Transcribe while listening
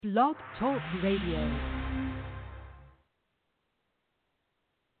Blog Talk Radio.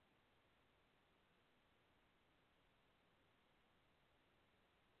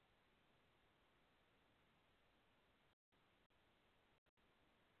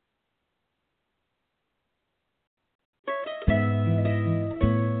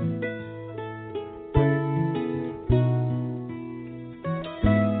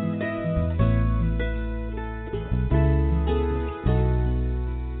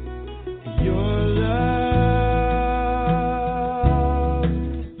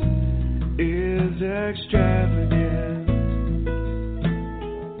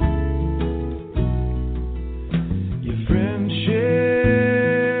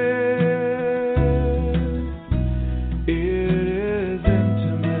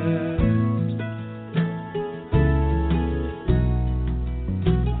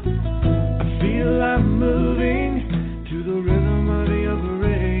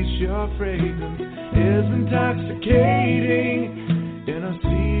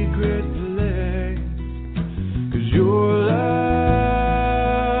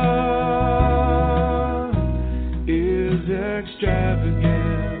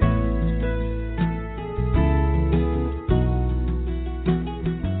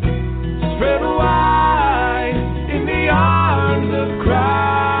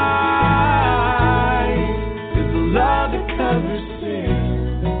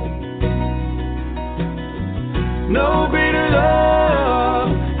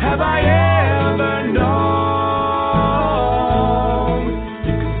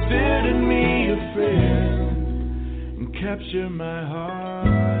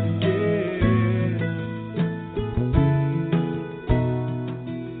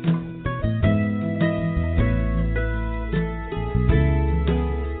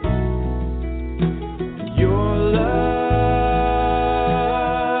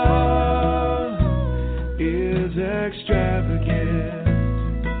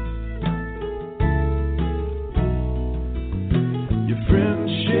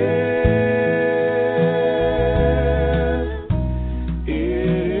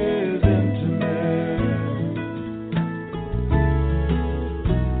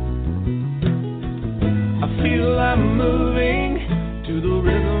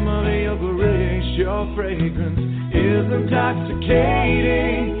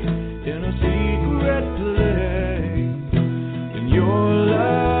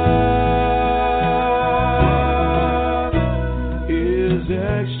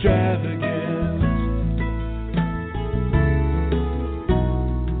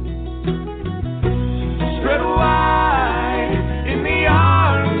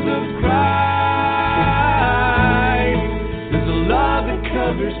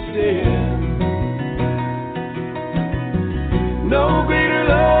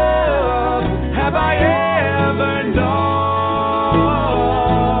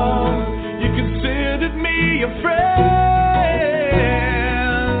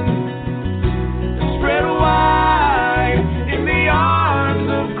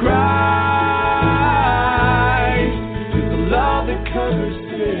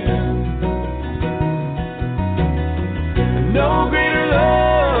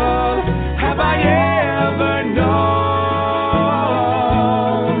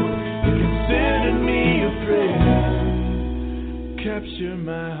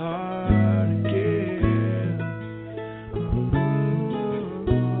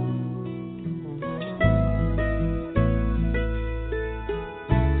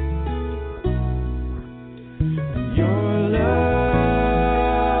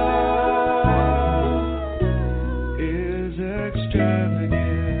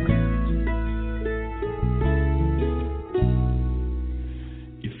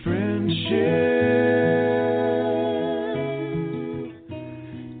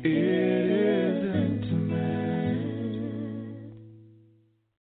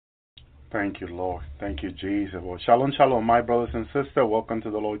 Thank you, Lord. Thank you, Jesus. Well, shalom, shalom, my brothers and sisters. Welcome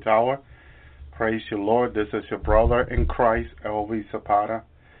to the Lord Tower. Praise you, Lord. This is your brother in Christ, Elvi Zapata.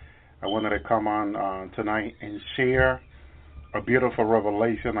 I wanted to come on tonight and share a beautiful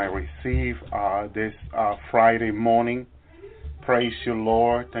revelation I received this Friday morning. Praise you,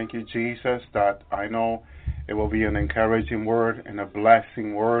 Lord. Thank you, Jesus, that I know it will be an encouraging word and a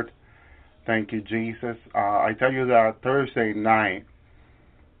blessing word. Thank you, Jesus. I tell you that Thursday night,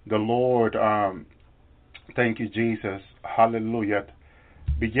 the Lord, thank you, Jesus, hallelujah,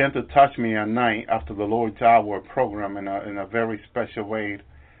 began to touch me at night after the Lord's Hour program in a very special way.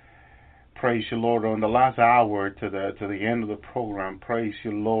 Praise you, Lord. On the last hour to the end of the program, praise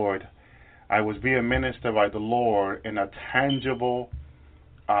you, Lord, I was being ministered by the Lord in a tangible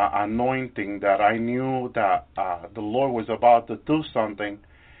anointing that I knew that the Lord was about to do something.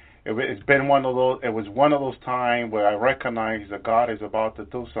 It's been one of those. It was one of those times where I recognized that God is about to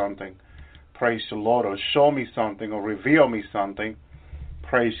do something. Praise the Lord, or show me something, or reveal me something.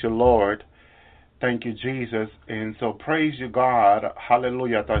 Praise the Lord. Thank you, Jesus. And so praise you, God.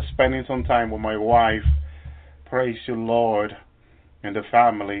 Hallelujah. I'm spending some time with my wife. Praise you, Lord, and the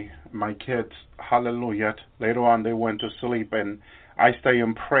family, my kids. Hallelujah. Later on, they went to sleep, and I stay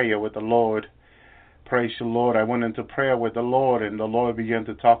in prayer with the Lord. Praise the Lord. I went into prayer with the Lord, and the Lord began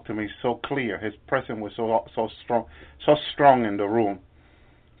to talk to me so clear. His presence was so strong in the room.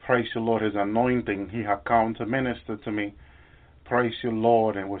 Praise the Lord. His anointing, He had come to minister to me. Praise you,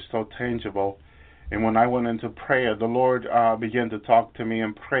 Lord, and it was so tangible. And when I went into prayer, the Lord began to talk to me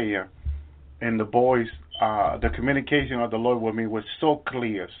in prayer. And the boys, the communication of the Lord with me was so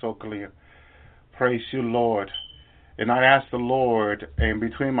clear, so clear. Praise you, Lord. And I asked the Lord, and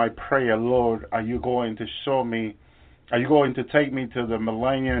between my prayer, Lord, are you going to show me, are you going to take me to the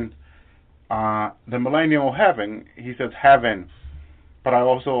millennium heaven? He says heaven. But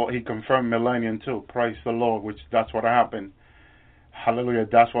He confirmed millennium too. Praise the Lord, which that's what happened. Hallelujah.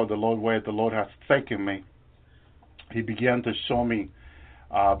 That's where the Lord has taken me. He began to show me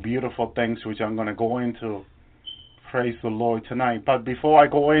beautiful things which I'm going to go into. Praise the Lord tonight. But before I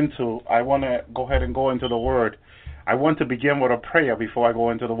go into, I want to go ahead and go into the Word. I want to begin with a prayer before I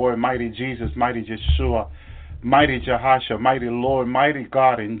go into the Word. Mighty Jesus, mighty Yeshua, mighty Jehoshua, mighty Lord, mighty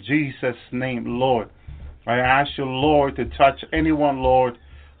God, in Jesus' name, Lord. I ask you, Lord, to touch anyone, Lord,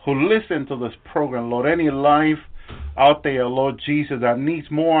 who listen to this program, Lord, any life out there, Lord Jesus, that needs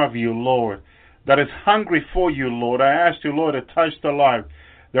more of you, Lord, that is hungry for you, Lord. I ask you, Lord, to touch their life,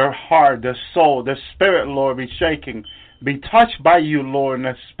 their heart, their soul, their spirit, Lord, be shaking, be touched by you, Lord, in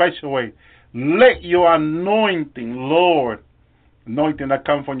a special way. Let your anointing, Lord, anointing that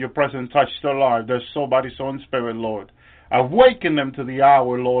comes from your presence, touch their life, their soul, body, soul, and spirit, Lord. Awaken them to the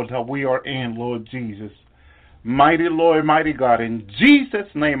hour, Lord, that we are in, Lord Jesus. Mighty Lord, mighty God, in Jesus'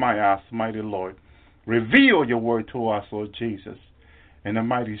 name I ask, mighty Lord. Reveal your word to us, Lord Jesus. In a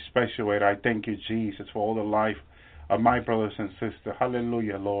mighty special way, I thank you, Jesus, for all the life of my brothers and sisters.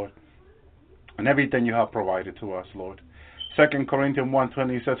 Hallelujah, Lord. And everything you have provided to us, Lord. 2 Corinthians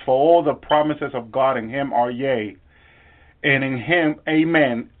 1:20 says, for all the promises of God in Him are yea, and in Him,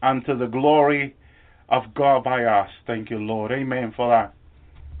 amen, unto the glory of God by us. Thank you, Lord. Amen for that.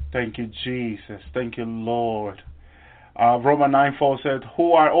 Thank you, Jesus. Thank you, Lord. Romans 9:4 said,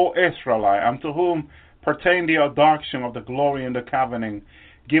 who are, O Israelite, unto whom pertain the adoption of the glory and the covenant,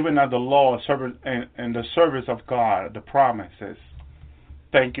 given of the law and the service of God, the promises.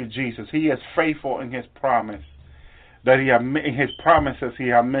 Thank you, Jesus. He is faithful in His promise, that His promises He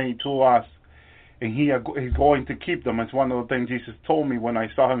has made to us, and He's going to keep them. It's one of the things Jesus told me when I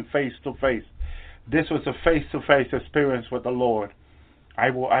saw Him face to face. This was a face-to-face experience with the Lord. I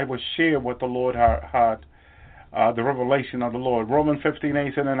will share what the Lord had, the revelation of the Lord. Romans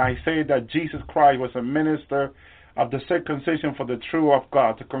 15:8 said, and I say that Jesus Christ was a minister of the circumcision for the true of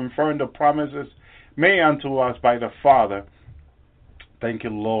God, to confirm the promises made unto us by the Father. Thank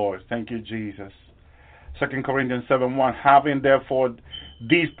you, Lord. Thank you, Jesus. 2 Corinthians 7:1, having therefore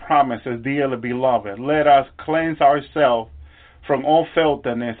these promises, dearly beloved, let us cleanse ourselves from all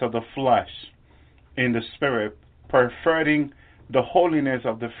filthiness of the flesh in the spirit, perfecting the holiness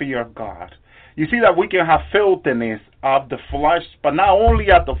of the fear of God. You see that we can have filthiness of the flesh, but not only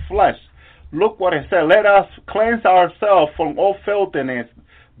of the flesh. Look what it said. Let us cleanse ourselves from all filthiness,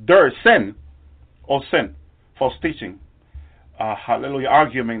 dirt, sin, false teaching, hallelujah,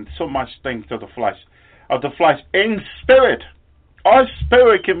 argument, so much things to the flesh, of the flesh, in spirit. Our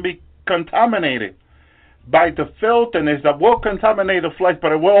spirit can be contaminated by the filthiness that will contaminate the flesh,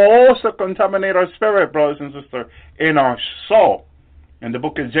 but it will also contaminate our spirit, brothers and sisters, in our soul. And the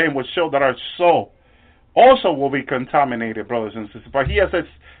book of James will show that our soul also will be contaminated, brothers and sisters. But here it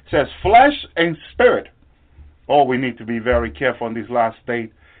says flesh and spirit. Oh, we need to be very careful in these last days,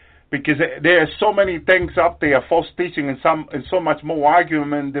 because there are so many things up there, false teaching, and so much more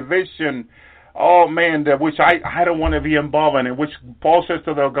argument, division. Oh man, which I don't want to be involved in, which Paul says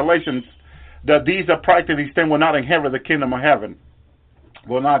to the Galatians, that these that practice these things will not inherit the kingdom of heaven,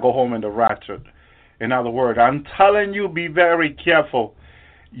 will not go home in the rapture. In other words, I'm telling you, be very careful.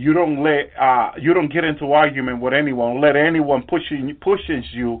 You don't get into argument with anyone. Let anyone pushes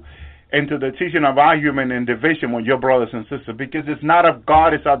you into the teaching of argument and division with your brothers and sisters, because it's not of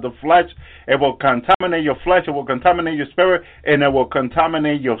God, it's of the flesh. It will contaminate your flesh, it will contaminate your spirit, and it will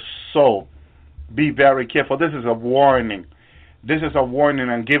contaminate your soul. Be very careful. This is a warning. This is a warning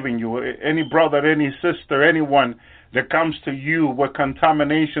I'm giving you. Any brother, any sister, anyone that comes to you with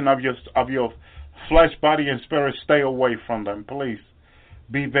contamination of your flesh, body, and spirit, stay away from them. Please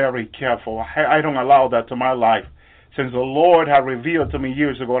be very careful. I don't allow that to my life, since the Lord had revealed to me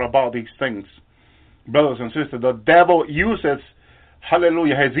years ago about these things. Brothers and sisters, the devil uses,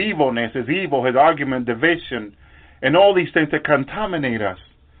 hallelujah, his evilness, his evil, his argument, division, and all these things to contaminate us.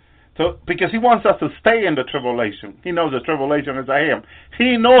 So, because he wants us to stay in the tribulation. He knows the tribulation is at hand.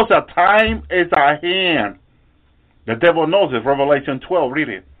 He knows that time is at hand. The devil knows it. Revelation 12, read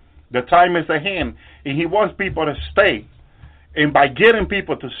it. The time is at hand. And he wants people to stay. And by getting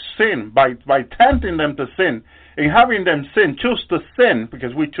people to sin, by tempting them to sin, and having them sin, choose to sin,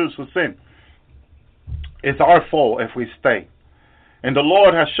 because we choose to sin, it's our fault if we stay. And the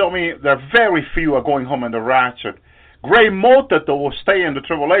Lord has shown me that very few are going home in the rapture. Great multitude will stay in the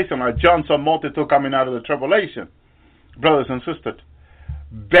tribulation, like John saw multitude coming out of the tribulation. Brothers and sisters,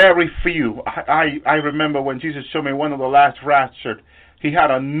 very few. I remember when Jesus showed me one of the last raptured, he had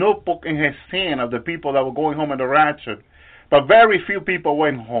a notebook in his hand of the people that were going home in the rapture. But very few people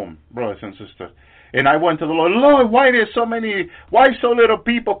went home, brothers and sisters. And I went to the Lord, Lord, why so little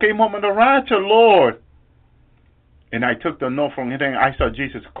people came home in the rapture, Lord? And I took the note from him, and I saw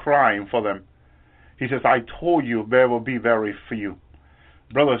Jesus crying for them. He says, I told you there will be very few.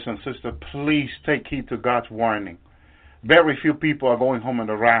 Brothers and sisters, please take heed to God's warning. Very few people are going home in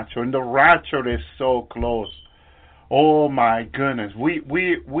the rapture, and the rapture is so close. Oh my goodness, we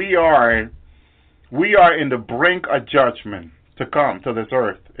are in the brink of judgment to come to this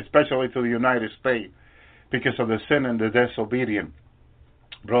earth, especially to the United States, because of the sin and the disobedience.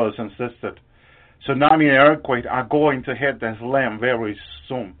 Brothers and sisters, tsunami and earthquake are going to hit this land very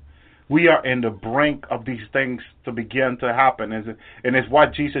soon. We are in the brink of these things to begin to happen, and it's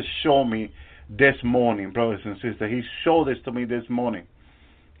what Jesus showed me this morning, brothers and sisters. He showed this to me this morning.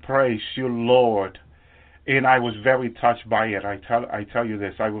 Praise you, Lord. And I was very touched by it. I tell you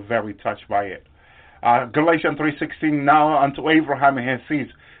this, I was very touched by it. Galatians 3:16, now unto Abraham and his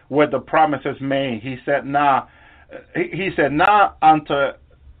seeds where the promises made. He said, now unto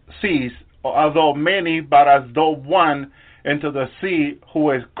seeds, although many, but as though one, into the seed who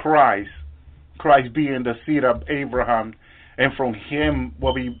is Christ. Christ being the seed of Abraham, and from him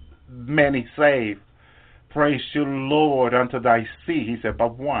will be many saved. Praise you, Lord, unto thy seed. He said,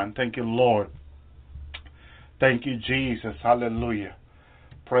 but one. Thank you, Lord. Thank you, Jesus. Hallelujah.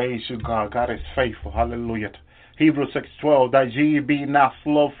 Praise you, God. God is faithful. Hallelujah. Hebrews 6:12, that ye be not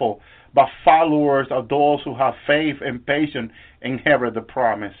slothful, but followers of those who have faith and patience, inherit the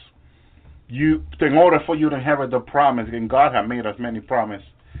promise. In order for you to inherit the promise, and God has made us many promises,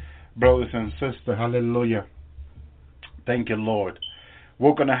 brothers and sisters, hallelujah. Thank you, Lord.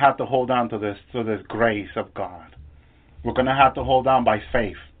 We're going to have to hold on to this grace of God. We're going to have to hold on by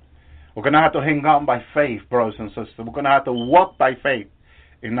faith. We're going to have to hang on by faith, brothers and sisters. We're going to have to walk by faith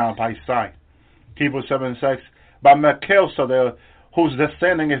and not by sight. Hebrews 7:6, but Melchizedek, whose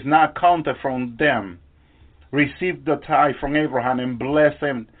descending is not counted from them, received the tithe from Abraham and blessed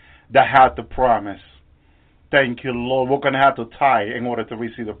him that had the promise. Thank you, Lord. We're going to have to tithe in order to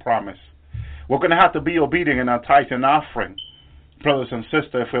receive the promise. We're going to have to be obedient in our tithe and offering, brothers and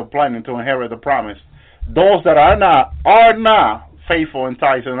sisters, if we're planning to inherit the promise. Those that are not faithful in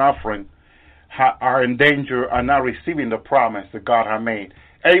tithe and offering are in danger of not receiving the promise that God had made.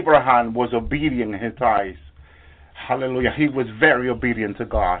 Abraham was obedient in his tithes. Hallelujah. He was very obedient to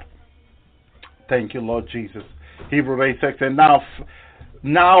God. Thank you, Lord Jesus. Hebrews 8:6, and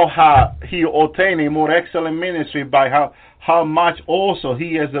now he obtained a more excellent ministry by how much also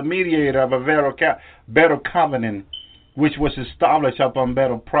he is the mediator of a better covenant, which was established upon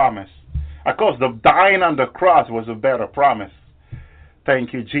better promise. Of course, the dying on the cross was a better promise.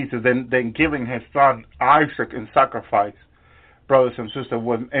 Thank you, Jesus. Then giving his son Isaac in sacrifice, brothers and sisters,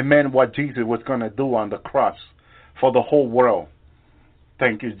 it meant what Jesus was going to do on the cross for the whole world.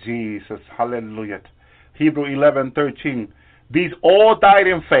 Thank you, Jesus. Hallelujah. Hebrews 11:13. These all died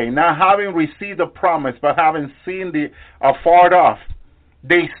in faith, not having received the promise, but having seen the afar off.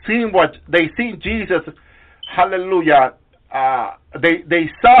 They seen Jesus. Hallelujah. They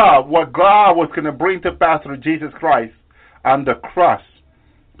saw what God was going to bring to pass through Jesus Christ on the cross,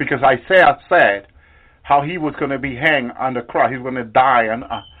 because Isaiah said how he was going to be hanged on the cross. He was going to die.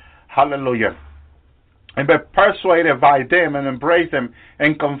 Hallelujah. And be persuaded by them and embrace them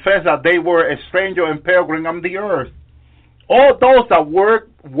and confess that they were a stranger and pilgrim on the earth. All those that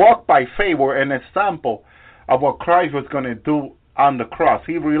walked by faith were an example of what Christ was going to do on the cross.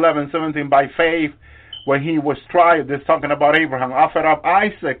 Hebrews 11:17, by faith, when he was tried, this talking about Abraham, offered up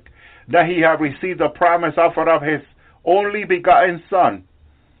Isaac, that he had received the promise, offered up his only begotten son.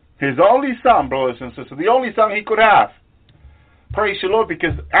 His only son, brothers and sisters, the only son he could have. Praise the Lord,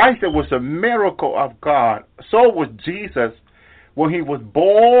 because Isaac was a miracle of God. So was Jesus when he was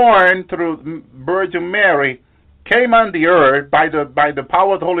born through Virgin Mary, came on the earth by the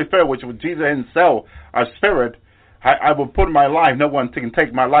power of the Holy Spirit, which was Jesus himself, a spirit. I will put my life, no one can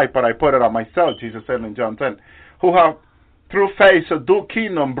take my life, but I put it on myself, Jesus said in John 10, who have through faith subdued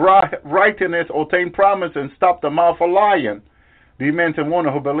kingdom, brought righteousness, obtained promise, and stopped the mouth of lion. The men and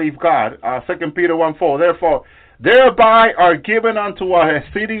women who believe God. 2 Peter 1:4. Therefore, thereby are given unto us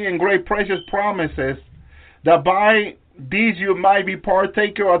exceeding and great precious promises, that by these you might be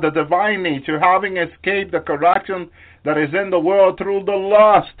partaker of the divine nature, having escaped the corruption that is in the world through the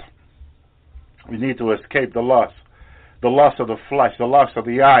lust. We need to escape the lust of the flesh, the lust of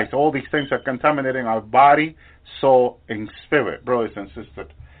the eyes. All these things are contaminating our body, soul, and spirit, brothers and sisters.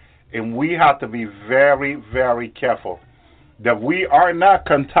 And we have to be very, very careful that we are not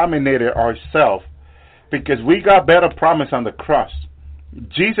contaminated ourselves, because we got better promise on the cross.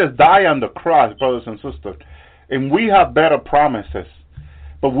 Jesus died on the cross, brothers and sisters, and we have better promises.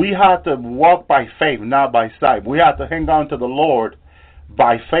 But we have to walk by faith, not by sight. We have to hang on to the Lord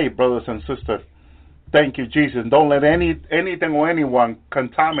by faith, brothers and sisters. Thank you, Jesus. Don't let anything or anyone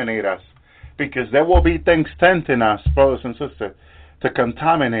contaminate us, because there will be things tempting us, brothers and sisters, to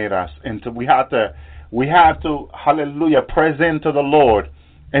contaminate us. And we have to, hallelujah, press into the Lord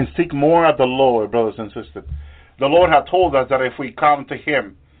and seek more of the Lord, brothers and sisters. The Lord has told us that if we come to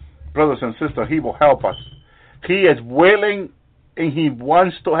Him, brothers and sisters, He will help us. He is willing and He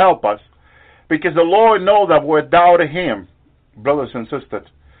wants to help us, because the Lord knows that without Him, brothers and sisters,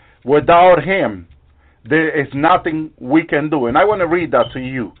 without Him, there is nothing we can do. And I want to read that to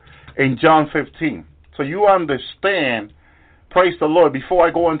you in John 15, so you understand, praise the Lord, before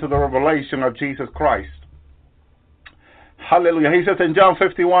I go into the revelation of Jesus Christ. Hallelujah. He says in John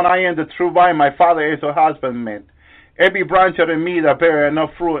 51, I am the true vine, my Father is a husbandman. Every branch of me that beareth no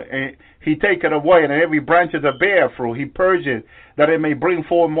fruit, He taketh away, and every branch that bear fruit, He purges, that it may bring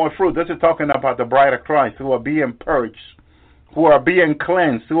forth more fruit. This is talking about the bride of Christ, who are being purged, who are being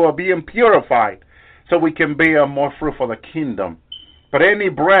cleansed, who are being purified, so we can bear more fruit for the kingdom. But any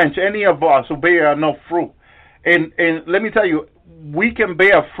branch, any of us who bear no fruit, and let me tell you, we can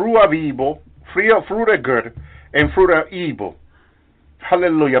bear fruit of evil, fruit of good, and fruit of evil.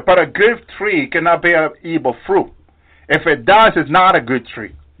 Hallelujah. But a good tree cannot bear evil fruit. If it does, it's not a good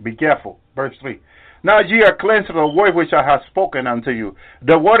tree. Be careful. Verse 3. Now ye are cleansed of the word which I have spoken unto you.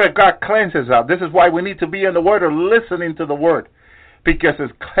 The word of God cleanses us. This is why we need to be in the word or listening to the word, because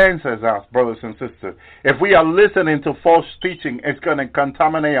it cleanses us, brothers and sisters. If we are listening to false teaching, it's going to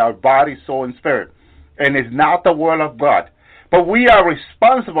contaminate our body, soul, and spirit. And it's not the word of God. But we are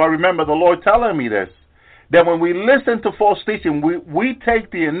responsible. I remember the Lord telling me this, that when we listen to false teaching, we take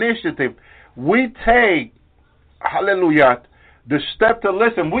the initiative. We take, hallelujah, the step to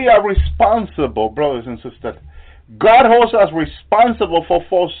listen. We are responsible, brothers and sisters. God holds us responsible for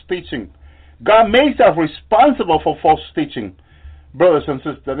false teaching. God makes us responsible for false teaching, brothers and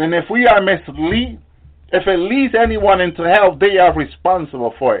sisters. And if we are misled, if it leads anyone into hell, they are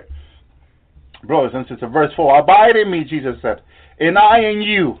responsible for it. Brothers and sisters, verse 4, abide in me, Jesus said, and I in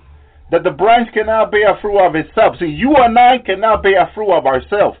you, that the branch cannot bear fruit of itself. See, you and I cannot bear fruit of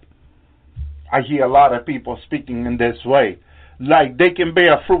ourselves. I hear a lot of people speaking in this way, like they can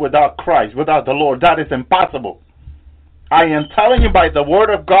bear fruit without Christ, without the Lord. That is impossible. I am telling you by the word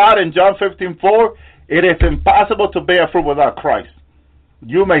of God in John 15:4, it is impossible to bear fruit without Christ.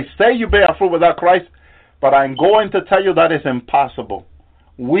 You may say you bear fruit without Christ, but I'm going to tell you that is impossible.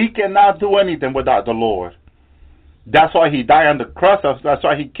 We cannot do anything without the Lord. That's why He died on the cross. That's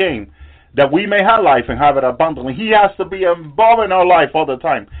why He came, that we may have life and have it abundantly. He has to be involved in our life all the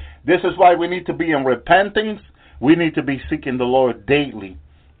time. This is why we need to be in repentance. We need to be seeking the Lord daily.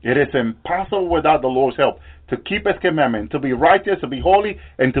 It is impossible without the Lord's help to keep His commandment, to be righteous, to be holy,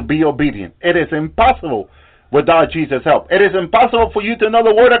 and to be obedient. It is impossible without Jesus' help. It is impossible for you to know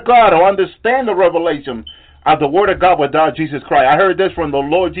the Word of God or understand the revelation of the Word of God without Jesus Christ. I heard this from the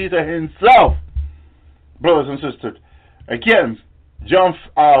Lord Jesus Himself, brothers and sisters. Again, John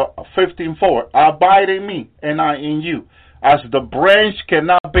 15:4, abide in me, and I in you. As the branch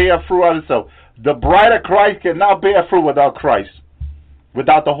cannot bear fruit of itself, the bride of Christ cannot bear fruit without Christ,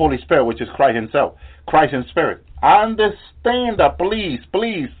 without the Holy Spirit, which is Christ Himself, Christ in Spirit. Understand that, please,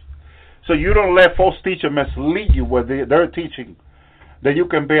 please, so you don't let false teachers mislead you with their teaching, that you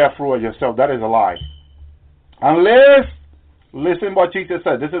can bear fruit of yourself. That is a lie. Unless, listen what Jesus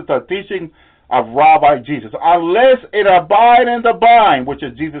said. This is the teaching of Rabbi Jesus. Unless it abide in the vine, which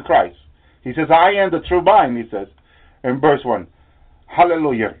is Jesus Christ. He says, I am the true vine, He says in verse 1.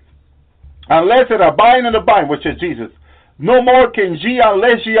 Hallelujah. Unless it abide in the vine, which is Jesus. No more can ye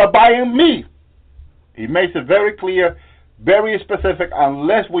unless ye abide in me. He makes it very clear, very specific.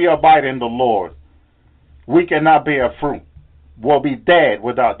 Unless we abide in the Lord, we cannot bear fruit. We'll be dead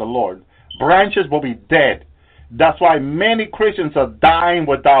without the Lord. Branches will be dead. That's why many Christians are dying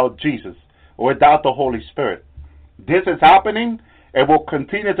without Jesus, without the Holy Spirit. This is happening. It will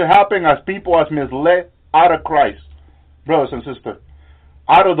continue to happen as people are misled out of Christ, brothers and sisters,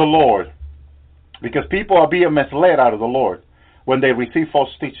 out of the Lord. Because people are being misled out of the Lord when they receive false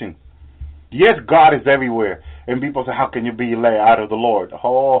teaching. Yes, God is everywhere. And people say, how can you be led out of the Lord?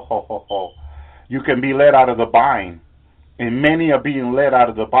 You can be led out of the vine. And many are being led out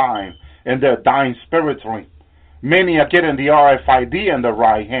of the vine. And they're dying spiritually. Many are getting the RFID in the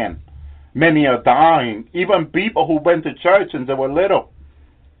right hand. Many are dying. Even people who went to church since they were little.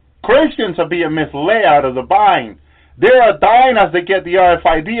 Christians are being misled out of the vine. They are dying as they get the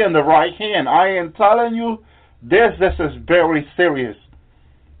RFID in the right hand. I am telling you, this is very serious.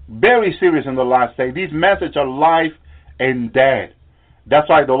 Very serious in the last day. These messages are life and death. That's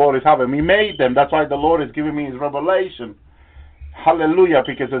why the Lord is having me made them. That's why the Lord is giving me His revelation. Hallelujah,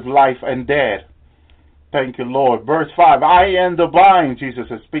 because it's life and death. Thank you, Lord. Verse 5, I am the vine, Jesus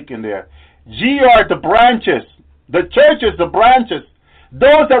is speaking there. Ye are the branches. The church is the branches.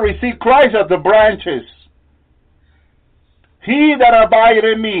 Those that receive Christ are the branches. He that abide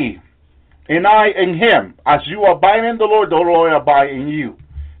in me, and I in him. As you abide in the Lord abide in you.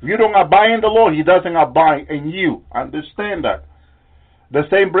 If you don't abide in the Lord, He doesn't abide in you. Understand that. The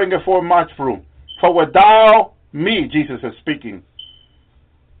same bringeth forth much fruit. For without me, Jesus is speaking,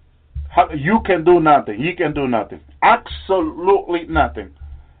 you can do nothing. He can do nothing. Absolutely nothing.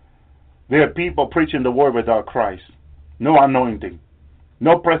 There are people preaching the word without Christ. No anointing.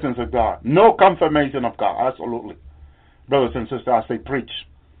 No presence of God. No confirmation of God. Absolutely. Brothers and sisters, as they preach.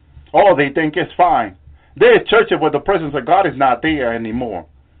 Oh, they think it's fine. There are churches where the presence of God is not there anymore.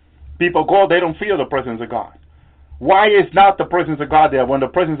 People go, they don't feel the presence of God. Why is not the presence of God there when the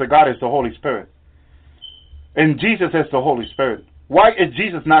presence of God is the Holy Spirit? And Jesus is the Holy Spirit. Why is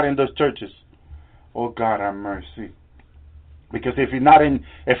Jesus not in those churches? Oh, God, have mercy. Because if He's not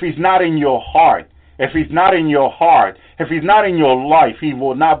in your heart, if He's not in your life, He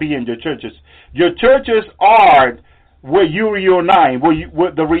will not be in your churches. Your churches are where you reunite,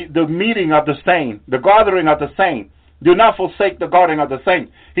 where the meeting of the saints, the gathering of the saints. Do not forsake the gathering of the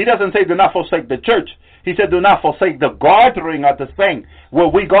saints. He doesn't say do not forsake the church. He said do not forsake the gathering of the saints, where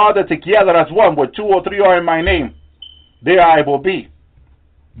we gather together as one, where 2 or 3 are in my name. There I will be.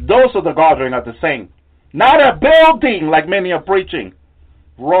 Those are the gathering of the saints. Not a building like many are preaching.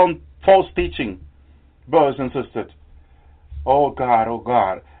 Wrong, false teaching. Brothers and sisters. Oh God, oh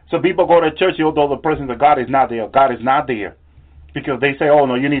God. So people go to church although the presence of God is not there. God is not there. Because they say, oh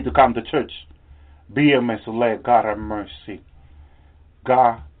no, you need to come to church. Be a misled. God have mercy.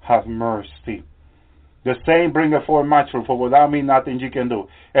 God have mercy. The same bringeth forth much fruit, for without me nothing you can do.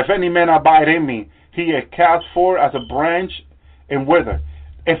 If any man abide in me, he is cast forth as a branch and wither.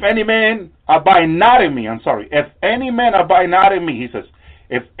 If any man abide not in me, if any man abide not in me, he says,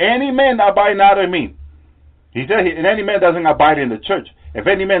 if any man abide not in me, he said, and any man doesn't abide in the church. If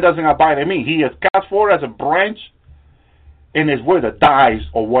any man doesn't abide in me, he is cast forth as a branch and his wither, dies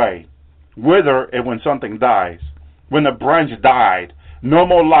away. Wither is when something dies. When the branch died, no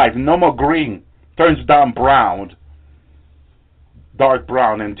more life, no more green, turns down brown, dark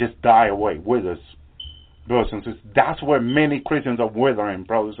brown, and just die away, withers. Brothers and sisters, that's where many Christians are withering,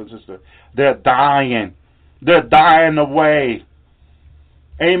 brothers and sisters. They're dying. They're dying away.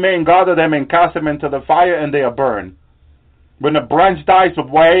 Amen. Gather them and cast them into the fire, and they are burned. When the branch dies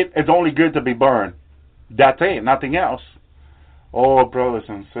away, it's only good to be burned. That's it, nothing else. Oh, brothers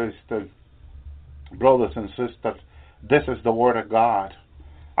and sisters, this is the word of God.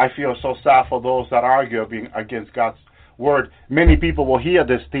 I feel so sad for those that argue against God's word. Many people will hear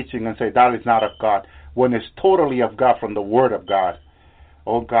this teaching and say that is not of God, when it's totally of God from the word of God.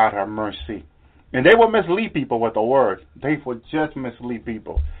 Oh, God, have mercy. And they will mislead people with the word. They will just mislead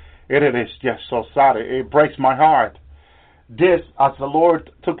people. It is just so sad. It breaks my heart. This, as the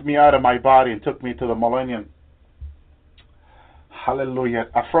Lord took me out of my body and took me to the millennium. Hallelujah.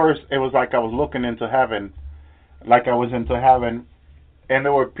 At first, it was like I was looking into heaven. Like I was into heaven. And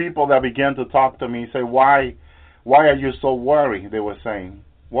there were people that began to talk to me and say, why are you so worried? They were saying.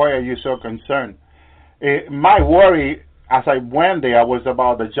 Why are you so concerned? My worry, as I went there, was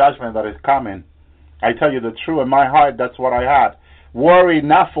about the judgment that is coming. I tell you the truth, in my heart, that's what I had. Worry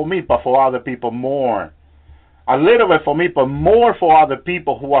not for me, but for other people more. A little bit for me, but more for other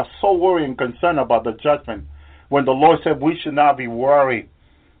people who are so worried and concerned about the judgment. When the Lord said we should not be worried.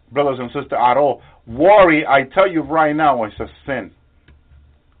 brothers and sisters, at all. Worry, I tell you right now, is a sin.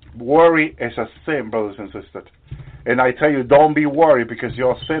 Worry is a sin, brothers and sisters. And I tell you, don't be worried, because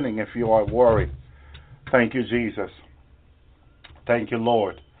you're sinning if you are worried. Thank you, Jesus. Thank you,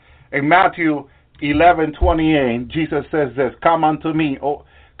 Lord. In Matthew 11:28, Jesus says this, come unto me, all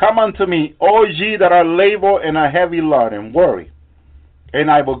ye that are labor and are heavy laden, worry, and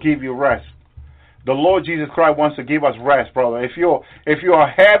I will give you rest. The Lord Jesus Christ wants to give us rest, brother. If you are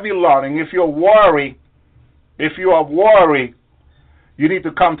heavy laden, if you are worried, you need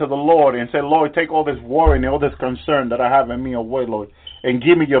to come to the Lord and say, Lord, take all this worry and all this concern that I have in me away, Lord, and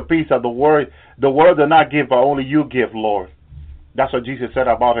give me your peace. Of the world does not give, but only you give, Lord. That's what Jesus said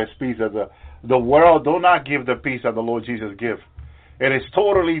about his peace. The world do not give the peace that the Lord Jesus gives. It is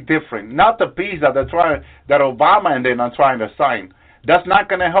totally different. Not the peace that Obama and them are trying to sign. That's not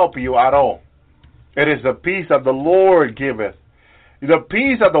going to help you at all. It is the peace that the Lord giveth. The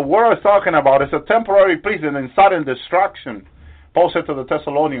peace that the world is talking about is a temporary peace and in sudden destruction. Paul said to the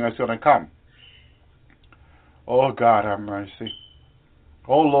Thessalonians, it's going to come. Oh, God, have mercy.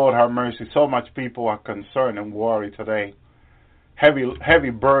 Oh, Lord, have mercy. So much people are concerned and worried today. Heavy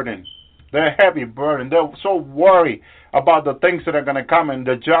burden. They're heavy burden. They're so worried about the things that are going to come in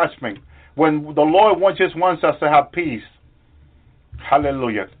the judgment. When the Lord just wants us to have peace.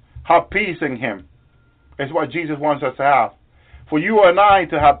 Hallelujah. Have peace in Him. It's what Jesus wants us to have. For you and I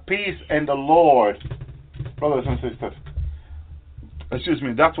to have peace in the Lord. Brothers and sisters.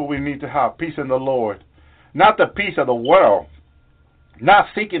 That's what we need to have. Peace in the Lord. Not the peace of the world. Not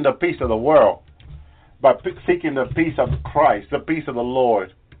seeking the peace of the world. But seeking the peace of Christ. The peace of the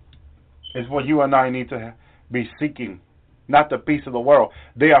Lord. Is what you and I need to be seeking. Not the peace of the world.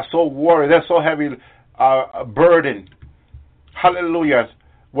 They are so worried. They're so heavy burdened. Hallelujah.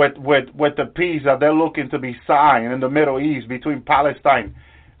 With the peace that they're looking to be signed in the Middle East between Palestine.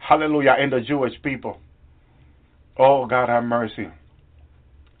 Hallelujah. And the Jewish people. Oh, God, have mercy.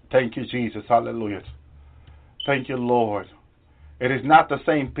 Thank you, Jesus. Hallelujah. Thank you, Lord. It is not the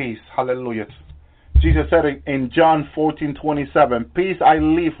same peace. Hallelujah. Jesus said in John 14:27, peace I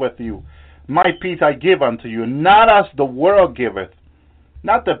leave with you. My peace I give unto you. Not as the world giveth.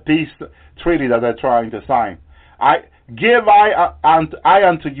 Not the peace treaty that they're trying to sign. I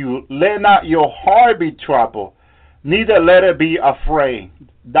unto you. Let not your heart be troubled. Neither let it be afraid.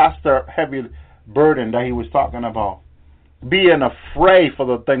 That's the heavy burden that he was talking about. Being afraid for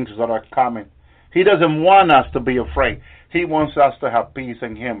the things that are coming. He doesn't want us to be afraid. He wants us to have peace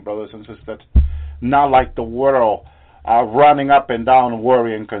in Him, brothers and sisters. Not like the world running up and down,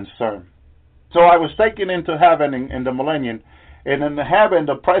 worry and concern. So I was taken into heaven in the millennium. And in heaven,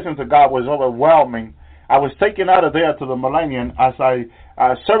 the presence of God was overwhelming. I was taken out of there to the millennium as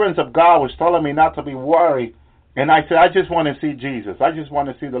servants of God was telling me not to be worried. And I said, I just want to see Jesus. I just want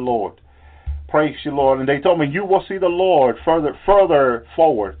to see the Lord. Praise you, Lord. And they told me, you will see the Lord further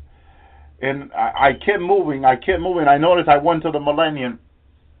forward. And I kept moving. I noticed I went to the millennium.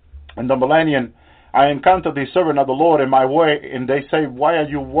 In the millennium, I encountered the servant of the Lord in my way. And they say, why are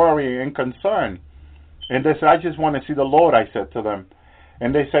you worrying and concerned? And they said, I just want to see the Lord, I said to them.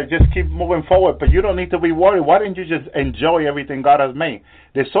 And they said, just keep moving forward. But you don't need to be worried. Why didn't you just enjoy everything God has made?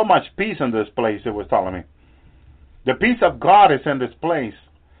 There's so much peace in this place, it was telling me. The peace of God is in this place.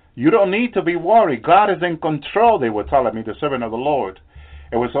 You don't need to be worried. God is in control, they were telling me, the servant of the Lord.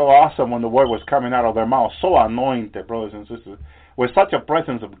 It was so awesome when the word was coming out of their mouth. So anointed, brothers and sisters. With such a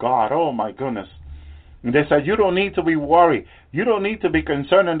presence of God. Oh, my goodness. And they said, you don't need to be worried. You don't need to be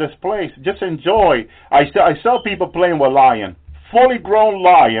concerned in this place. Just enjoy. I saw people playing with lion. Fully grown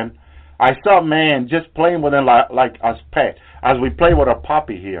lion. I saw a man just playing with him like as pet. As we play with a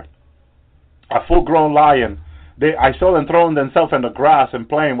puppy here. A full-grown lion. I saw them throwing themselves in the grass and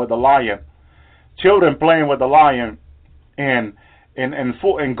playing with the lion. Children playing with the lion in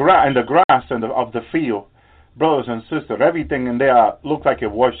the grass of the field. Brothers and sisters, everything in there looked like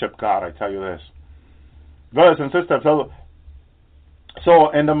it worshiped God, I tell you this. Brothers and sisters, so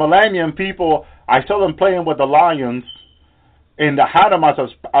in the millennium, people, I saw them playing with the lions and they had them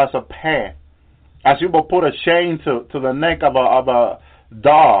as a pet. As you would put a chain to the neck of a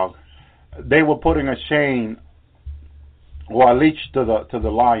dog, they were putting a chain or a leash to the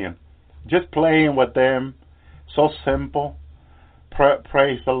lion. Just playing with them. So simple.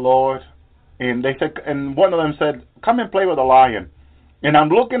 Praise the Lord. And they said, and one of them said, come and play with the lion. And I'm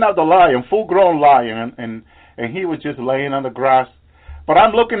looking at the lion, full-grown lion, and he was just laying on the grass. But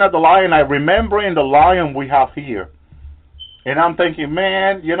I'm looking at the lion, I'm remembering the lion we have here. And I'm thinking,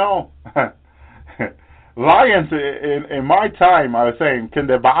 man, you know, lions in my time, I was saying, can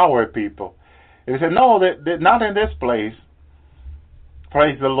devour people. And they said, no, they're not in this place.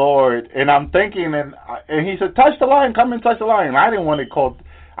 Praise the Lord. And I'm thinking, and he said, touch the lion, come and touch the lion. I didn't want to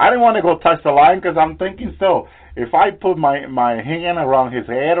go touch the lion because I'm thinking still, if I put my hand around his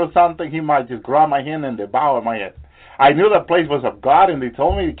head or something, he might just grab my hand and devour my head. I knew the place was of God, and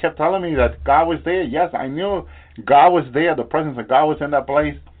he kept telling me that God was there. Yes, I knew God was there. The presence of God was in that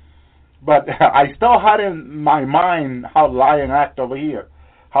place. But I still had in my mind how the lion acts over here,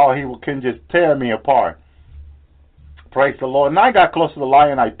 how he can just tear me apart. Praise the Lord. And I got close to the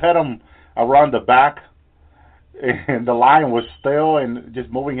lion. I pet him around the back, and the lion was still and just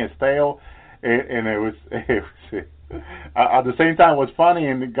moving his tail. And it was at the same time, it was funny.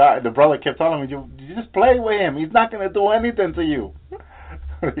 And the brother kept telling me, "You just play with him. He's not going to do anything to you."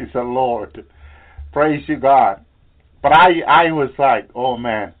 He said, "Lord, praise you, God." But I was like, "Oh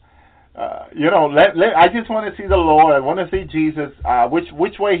man." I just want to see the Lord. I want to see Jesus.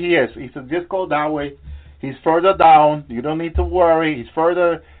 Which way he is? He said, just go that way. He's further down. You don't need to worry. He's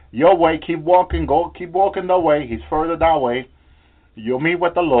further your way. Keep walking. Keep walking the way. He's further that way. You'll meet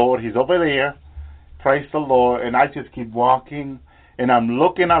with the Lord. He's over there. Praise the Lord. And I just keep walking, and I'm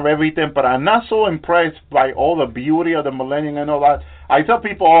looking at everything, but I'm not so impressed by all the beauty of the millennium and all that. I tell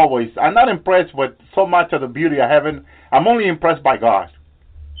people always, I'm not impressed with so much of the beauty of heaven. I'm only impressed by God.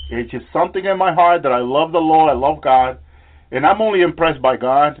 It's just something in my heart that I love the Lord, I love God, and I'm only impressed by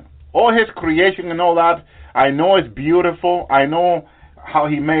God. All His creation and all that, I know it's beautiful. I know how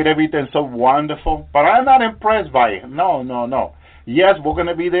He made everything so wonderful, but I'm not impressed by it. No. Yes, we're going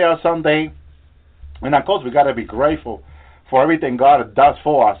to be there someday, and of course we got to be grateful for everything God does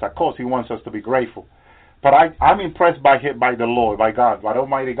for us. Of course He wants us to be grateful. But I'm impressed by the Lord, by God, by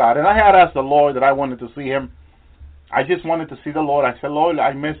Almighty God. And I had asked the Lord that I wanted to see Him. I just wanted to see the Lord. I said, Lord,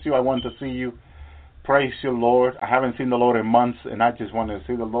 I miss you. I want to see you. Praise you, Lord. I haven't seen the Lord in months, and I just wanted to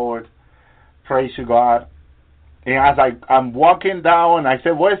see the Lord. Praise you, God. And as I'm walking down, I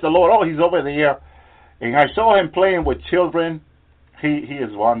said, where's the Lord? Oh, He's over there. And I saw Him playing with children. He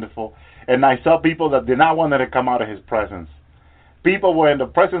is wonderful. And I saw people that did not want to come out of His presence. People were in the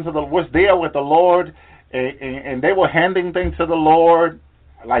presence of the Lord, was there with the Lord, and they were handing things to the Lord,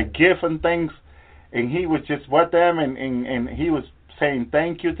 like gifts and things. And He was just with them, and He was saying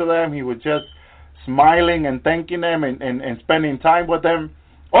thank you to them. He was just smiling and thanking them and spending time with them.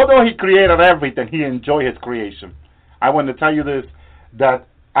 Although He created everything, He enjoyed His creation. I want to tell you this, that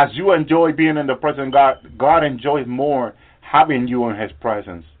as you enjoy being in the presence of God, God enjoys more having you in His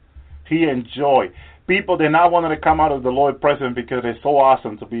presence. He enjoys. People did not want to come out of the Lord's presence because it's so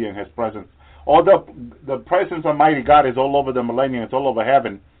awesome to be in His presence. Although the presence of mighty God is all over the millennium, it's all over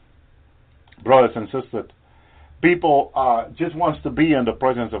heaven. Brothers and sisters, people just wants to be in the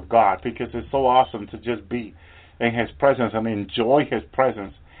presence of God because it's so awesome to just be in His presence and enjoy His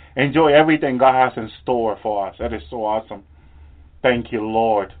presence. Enjoy everything God has in store for us. That is so awesome. Thank you,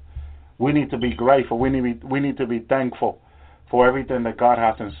 Lord. We need to be grateful. We need to be thankful for everything that God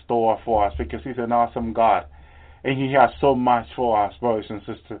has in store for us because He's an awesome God. And He has so much for us, brothers and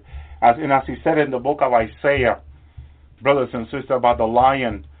sisters. As He said in the book of Isaiah, brothers and sisters, about the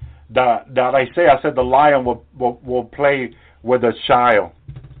lion, that Isaiah said the lion will play with a child.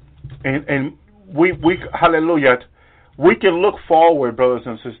 And we hallelujah, we can look forward, brothers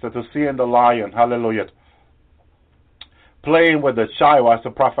and sisters, to seeing the lion, hallelujah, playing with the child, as the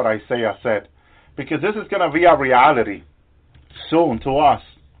prophet Isaiah said. Because this is going to be a reality soon to us,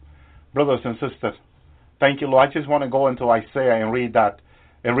 brothers and sisters. Thank you, Lord. I just want to go into Isaiah and read that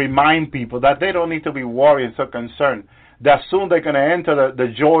and remind people that they don't need to be worried and so concerned, that soon they're going to enter the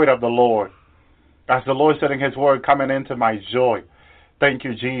joy of the Lord. As the Lord said in His word, coming into my joy. Thank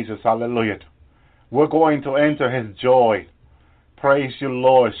you, Jesus. Hallelujah. We're going to enter His joy. Praise you,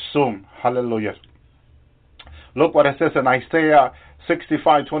 Lord, soon. Hallelujah. Look what it says in Isaiah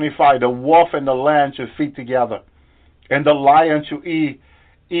 65:25. The wolf and the lamb should feed together, and the lion should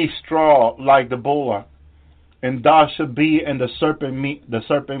eat straw like the bullock, and thou should be in the serpent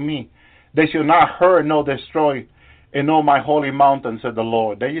meat. They shall not hurt nor destroy in all my holy mountain, said the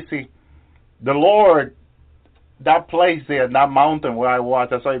Lord. There you see, the Lord, that place there, that mountain where I was,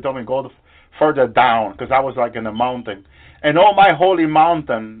 that's why He told me go further down, because I was like in the mountain. And on my holy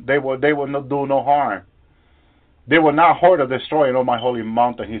mountain, they will not do no harm. They will not hurt or destroy in all my holy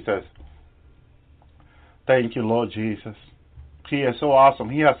mountain, He says. Thank you, Lord Jesus. He is so awesome.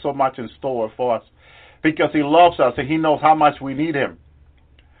 He has so much in store for us because He loves us and He knows how much we need Him,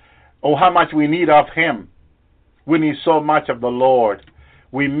 or how much we need of Him. We need so much of the Lord.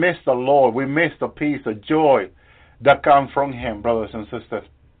 We miss the Lord. We miss the peace, the joy that comes from Him, brothers and sisters.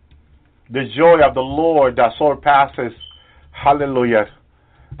 The joy of the Lord that surpasses, hallelujah,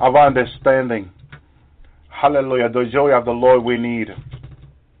 our understanding. Hallelujah. The joy of the Lord we need.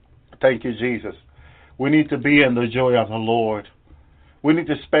 Thank you, Jesus. We need to be in the joy of the Lord. We need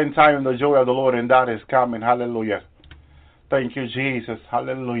to spend time in the joy of the Lord, and that is coming. Hallelujah. Thank you, Jesus.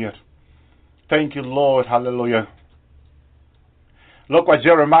 Hallelujah. Thank you, Lord. Hallelujah. Look what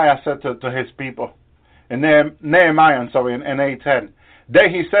Jeremiah said to his people. In Nehemiah, in 8:10. Then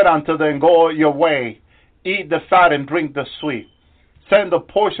he said unto them, go your way, eat the fat and drink the sweet. Send a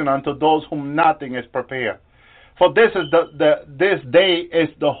portion unto those whom nothing is prepared. For this is this day is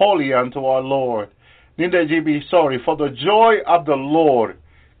the holy unto our Lord. Neither ye be sorry, for the joy of the Lord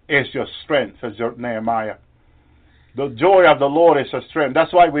is your strength, says Nehemiah. The joy of the Lord is your strength.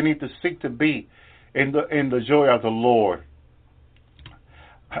 That's why we need to seek to be in the joy of the Lord.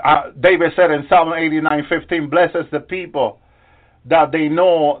 David said in Psalm 89:15, blessed is the people that they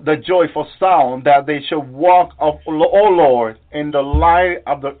know the joyful sound, that they shall walk, O Lord, in the light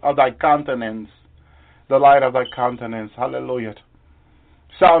of thy countenance. The light of thy countenance. Hallelujah.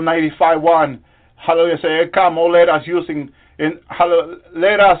 Psalm 95:1. Hallelujah. Say, come, oh, let us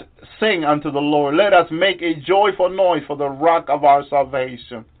let us sing unto the Lord. Let us make a joyful noise for the rock of our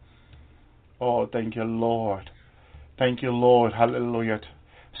salvation. Oh, thank you, Lord. Thank you, Lord. Hallelujah.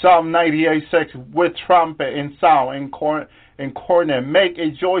 Psalm 98:6. With trumpet and sound and cornet, make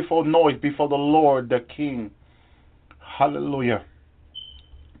a joyful noise before the Lord the King. Hallelujah.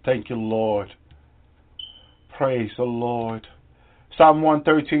 Thank you, Lord. Praise the Lord. Psalm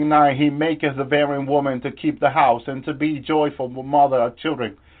 113:9. He maketh the barren woman to keep the house and to be joyful mother of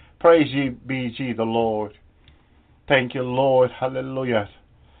children. Praise ye be ye the Lord. Thank you, Lord. Hallelujah.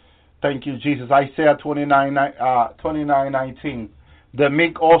 Thank you, Jesus. Isaiah 29:19. The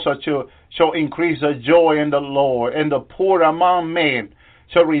meek also shall increase the joy in the Lord, and the poor among men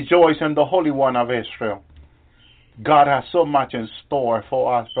shall rejoice in the Holy One of Israel. God has so much in store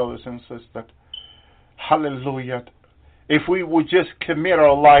for us, brothers and sisters. Hallelujah. If we would just commit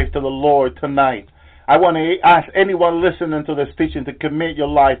our life to the Lord tonight, I want to ask anyone listening to this teaching to commit your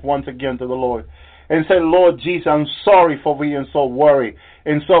life once again to the Lord. And say, Lord Jesus, I'm sorry for being so worried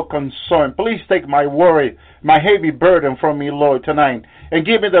and so concerned. Please take my worry, my heavy burden from me, Lord, tonight. And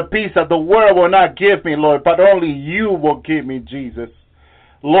give me the peace that the world will not give me, Lord, but only you will give me, Jesus.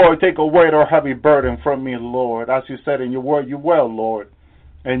 Lord, take away the heavy burden from me, Lord. As you said in your word, you will, Lord.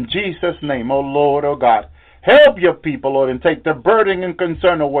 In Jesus' name, oh Lord, oh God, help your people, Lord, and take the burden and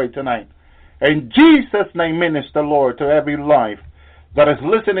concern away tonight. In Jesus' name, minister, Lord, to every life that is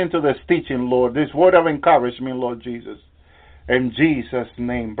listening to this teaching, Lord, this word of encouragement, Lord Jesus. In Jesus'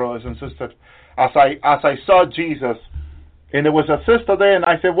 name, brothers and sisters. As I saw Jesus, and there was a sister there, and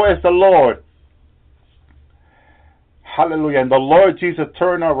I said, where's the Lord? Hallelujah. And the Lord Jesus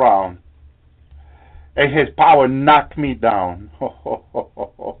turned around, and his power knocked me down.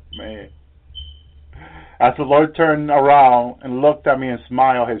 Oh, man. As the Lord turned around and looked at me and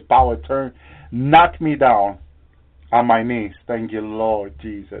smiled, his power knocked me down on my knees. Thank you, Lord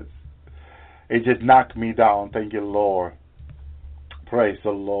Jesus. It just knocked me down. Thank you, Lord. Praise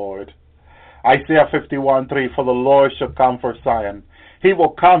the Lord. Isaiah 51:3. For the Lord shall comfort Zion. He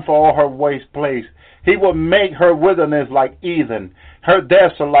will comfort all her waste place. He will make her wilderness like Eden, her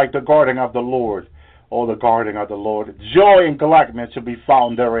desert like the garden of the Lord. Oh, the garden of the Lord. Joy and gladness shall be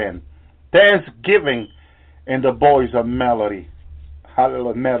found therein. Thanksgiving in the voice of melody.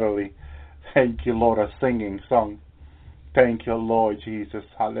 Hallelujah. Melody. Thank you, Lord. A singing song. Thank you, Lord Jesus.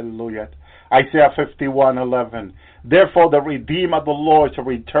 Hallelujah. Isaiah 51:11. Therefore the Redeemer of the Lord shall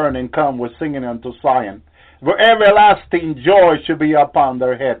return and come with singing unto Zion. Where everlasting joy shall be upon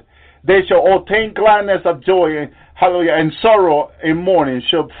their head. They shall obtain gladness of joy, hallelujah, and sorrow in mourning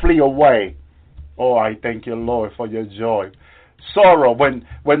shall flee away. Oh, I thank you, Lord, for your joy. Sorrow, when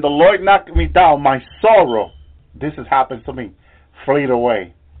the Lord knocked me down, my sorrow, this has happened to me, fleed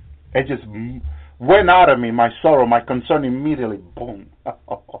away. It just went out of me, my sorrow, my concern immediately, boom.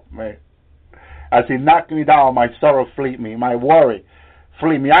 Oh, man. As he knocked me down, my sorrow fleed me, my worry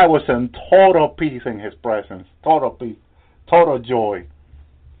fleed me. I was in total peace in his presence, total peace, total joy.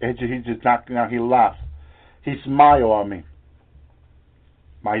 He just knocked me down, he laughed. He smiled on me.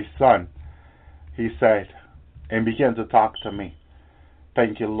 My son, he said, and began to talk to me.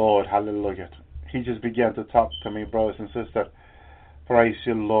 Thank you, Lord. Hallelujah. He just began to talk to me, brothers and sisters. Praise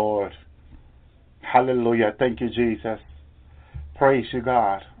you, Lord. Hallelujah. Thank you, Jesus. Praise you,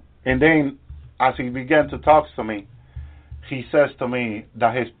 God. And then, as he began to talk to me, he says to me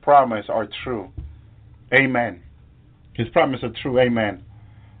that his promises are true. Amen. His promises are true. Amen.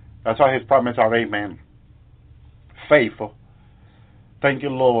 That's why his promises are amen. Faithful. Thank you,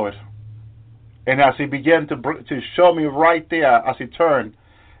 Lord. And as he began to show me right there, as he turned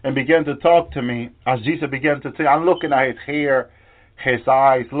and began to talk to me, as Jesus began to say, I'm looking at his hair, his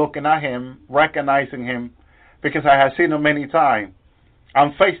eyes, looking at him, recognizing him, because I have seen him many times.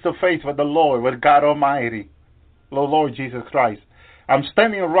 I'm face to face with the Lord, with God Almighty, the Lord Jesus Christ. I'm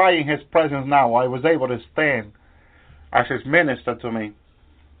standing right in his presence now. I was able to stand as his minister to me.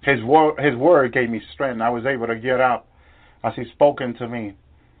 His word gave me strength. I was able to get up as he spoken to me.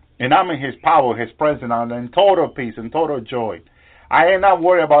 And I'm in his power, his presence, I'm in total peace and total joy. I ain't not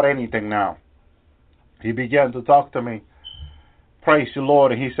worried about anything now. He began to talk to me. Praise the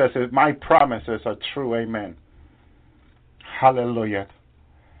Lord. And he says, my promises are true. Amen. Hallelujah.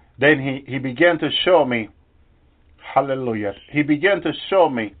 Then he began to show me. Hallelujah. He began to show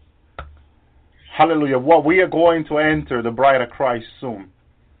me. Hallelujah. What we are going to enter the bride of Christ soon.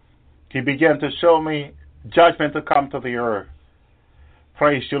 He began to show me judgment to come to the earth.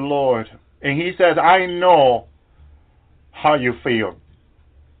 Praise the Lord. And he says, I know how you feel.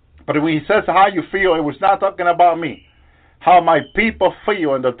 But when he says how you feel, it was not talking about me. How my people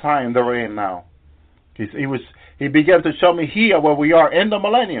feel in the time they're in now. He began to show me here where we are in the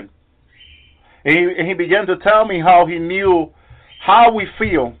millennium. And he began to tell me how he knew how we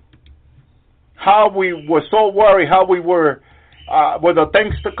feel. How we were so worried, how we were with the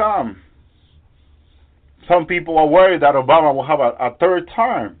things to come. Some people are worried that Obama will have a third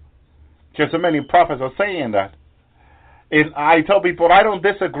term. Just so many prophets are saying that. And I tell people I don't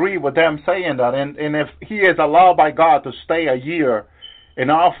disagree with them saying that. And if he is allowed by God to stay a year in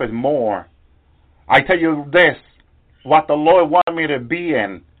office more, I tell you this, what the Lord wants me to be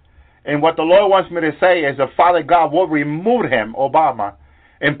in. And what the Lord wants me to say is that Father God will remove him, Obama,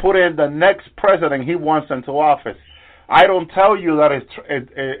 and put in the next president he wants into office. I don't tell you that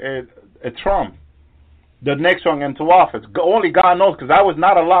it's Trump, the next one into office. Only God knows, because I was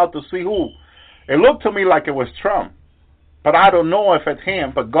not allowed to see who. It looked to me like it was Trump, but I don't know if it's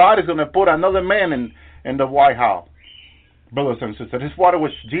him. But God is going to put another man in the White House. Brothers and sisters, this is what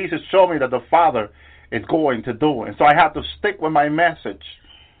Jesus showed me that the Father is going to do. And so I have to stick with my message.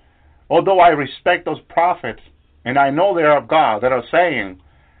 Although I respect those prophets, and I know they are of God, that are saying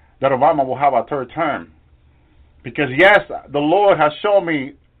that Obama will have a third term. Because yes, the Lord has shown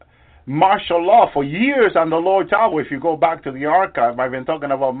me martial law for years on the Lord's Tower. If you go back to the archive, I've been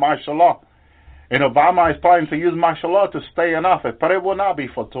talking about martial law. And Obama is planning to use martial law to stay in office, but it will not be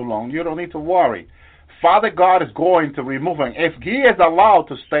for too long. You don't need to worry. Father God is going to remove him. If he is allowed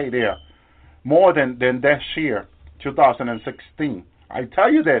to stay there more than this year, 2016, I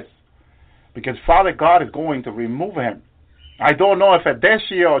tell you this, because Father God is going to remove him. I don't know if it's this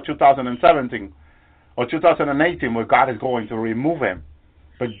year or 2017 or 2018 where God is going to remove him.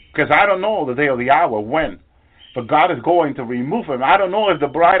 Because I don't know the day or the hour when. But God is going to remove him. I don't know if the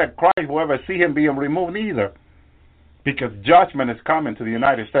bride of Christ will ever see him being removed either. Because judgment is coming to the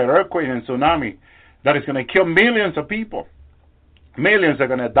United States. Earthquake and tsunami that is going to kill millions of people. Millions are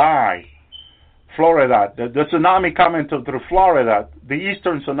going to die. Florida, the tsunami coming through Florida, the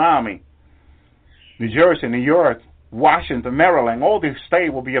eastern tsunami. New Jersey, New York, Washington, Maryland, all these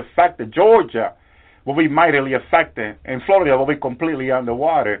states will be affected. Georgia will be mightily affected. And Florida will be completely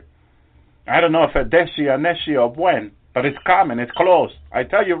underwater. I don't know if it's this year or next year or when, but it's coming. It's close. I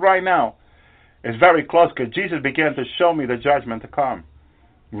tell you right now, it's very close because Jesus began to show me the judgment to come.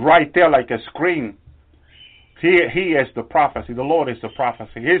 Right there like a screen. He is the prophecy. The Lord is the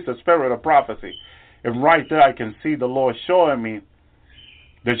prophecy. He is the spirit of prophecy. And right there I can see the Lord showing me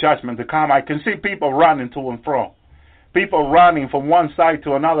the judgment to come. I can see people running to and fro. People running from one side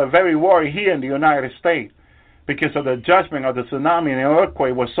to another, very worried here in the United States because of the judgment of the tsunami and the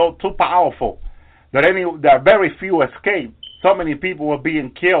earthquake was so too powerful that very few escaped. So many people were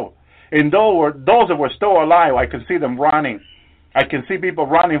being killed. And those that were still alive, I can see them running. I can see people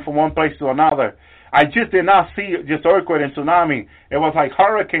running from one place to another. I just did not see just earthquake and tsunami. It was like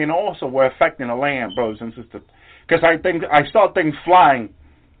hurricane also were affecting the land, brothers and sisters. Because I saw things flying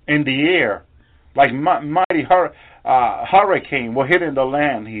in the air, like mighty hurricane were hitting the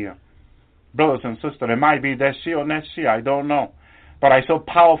land here. Brothers and sisters, it might be this year or next year, I don't know. But I saw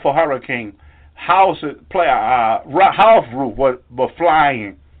powerful hurricane. House roof were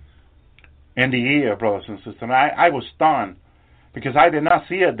flying in the air, brothers and sisters. And I was stunned because I did not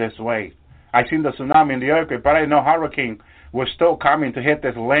see it this way. I seen the tsunami and the earthquake, but I didn't know hurricane was still coming to hit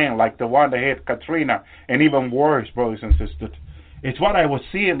this land like the one that hit Katrina, and even worse, brothers and sisters. It's what I was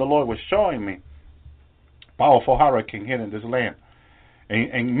seeing, the Lord was showing me. Powerful hurricane hitting this land.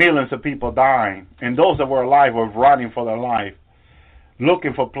 And millions of people dying. And those that were alive were running for their life.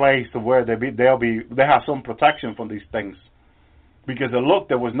 Looking for a place where they have some protection from these things. Because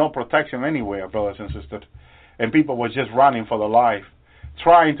there was no protection anywhere, brothers and sisters. And people were just running for their life.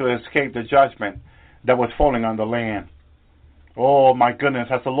 Trying to escape the judgment that was falling on the land. Oh my goodness,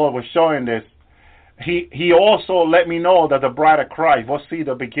 as the Lord was showing this, He also let me know that the bride of Christ will see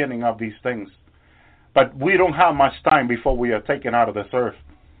the beginning of these things. But we don't have much time before we are taken out of this earth.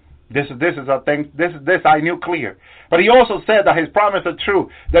 This is a thing. This I knew clear. But He also said that His promise is true.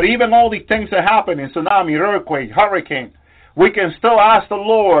 That even all these things that happen in tsunami, earthquake, hurricane, we can still ask the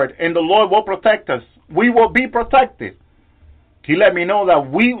Lord, and the Lord will protect us. We will be protected. He let me know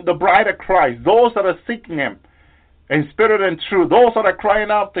that we, the bride of Christ, those that are seeking Him in spirit and truth, those that are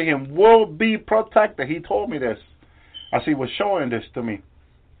crying out to Him, will be protected. He told me this as He was showing this to me.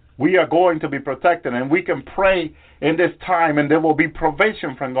 We are going to be protected, and we can pray in this time, and there will be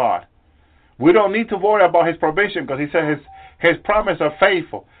provision from God. We don't need to worry about His provision, because He said His promises are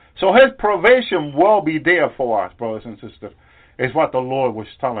faithful. So His provision will be there for us, brothers and sisters, is what the Lord was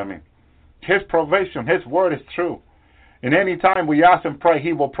telling me. His provision, His word is true. And any time we ask and pray,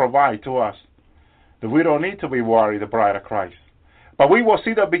 He will provide to us. That we don't need to be worried, the bride of Christ. But we will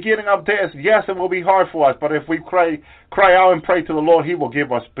see the beginning of this. Yes, it will be hard for us, but if we cry out and pray to the Lord, He will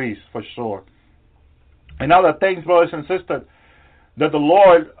give us peace for sure. And other things, brothers and sisters, that the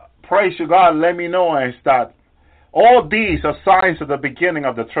Lord, praise you God, let me know is that all these are signs of the beginning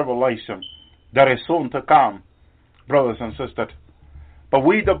of the tribulation that is soon to come, brothers and sisters. But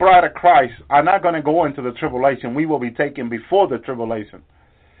we, the bride of Christ, are not going to go into the tribulation. We will be taken before the tribulation.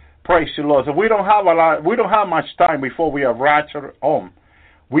 Praise the Lord. So we don't have much time before we are raptured home.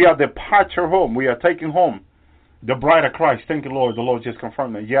 We are departure home. We are taking home the bride of Christ. Thank you, Lord. The Lord just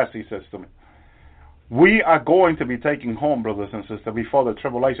confirmed that. Yes, He says to me. We are going to be taking home, brothers and sisters, before the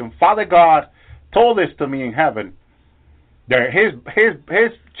tribulation. Father God told this to me in heaven, that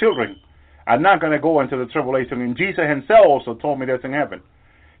His children are not going to go into the tribulation. And Jesus Himself also told me this in heaven.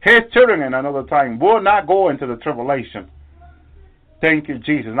 His children in another time will not go into the tribulation. Thank you,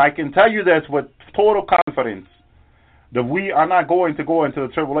 Jesus. And I can tell you this with total confidence, that we are not going to go into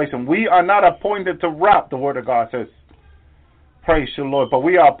the tribulation. We are not appointed to wrath, the Word of God says. Praise the Lord. But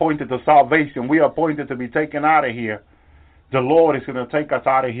we are appointed to salvation. We are appointed to be taken out of here. The Lord is going to take us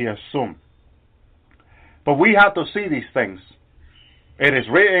out of here soon. But we have to see these things. It is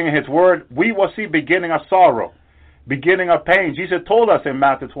written in His Word, we will see beginning of sorrow, beginning of pain. Jesus told us in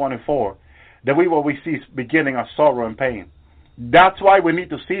Matthew 24 that we will see beginning of sorrow and pain. That's why we need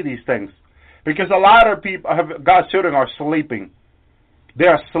to see these things. Because a lot of people, God's children, are sleeping. They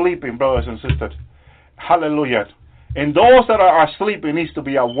are sleeping, brothers and sisters. Hallelujah. And those that are sleeping needs to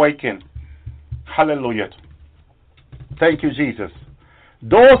be awakened. Hallelujah. Thank you, Jesus.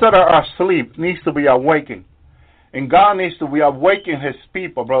 Those that are asleep needs to be awakened. And God needs to be awakening His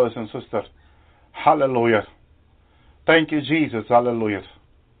people, brothers and sisters. Hallelujah. Thank you, Jesus. Hallelujah.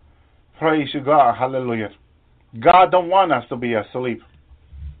 Praise you, God. Hallelujah. God don't want us to be asleep.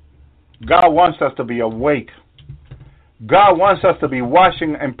 God wants us to be awake. God wants us to be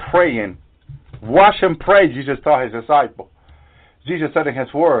watching and praying. Watch and pray, Jesus taught His disciples. Jesus said in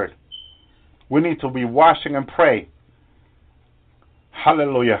His Word, we need to be watching and pray.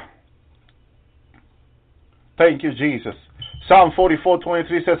 Hallelujah. Thank you, Jesus. Psalm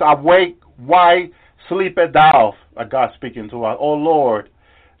 44:23 says, awake, why sleepest thou? God speaking to us. Oh Lord.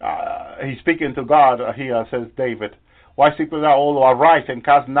 He's speaking to God here, says David. Why sleepest thou, O Lord? Arise and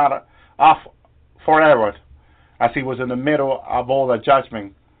cast not off forever, as He was in the middle of all the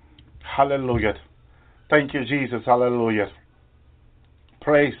judgment. Hallelujah. Thank you, Jesus. Hallelujah.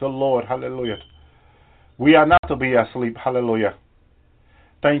 Praise the Lord. Hallelujah. We are not to be asleep. Hallelujah.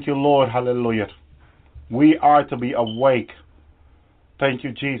 Thank you, Lord. Hallelujah. We are to be awake. Thank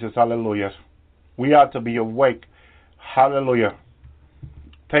you, Jesus. Hallelujah. We are to be awake. Hallelujah.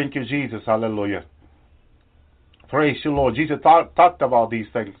 Thank you, Jesus. Hallelujah. Praise you, Lord. Jesus talked about these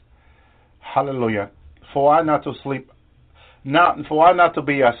things. Hallelujah. For I not to sleep, for I not to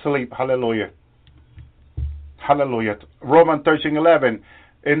be asleep. Hallelujah. Hallelujah. Romans 13:11.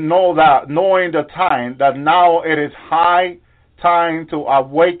 And know that, knowing the time, that now it is high time to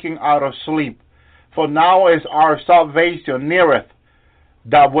awaken out of sleep. For now is our salvation neareth,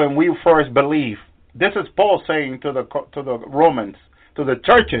 that when we first believe. This is Paul saying to the Romans, to the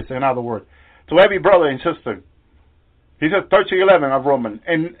churches, in other words, to every brother and sister. He says 13:11 of Romans,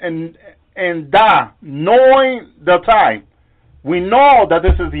 and that knowing the time, we know that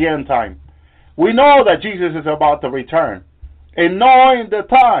this is the end time. We know that Jesus is about to return. And knowing the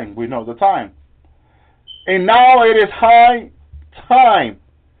time, we know the time. And now it is high time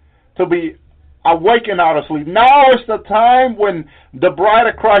to be awakened out of sleep. Now is the time when the bride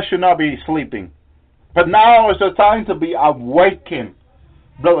of Christ should not be sleeping. But now is the time to be awakened,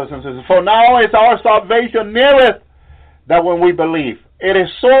 brothers and sisters. For now is our salvation nearest, that when we believe. It is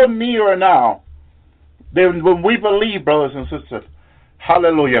so near now. Then when we believe, brothers and sisters,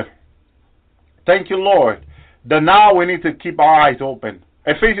 hallelujah. Thank you, Lord. That now we need to keep our eyes open.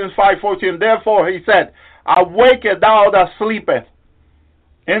 Ephesians 5:14, therefore he said, awake thou that sleepeth,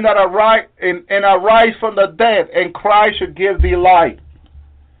 and arise from the dead, and Christ shall give thee light.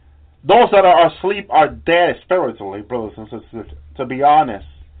 Those that are asleep are dead spiritually, brothers and sisters, to be honest,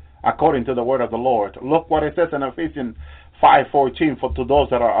 according to the word of the Lord. Look what it says in Ephesians 5:14, for to those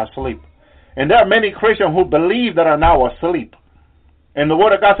that are asleep. And there are many Christians who believe that are now asleep. And the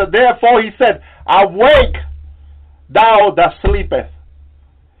word of God said, therefore he said, awake thou that sleepeth,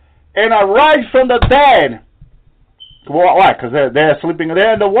 and arise from the dead. Why? Because they're sleeping.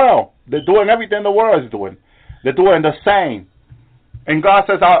 They're in the world. They're doing everything the world is doing. They're doing the same. And God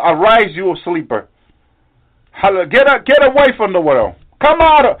says, arise, you sleeper. Get away from the world. Come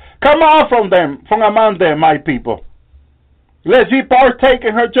out from them, from among them, my people. Let ye partake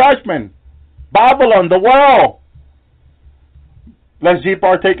in her judgment. Babylon, the world. Let ye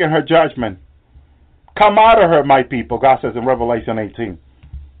partake in her judgment. Come out of her, my people, God says in Revelation 18.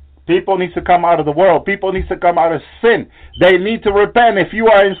 People need to come out of the world. People need to come out of sin. They need to repent. If you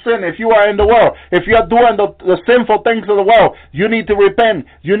are in sin, if you are in the world, if you are doing the sinful things of the world, you need to repent.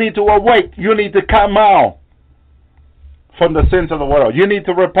 You need to awake. You need to come out from the sins of the world. You need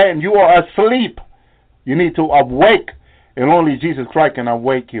to repent. You are asleep. You need to awake. And only Jesus Christ can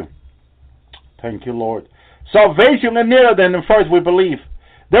awake you. Thank you, Lord. Salvation is nearer than first we believe.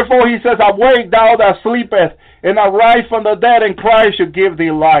 Therefore he says, awake thou that sleepeth, and arise from the dead, and Christ shall give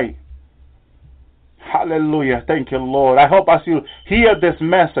thee light. Hallelujah. Thank you, Lord. I hope as you hear this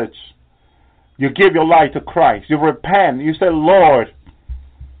message, you give your life to Christ. You repent. You say, Lord,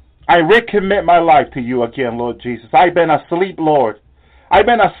 I recommit my life to you again, Lord Jesus. I've been asleep, Lord. I've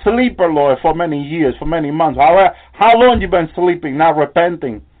been a sleeper, Lord, for many years, for many months. How long you been sleeping, not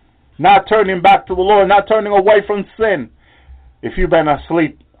repenting, not turning back to the Lord, not turning away from sin? If you've been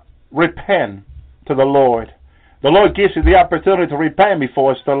asleep, repent to the Lord. The Lord gives you the opportunity to repent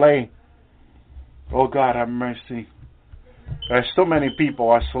before it's too late. Oh, God, have mercy. There's so many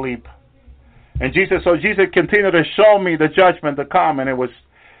people asleep. And Jesus continued to show me the judgment to come, and it was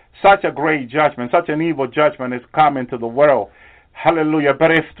such a great judgment, such an evil judgment is coming to the world. Hallelujah.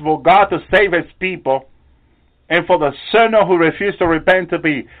 But if for God to save his people, and for the sinner who refused to repent to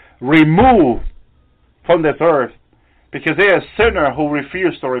be removed from this earth, because they are a sinner who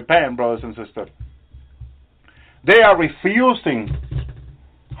refuse to repent, brothers and sisters. They are refusing,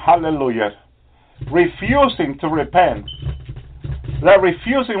 hallelujah, refusing to repent. They're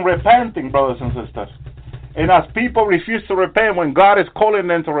refusing repenting, brothers and sisters. And as people refuse to repent, when God is calling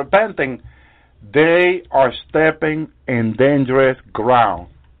them to repenting, they are stepping in dangerous ground.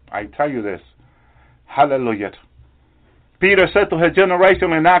 I tell you this. Hallelujah. Peter said to his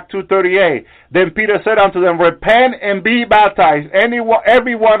generation in Acts 2:38, then Peter said unto them, repent and be baptized,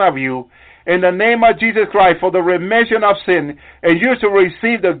 every one of you, in the name of Jesus Christ, for the remission of sin, and you shall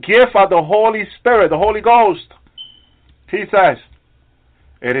receive the gift of the Holy Spirit, the Holy Ghost. He says,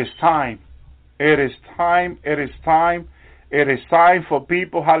 it is time. It is time. It is time. It is time for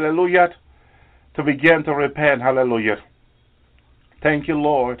people, hallelujah, to begin to repent, hallelujah. Thank you,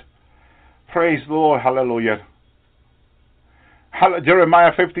 Lord. Praise the Lord, hallelujah.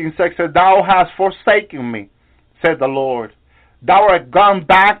 Jeremiah 15:6 said, thou hast forsaken me, said the Lord. Thou art gone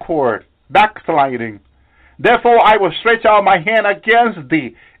backward, backsliding. Therefore I will stretch out my hand against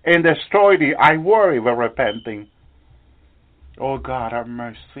thee and destroy thee. I worry with repenting. Oh God, have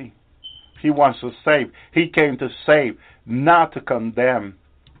mercy. He wants to save. He came to save, not to condemn.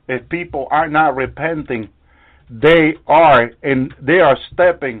 If people are not repenting, they are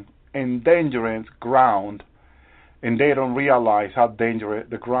stepping in dangerous ground. And they don't realize how dangerous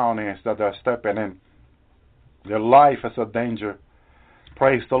the ground is that they're stepping in. Their life is a danger.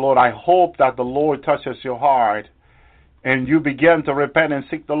 Praise the Lord. I hope that the Lord touches your heart and you begin to repent and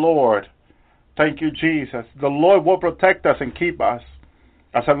seek the Lord. Thank you, Jesus. The Lord will protect us and keep us.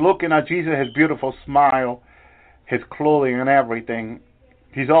 As I'm looking at Jesus, his beautiful smile, his clothing and everything,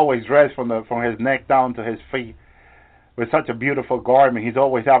 he's always dressed from his neck down to his feet with such a beautiful garment. He's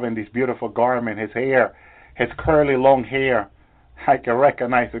always having this beautiful garment. His hair, his curly long hair. I can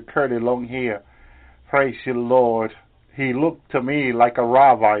recognize the curly long hair. Praise you, Lord. He looked to me like a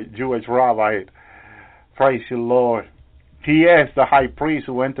rabbi, Jewish rabbi. Praise you, Lord. He is the high priest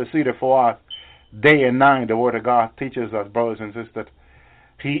who interceded for us day and night. The word of God teaches us, brothers and sisters.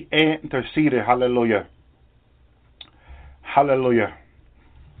 He interceded. Hallelujah. Hallelujah.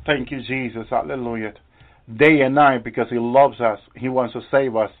 Thank you, Jesus. Hallelujah. Day and night, because he loves us. He wants to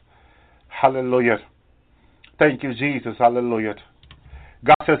save us. Hallelujah. Thank you, Jesus. Hallelujah.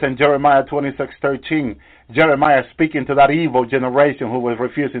 God says in Jeremiah 26:13, Jeremiah speaking to that evil generation who was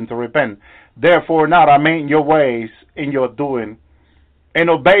refusing to repent. Therefore now amend your ways in your doing, and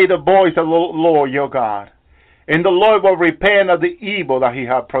obey the voice of the Lord your God. And the Lord will repent of the evil that he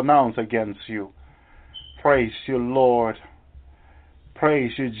had pronounced against you. Praise you, Lord.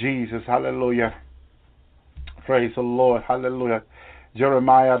 Praise you, Jesus. Hallelujah. Praise the Lord. Hallelujah.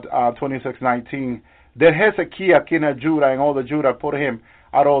 Jeremiah 26:19. Then Hezekiah, king of Judah, and all the Judah put him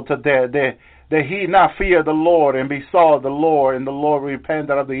out all to death. That he not fear the Lord, and besought the Lord, and the Lord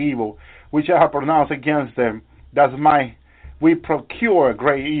repented of the evil which I have pronounced against them. That's we procure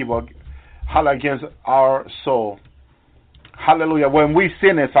great evil against our soul. Hallelujah. When we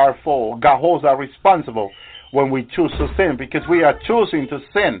sin, it's our fault. God holds us responsible when we choose to sin, because we are choosing to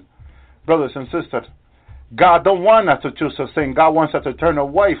sin. Brothers and sisters, God don't want us to choose to sin. God wants us to turn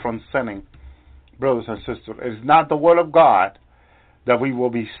away from sinning. Brothers and sisters, it's not the word of God that we will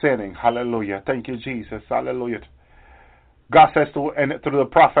be sinning. Hallelujah. Thank you, Jesus. Hallelujah. God says through the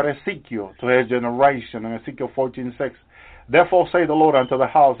prophet Ezekiel, to his generation, in Ezekiel 14:6, therefore say the Lord unto the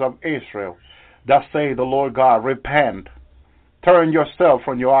house of Israel, thus say the Lord God, repent, turn yourself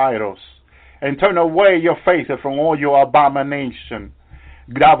from your idols, and turn away your faces from all your abomination.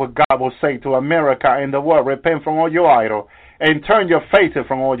 God will say to America and the world, repent from all your idols, and turn your faces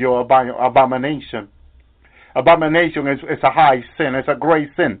from all your abomination. Abomination is a high sin. It's a great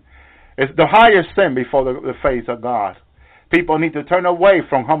sin. It's the highest sin before the face of God. People need to turn away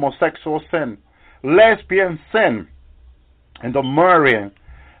from homosexual sin, lesbian sin, and the murdering,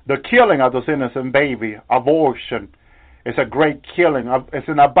 the killing of those innocent baby, abortion. It's a great killing. It's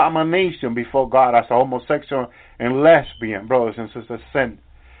an abomination before God as a homosexual and lesbian, brothers and sisters, sin.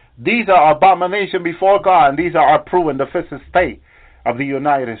 These are abominations before God, and these are approved in the fifth state of the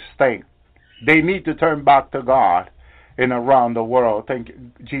United States. They need to turn back to God and around the world. Thank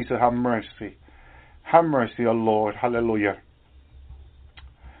you, Jesus, have mercy. Have mercy, O Lord. Hallelujah.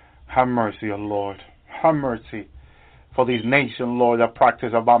 Have mercy, O Lord. Have mercy for these nations, Lord, that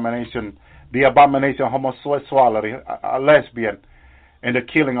practice abomination, the abomination of homosexuality, a lesbian, and the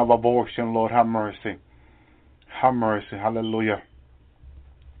killing of abortion, Lord. Have mercy. Have mercy. Hallelujah.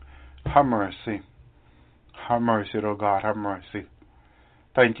 Have mercy. Have mercy, oh God. Have mercy.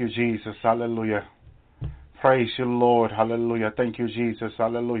 Thank you, Jesus. Hallelujah. Praise you, Lord. Hallelujah. Thank you, Jesus.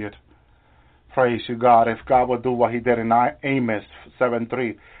 Hallelujah. Praise you, God. If God will do what he did in Amos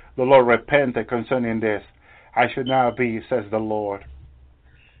 7:3, the Lord repented concerning this. I should not be, says the Lord.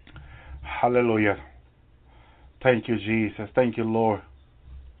 Hallelujah. Thank you, Jesus. Thank you, Lord.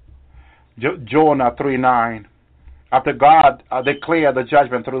 Jonah 3:9. After God declared the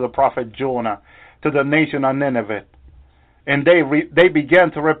judgment through the prophet Jonah to the nation of Nineveh, and they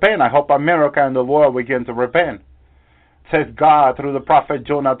began to repent. I hope America and the world begin to repent. Says God through the prophet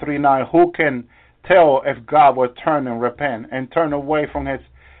Jonah 3:9, who can tell if God will turn and repent and turn away from his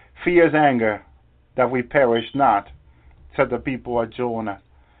fierce anger that we perish not, said the people of Jonah.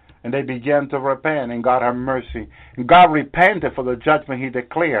 And they began to repent, and God had mercy. And God repented for the judgment he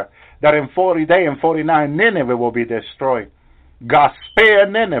declared, that in 40 days and 49 Nineveh will be destroyed. God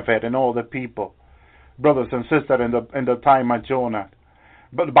spared Nineveh and all the people, brothers and sisters, in the time of Jonah.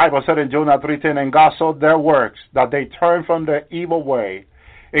 But the Bible said in Jonah 3:10, and God saw their works, that they turned from their evil way.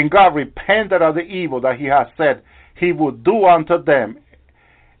 And God repented of the evil that he had said he would do unto them,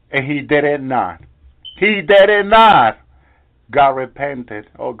 and he did it not. He did it not. God repented.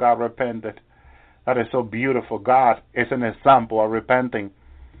 Oh, God repented. That is so beautiful. God is an example of repenting.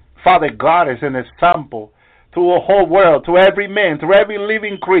 Father, God is an example to the whole world, to every man, to every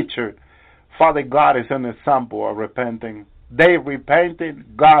living creature. Father, God is an example of repenting. They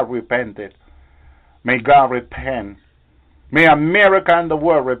repented. God repented. May God repent. May America and the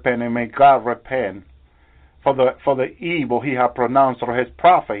world repent, and may God repent for the evil he has pronounced through his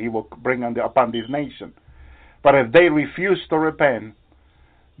prophet he will bring upon this nation. But if they refuse to repent,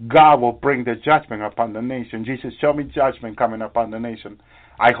 God will bring the judgment upon the nation. Jesus, show me judgment coming upon the nation.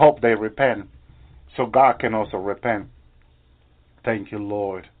 I hope they repent, so God can also repent. Thank you,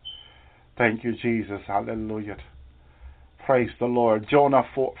 Lord. Thank you, Jesus. Hallelujah. Praise the Lord. Jonah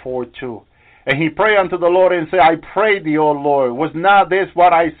 4:2. And he prayed unto the Lord and said, I pray thee, O Lord, was not this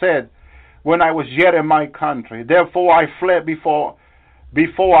what I said when I was yet in my country? Therefore I fled before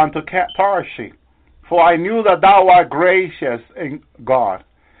unto Tarshish. For I knew that thou art gracious in God.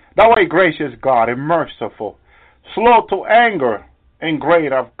 Thou art gracious God and merciful, slow to anger and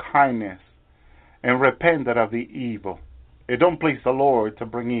great of kindness, and repented of the evil. It don't please the Lord to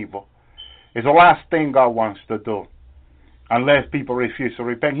bring evil. It's the last thing God wants to do. Unless people refuse to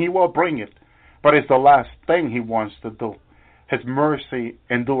repent, he will bring it. But it's the last thing he wants to do. His mercy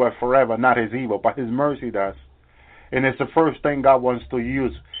endureth forever, not His evil, but His mercy does. And it's the first thing God wants to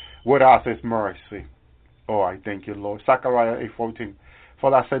use with us is mercy. Oh, I thank you, Lord. Zechariah 8:14. For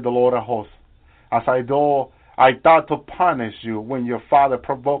thus said the Lord of hosts, as I thought to punish you when your father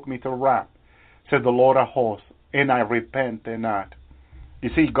provoked me to wrath, said the Lord of hosts, and I repented not. You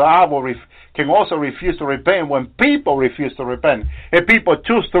see, God can also refuse to repent when people refuse to repent. If people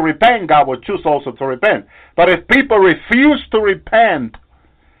choose to repent, God will choose also to repent. But if people refuse to repent,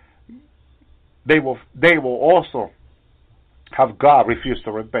 they will also have God refuse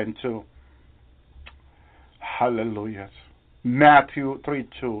to repent too. Hallelujah. Matthew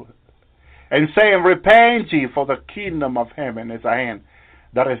 3:2. And saying, repent ye, for the kingdom of heaven is at hand.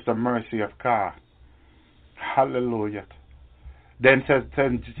 That is the mercy of God. Hallelujah. Then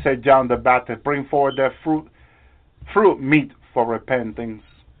said John the Baptist, bring forward their fruit meet for repentance.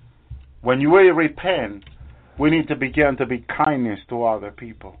 When you really repent, we need to begin to be kindness to other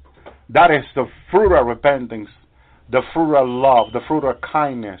people. That is the fruit of repentance, the fruit of love, the fruit of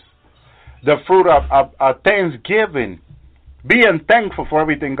kindness, the fruit of thanksgiving, being thankful for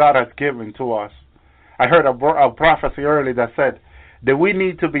everything God has given to us. I heard a prophecy earlier that said that we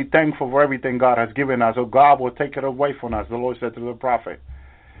need to be thankful for everything God has given us, or God will take it away from us. The Lord said to the prophet,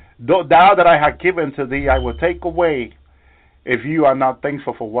 thou that I have given to thee, I will take away if you are not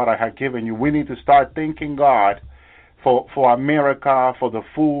thankful for what I have given you. We need to start thanking God for America, for the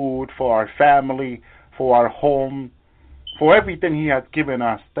food, for our family, for our home, for everything He has given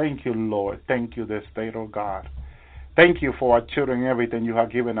us. Thank you, Lord. Thank you this day, oh God. Thank you for our children, everything you have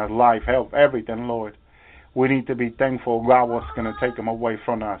given us, life, health, everything, Lord. We need to be thankful God was going to take them away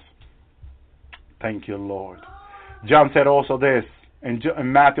from us. Thank you, Lord. John said also this in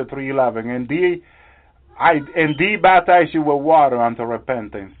Matthew 3:11, Indeed baptize you with water unto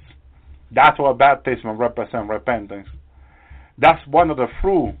repentance. That's what baptism represents, repentance. That's one of the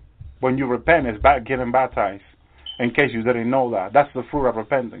fruit when you repent is getting baptized. In case you didn't know that. That's the fruit of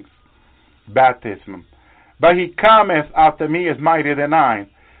repentance. Baptism. But he cometh after me is mightier than I,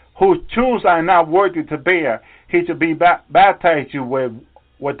 whose shoes I am not worthy to bear. He shall be baptize you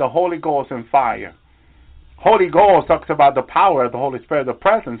with the Holy Ghost and fire. Holy Ghost talks about the power of the Holy Spirit, the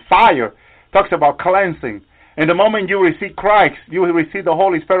presence. Fire talks about cleansing. And the moment you receive Christ, you will receive the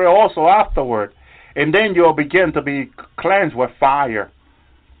Holy Spirit also afterward. And then you'll begin to be cleansed with fire.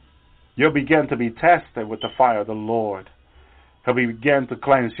 You'll begin to be tested with the fire of the Lord. He'll begin to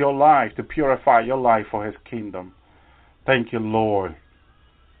cleanse your life, to purify your life for His kingdom. Thank you, Lord.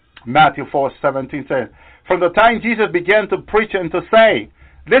 Matthew 4:17 says, from the time Jesus began to preach and to say,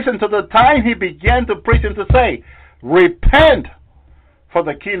 listen to the time He began to preach and to say, repent, for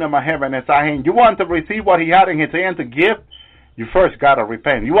the kingdom of heaven is at hand. You want to receive what He had in His hand to give? You first got to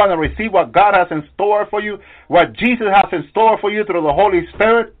repent. You want to receive what God has in store for you, what Jesus has in store for you through the Holy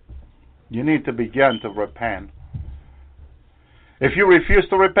Spirit? You need to begin to repent. If you refuse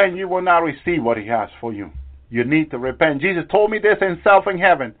to repent, you will not receive what He has for you. You need to repent. Jesus told me this Himself in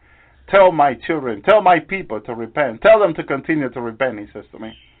heaven. Tell my children, tell my people to repent. Tell them to continue to repent, He says to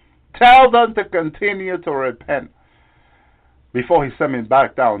me. Tell them to continue to repent before He sent me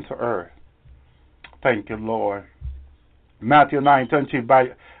back down to earth. Thank you, Lord. Matthew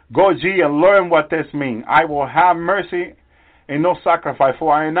 9:20, go ye and learn what this means. I will have mercy and no sacrifice,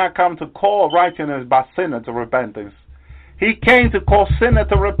 for I am not come to call righteousness but sinner to repentance. He came to call sinner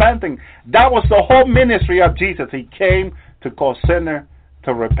to repentance. That was the whole ministry of Jesus. He came to call sinner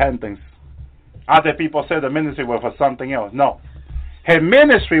to repentance. Other people say the ministry was for something else. No. His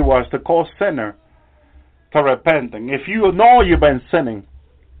ministry was to call sinner to repentance. If you know you've been sinning,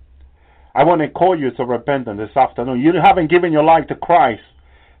 I want to call you to repentance this afternoon. You haven't given your life to Christ.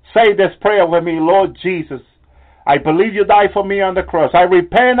 Say this prayer with me. Lord Jesus, I believe you died for me on the cross. I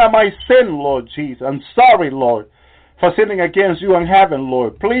repent of my sin, Lord Jesus. I'm sorry, Lord, for sinning against you in heaven,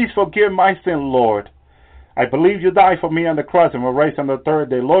 Lord. Please forgive my sin, Lord. I believe you died for me on the cross and were raised on the third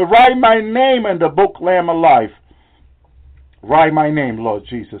day. Lord, write my name in the book, Lamb of Life. Write my name, Lord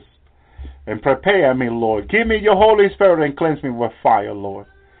Jesus, and prepare me, Lord. Give me your Holy Spirit and cleanse me with fire, Lord.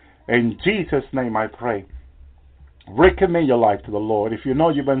 In Jesus' name I pray. Recommit your life to the Lord. If you know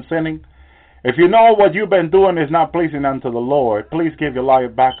you've been sinning, if you know what you've been doing is not pleasing unto the Lord, please give your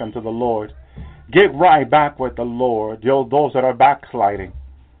life back unto the Lord. Get right back with the Lord, those that are backsliding.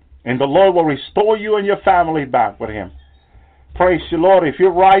 And the Lord will restore you and your family back with Him. Praise you, Lord. If you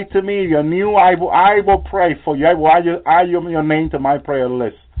write to me, you're new, I will pray for you. I will add your name to my prayer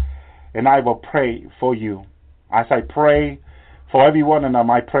list. And I will pray for you. As I pray for everyone on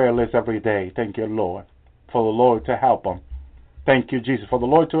my prayer list every day. Thank you, Lord, for the Lord to help them. Thank you, Jesus, for the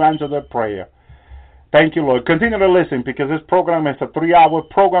Lord to answer their prayer. Thank you, Lord. Continue to listen because this program is a 3-hour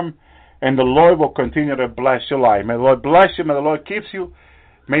program, and the Lord will continue to bless your life. May the Lord bless you. May the Lord keep you.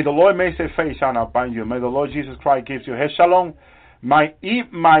 May the Lord make his face shine upon you. May the Lord Jesus Christ give you his shalom. My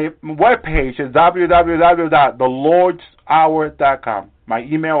webpage is www.thelordshour.com. My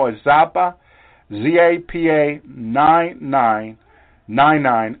email is Zapa, ZAPA9999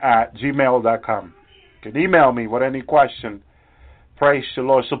 @ You can email me with any question. Praise the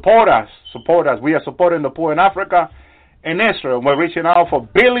Lord. Support us. Support us. We are supporting the poor in Africa and Israel. We're reaching out for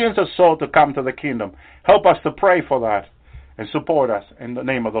billions of souls to come to the kingdom. Help us to pray for that and support us in the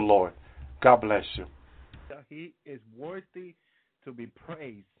name of the Lord. God bless you. He is worthy to be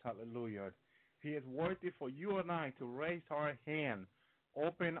praised. Hallelujah. He is worthy for you and I to raise our hand,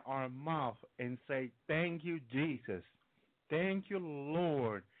 open our mouth, and say, thank you, Jesus. Thank you,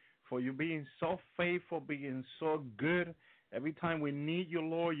 Lord, for you being so faithful, being so good. Every time we need you,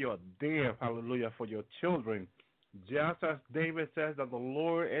 Lord, you're there, hallelujah, for your children. Just as David says that the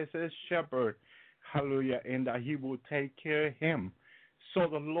Lord is his shepherd, hallelujah, and that he will take care of him. So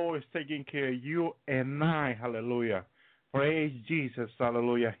the Lord is taking care of you and I, hallelujah. Praise Jesus,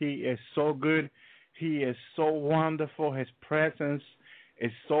 hallelujah. He is so good. He is so wonderful. His presence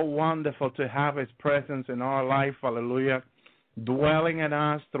is so wonderful to have his presence in our life, hallelujah, dwelling in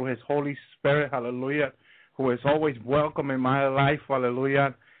us through his Holy Spirit, hallelujah, who is always welcome in my life,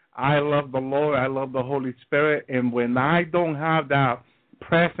 hallelujah. I love the Lord. I love the Holy Spirit. And when I don't have that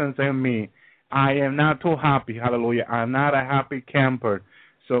presence in me, I am not too happy, hallelujah. I'm not a happy camper.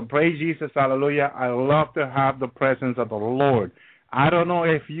 So praise Jesus, hallelujah. I love to have the presence of the Lord. I don't know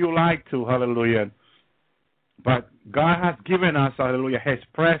if you like to, hallelujah, but God has given us, hallelujah, his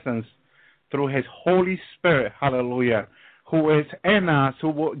presence through his Holy Spirit, hallelujah, who is in us,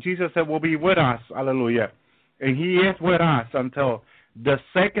 Jesus said will be with us, hallelujah. And he is with us until the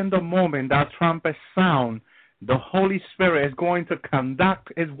second moment that trumpet sound. The Holy Spirit is going to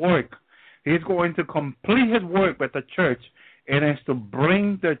conduct his work. He's going to complete his work with the church, and it's to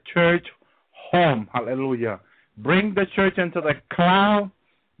bring the church home, hallelujah. Bring the church into the cloud,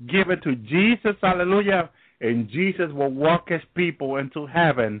 give it to Jesus, hallelujah, and Jesus will walk his people into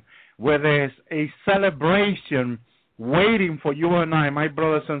heaven where there's a celebration waiting for you and I, my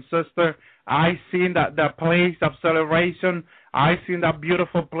brothers and sisters. I seen that place of celebration. I seen that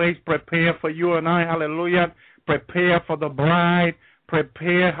beautiful place prepared for you and I, hallelujah. Prepare for the bride.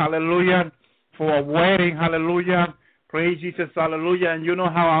 Prepare, hallelujah, for a wedding, hallelujah. Praise Jesus, hallelujah. And you know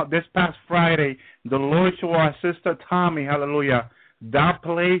how this past Friday, the Lord showed our sister Tommy, hallelujah, that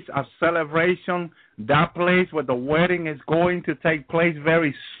place of celebration, that place where the wedding is going to take place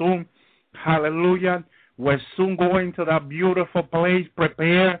very soon, hallelujah. We're soon going to that beautiful place,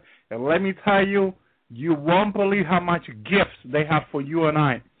 prepare. And let me tell you, you won't believe how much gifts they have for you and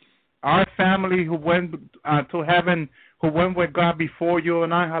I. Our family who went to heaven, who went with God before you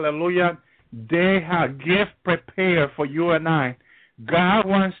and I, hallelujah, they have gifts prepared for you and I. God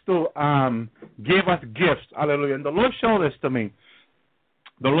wants to give us gifts, hallelujah. And the Lord showed this to me.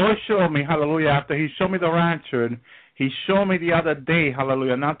 The Lord showed me, hallelujah, after he showed me the rapture, he showed me the other day,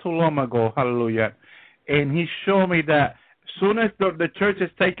 hallelujah, not too long ago, hallelujah. And he showed me that as soon as the church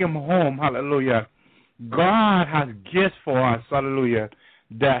is taken home, hallelujah, God has gifts for us, hallelujah,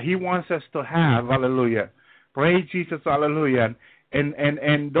 that he wants us to have, hallelujah. Praise Jesus, hallelujah.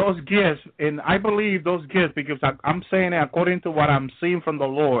 And those gifts, and I believe those gifts because I'm saying it according to what I'm seeing from the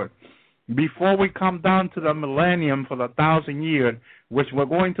Lord. Before we come down to the millennium for the 1,000 years, which we're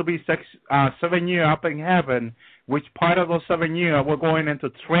going to be 7 years up in heaven, which part of those 7 years we're going into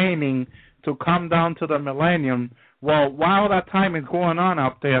training to come down to the millennium. Well, while that time is going on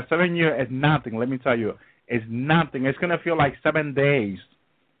up there, 7 years is nothing. Let me tell you, it's nothing. It's going to feel like 7 days.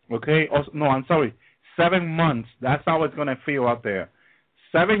 Okay? Oh, no, I'm sorry. 7 months. That's how it's going to feel out there.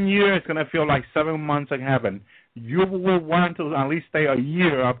 7 years is going to feel like 7 months in heaven. You will want to at least stay a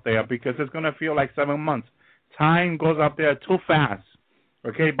year up there because it's going to feel like 7 months. Time goes up there too fast.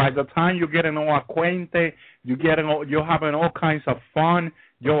 Okay? By the time you're getting all acquainted, you're having all kinds of fun.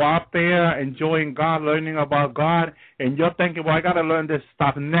 You're up there enjoying God, learning about God, and you're thinking, well, I got to learn this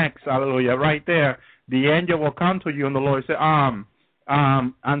stuff next. Hallelujah. Right there, the angel will come to you and the Lord say, I'm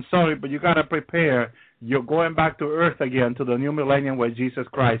sorry, but you got to prepare. You're going back to earth again, to the new millennium with Jesus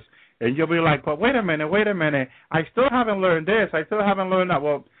Christ. And you'll be like, but wait a minute. I still haven't learned this. I still haven't learned that.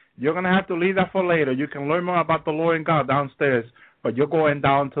 Well, you're going to have to leave that for later. You can learn more about the Lord and God downstairs, but you're going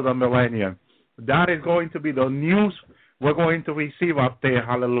down to the millennium. That is going to be the news we're going to receive up there,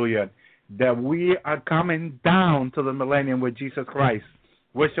 hallelujah, that we are coming down to the millennium with Jesus Christ,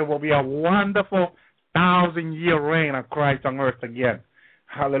 which will be a wonderful 1,000-year reign of Christ on earth again.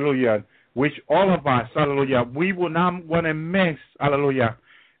 Hallelujah. which all of us, hallelujah, we will not want to miss, hallelujah,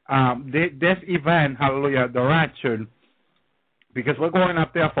 this event, hallelujah, the rapture, because we're going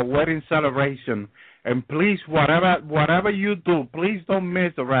up there for wedding celebration. And please, whatever you do, please don't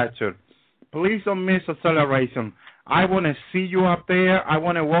miss the rapture. Please don't miss the celebration. I want to see you up there. I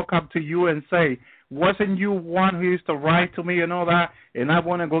want to walk up to you and say, wasn't you one who used to write to me and all that? And I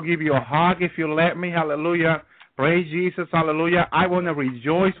want to go give you a hug if you let me. Hallelujah. Praise Jesus. Hallelujah. I want to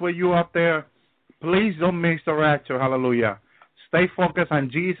rejoice with you up there. Please don't miss the rapture. Hallelujah. Stay focused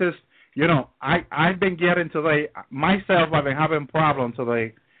on Jesus. You know, I've been getting today, myself, I've been having problems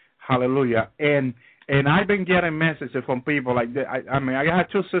today. Hallelujah. And I've been getting messages from people like that. I had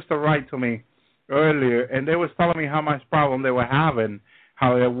two sisters write to me earlier, and they was telling me how much problem they were having.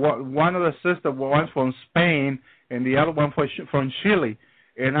 How one of the sisters was from Spain, and the other one from Chile.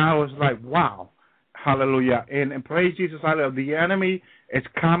 And I was like, wow, hallelujah. And praise Jesus, hallelujah. The enemy is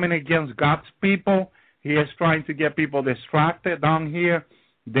coming against God's people. He is trying to get people distracted down here,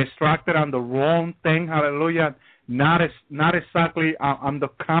 distracted on the wrong thing, hallelujah. Not exactly on the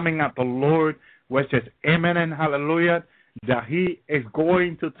coming of the Lord, which is imminent, hallelujah, that He is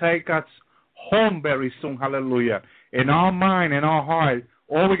going to take us home very soon, hallelujah. In our mind, in our heart,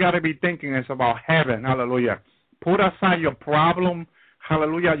 all we got to be thinking is about heaven, hallelujah. Put aside your problem,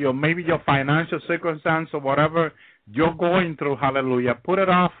 hallelujah, maybe your financial circumstance or whatever you're going through, hallelujah. Put it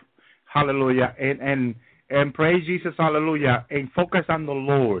off, hallelujah, and praise Jesus, hallelujah, and focus on the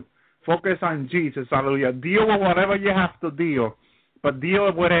Lord. Focus on Jesus, hallelujah. Deal with whatever you have to deal, but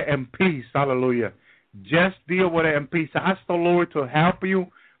deal with it in peace, hallelujah. Just deal with it in peace. Ask the Lord to help you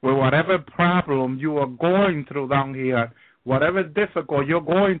with whatever problem you are going through down here, whatever difficult you're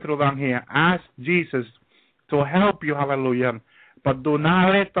going through down here. Ask Jesus to help you, hallelujah. But do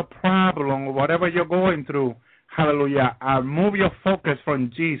not let the problem or whatever you're going through, hallelujah, move your focus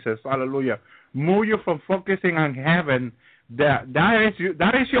from Jesus, hallelujah. Move you from focusing on heaven. That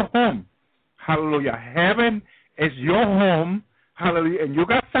is your home, hallelujah. Heaven is your home, hallelujah. And you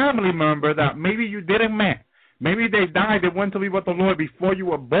got family members that maybe you didn't meet. Maybe they died, they went to be with the Lord before you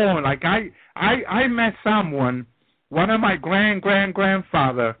were born. Like I met someone, one of my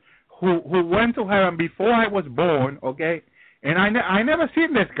grandfather, who went to heaven before I was born, okay? And I never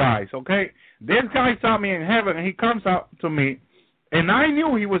seen this guy, okay? This guy saw me in heaven, and he comes up to me, and I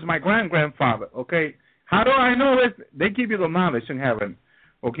knew he was my grandfather, okay? How do I know this? They give you the knowledge in heaven,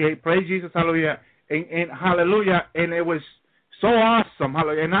 okay? Praise Jesus, hallelujah, and hallelujah, and it was so awesome,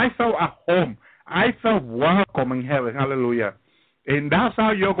 hallelujah, and I felt at home. I felt welcome in heaven, hallelujah. And that's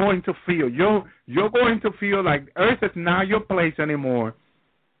how you're going to feel. You're going to feel like earth is not your place anymore,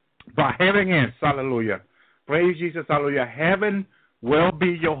 but heaven is, hallelujah. Praise Jesus, hallelujah. Heaven will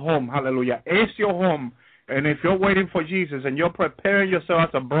be your home, hallelujah. It's your home. And if you're waiting for Jesus and you're preparing yourself as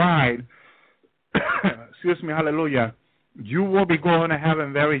a bride, excuse me, hallelujah, you will be going to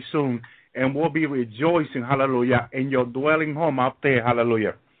heaven very soon and will be rejoicing, hallelujah, in your dwelling home up there,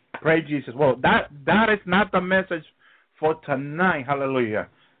 hallelujah. Praise Jesus. Well, that is not the message for tonight, hallelujah.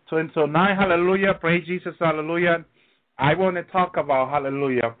 So tonight, hallelujah, praise Jesus, hallelujah, I want to talk about,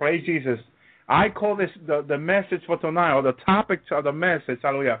 hallelujah, praise Jesus. I call this the message for tonight, or the topics of the message,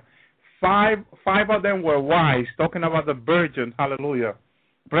 hallelujah. Five of them were wise, talking about the virgin, hallelujah.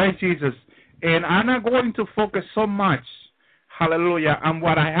 Praise Jesus. And I'm not going to focus so much, hallelujah, on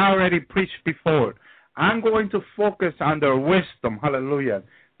what I already preached before. I'm going to focus on their wisdom, hallelujah.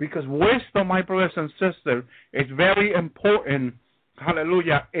 Because wisdom, my brothers and sisters, is very important,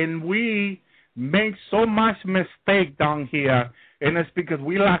 hallelujah. And we make so much mistake down here, and it's because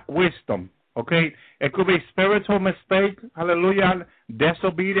we lack wisdom, okay? It could be spiritual mistake, hallelujah,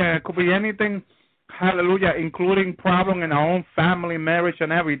 disobedience. It could be anything, hallelujah, including problem in our own family, marriage,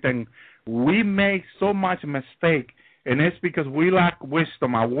 and everything. We make so much mistake, and it's because we lack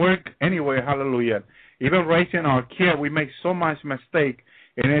wisdom. At work, anyway, hallelujah. Even raising our kid, we make so much mistake,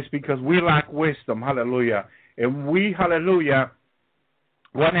 and it's because we lack wisdom, hallelujah. And we, hallelujah,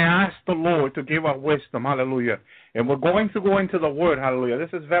 want to ask the Lord to give us wisdom, hallelujah. And we're going to go into the Word, hallelujah. This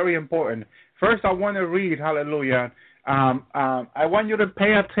is very important. First, I want to read, hallelujah. I want you to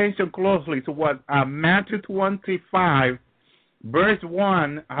pay attention closely to what Matthew 25, verse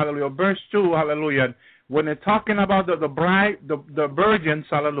 1, hallelujah, verse 2, hallelujah. When they're talking about the bride, the virgins,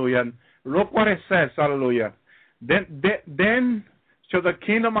 hallelujah, look what it says, hallelujah. Then shall the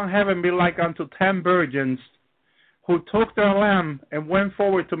kingdom of heaven be like unto 10 virgins who took their lamp and went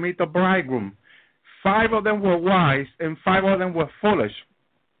forward to meet the bridegroom. 5 of them were wise, and 5 of them were foolish.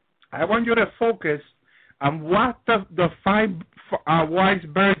 I want you to focus on what the 5 wise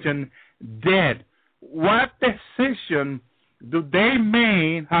virgins did. What decision do they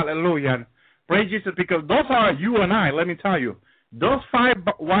mean, hallelujah, praise Jesus, because those are you and I, let me tell you. Those 5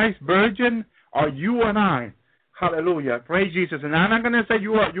 wise virgins are you and I. Hallelujah. Praise Jesus. And I'm not going to say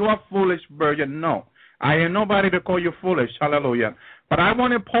you are foolish virgin. No. I am nobody to call you foolish. Hallelujah. But I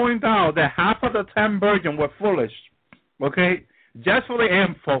want to point out that half of the 10 virgins were foolish. Okay? Just for the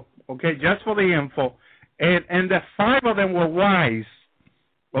info. Okay? Just for the info. And the 5 of them were wise.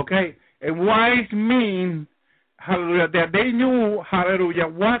 Okay? And wise mean, hallelujah, that they knew, hallelujah,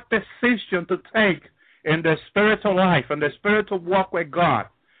 what decision to take in their spiritual life and their spiritual walk with God.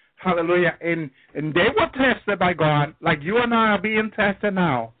 Hallelujah. And they were tested by God, like you and I are being tested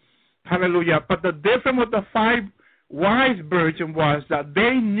now. Hallelujah. But the difference with the 5 wise virgins was that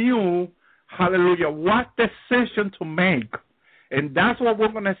they knew, hallelujah, what decision to make. And that's what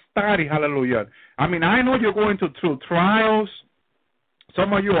we're going to study, hallelujah. I mean, I know you're going through trials.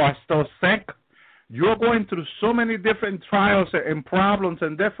 Some of you are still sick. You're going through so many different trials and problems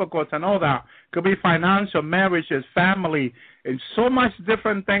and difficulties and all that. Could be financial, marriages, family, and so much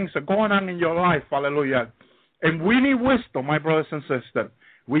different things are going on in your life. Hallelujah. And we need wisdom, my brothers and sisters.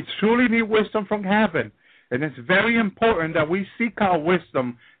 We truly need wisdom from heaven. And it's very important that we seek out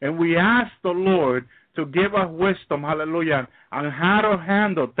wisdom and we ask the Lord to give us wisdom, hallelujah, on how to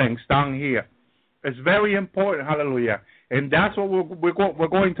handle things down here. It's very important, hallelujah. And that's what we're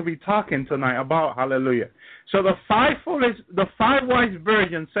going to be talking tonight about, hallelujah. So the 5 wise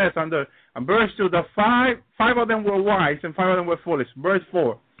virgins says on verse 2, the five of them were wise and 5 of them were foolish. Verse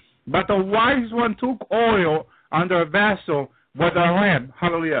 4, but the wise one took oil under a vessel with a lamp,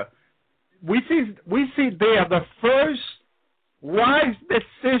 hallelujah. We see there the first wise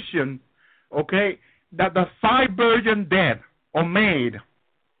decision, okay, that the 5 virgins did or made,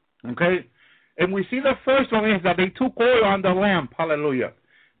 okay. And we see the first one is that they took oil on the lamp, hallelujah.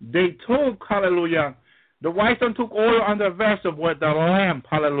 They took, hallelujah, the wise one took oil on the vessel with the lamp,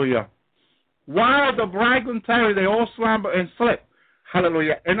 hallelujah. While the bridegroom tarried, they all slumber and slept,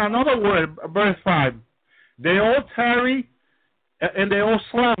 hallelujah. In another word, verse 5, they all tarry and they all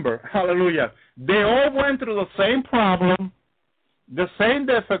slumber, hallelujah. They all went through the same problem, the same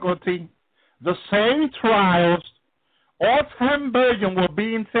difficulty, the same trials. All 10 virgins were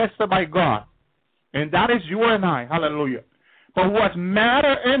being tested by God. And that is you and I. Hallelujah. But what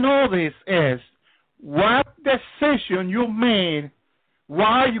matters in all this is what decision you made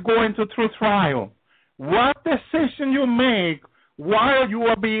while you're going through trial. What decision you make while you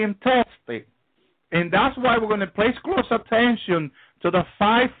are being tested. And that's why we're going to place close attention to the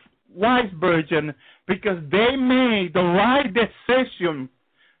 5 wise virgins, because they made the right decision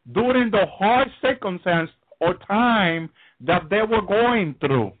during the hard circumstance or time that they were going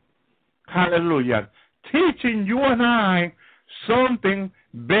through. Hallelujah. Teaching you and I something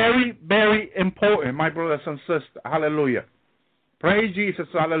very, very important, my brothers and sisters. Hallelujah. Praise Jesus.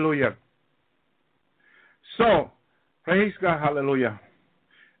 Hallelujah. So, praise God. Hallelujah.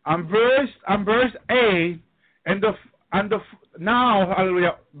 On verse 8, now,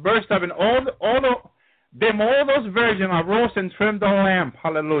 hallelujah, verse 7, all those virgins arose and trimmed the lamp.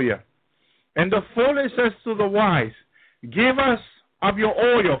 Hallelujah. And the foolish says to the wise, give us of your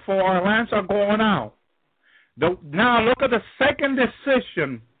oil, for our lamps are going out. Now look at the second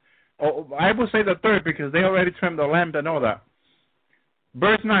decision. Or I will say the third, because they already trimmed the lamp and all that.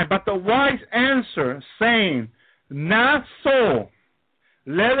 Verse 9, but the wise answer, saying, not so.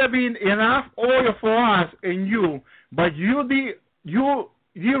 Let there be enough oil for us and you, but you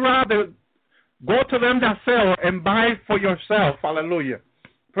rather go to them that sell and buy it for yourself. Hallelujah.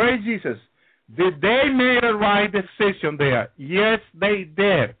 Praise Jesus. Did they make a right decision there? Yes, they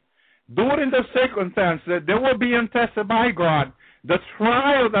did. During the circumstance that they were being tested by God, the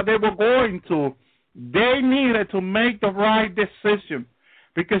trial that they were going to, they needed to make the right decision.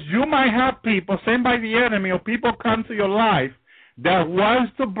 Because you might have people sent by the enemy or people come to your life that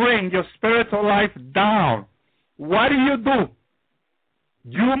wants to bring your spiritual life down. What do?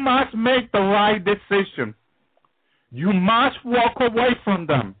 You must make the right decision. You must walk away from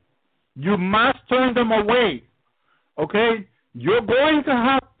them. You must turn them away. Okay? You're going to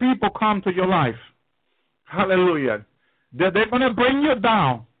have people come to your life. Hallelujah. They're going to bring you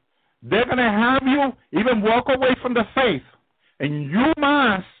down. They're going to have you even walk away from the faith. And you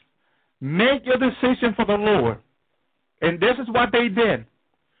must make your decision for the Lord. And this is what they did.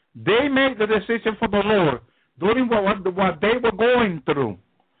 They made the decision for the Lord during what they were going through.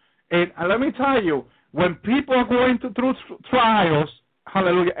 And let me tell you, when people are going through trials,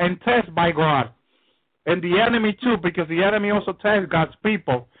 hallelujah, and tested by God, and the enemy too, because the enemy also tests God's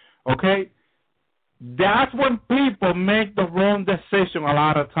people, okay? That's when people make the wrong decision a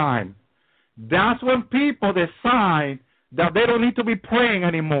lot of time. That's when people decide that they don't need to be praying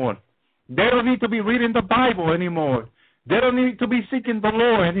anymore. They don't need to be reading the Bible anymore. They don't need to be seeking the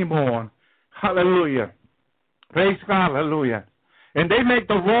Lord anymore. Hallelujah. Praise God. Hallelujah. And they make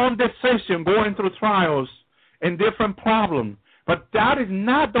the wrong decision going through trials and different problems. But that is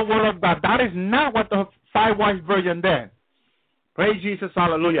not the word of God. That is not what the 5 wise virgins did. Praise Jesus.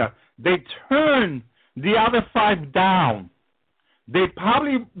 Hallelujah. They turned the other 5 down. They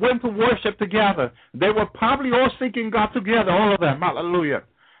probably went to worship together. They were probably all seeking God together, all of them. Hallelujah.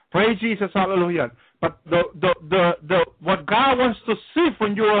 Praise Jesus. Hallelujah. But what God wants to see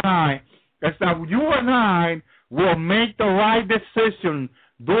from you and I is that you and I will make the right decision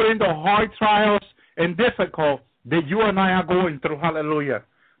during the hard trials and difficult that you and I are going through. Hallelujah.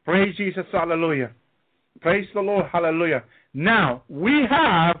 Praise Jesus. Hallelujah. Praise the Lord. Hallelujah. Now, we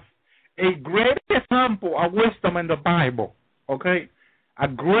have a great example of wisdom in the Bible. Okay? A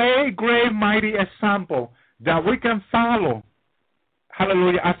great, great, mighty example that we can follow.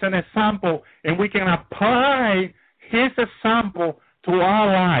 Hallelujah. As an example, and we can apply his example to our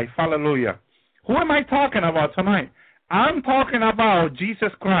life. Hallelujah. Who am I talking about tonight? I'm talking about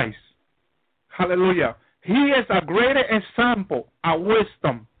Jesus Christ. Hallelujah. He is a great example of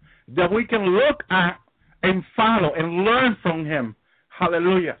wisdom that we can look at and follow and learn from him.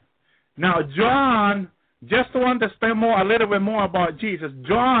 Hallelujah. Now, John, just to understand a little bit more about Jesus,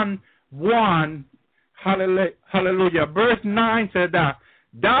 John 1, hallelujah, verse 9 said that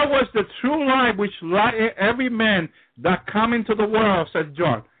was the true light which light every man that come into the world, says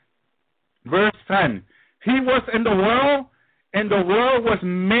John. Verse 10, he was in the world, and the world was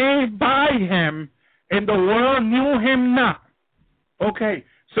made by him, and the world knew him not. Okay,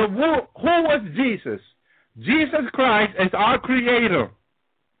 so who was Jesus? Jesus Christ is our creator.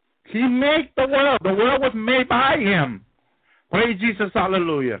 He made the world. The world was made by him. Praise Jesus,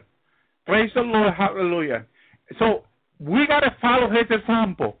 hallelujah. Praise the Lord, hallelujah. So we got to follow his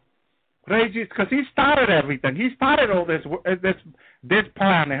example. Praise Jesus, because he started everything. He started all this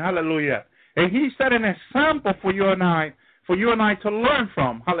planning, hallelujah. And he set an example for you and I to learn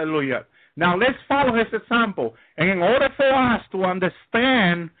from, hallelujah. Now let's follow his example. And in order for us to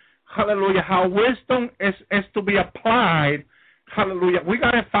understand, hallelujah, how wisdom is to be applied, hallelujah, we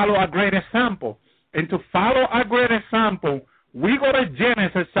got to follow a great example. And to follow a great example, we go to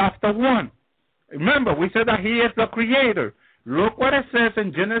Genesis chapter 1. Remember, we said that he is the creator. Look what it says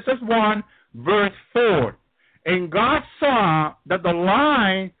in Genesis 1, verse 4. And God saw that the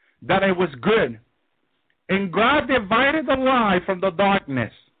light, that it was good. And God divided the light from the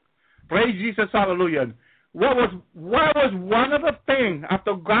darkness. Praise Jesus, hallelujah. What was one of the things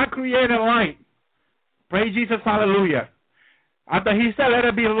after God created light? Praise Jesus, hallelujah. After he said, let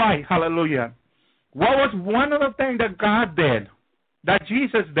it be light, hallelujah. What was one of the things that God did, that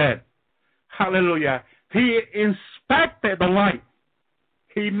Jesus did? Hallelujah. He inspected the light.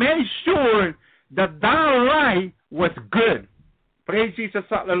 He made sure that light was good. Praise Jesus,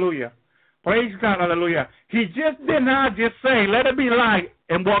 hallelujah. Praise God, hallelujah. He just did not just say, let it be light,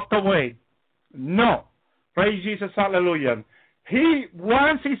 and walked away. No. Praise Jesus, hallelujah.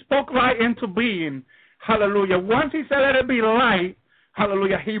 Once he spoke light into being, hallelujah. Once he said, let it be light,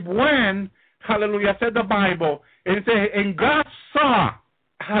 hallelujah, he went, hallelujah, said the Bible, and said, and God saw,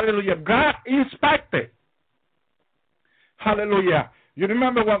 hallelujah, God inspected. Hallelujah. You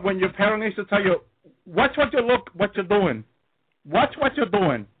remember when your parents used to tell you, watch what you're doing. Watch what you're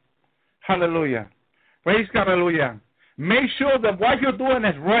doing. Hallelujah. Praise God, hallelujah. Make sure that what you're doing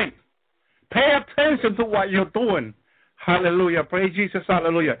is right. Pay attention to what you're doing. Hallelujah. Praise Jesus,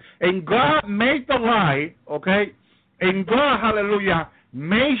 hallelujah. And God made the light, okay? And God, hallelujah,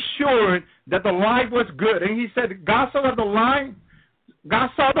 made sure that the light was good. And he said, God saw the light,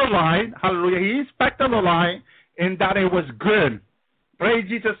 hallelujah. He inspected the light, and that it was good. Praise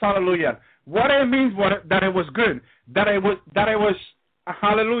Jesus, hallelujah. What it means that it was good, that it was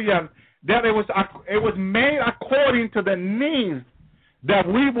hallelujah, that it was made according to the needs that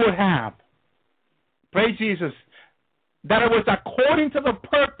we would have. Praise Jesus. That it was according to the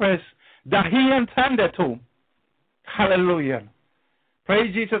purpose that he intended to. Hallelujah.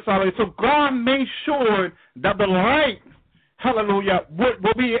 Praise Jesus, hallelujah. So God made sure that the light, hallelujah,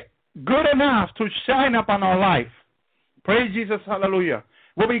 will be good enough to shine upon our life. Praise Jesus, hallelujah.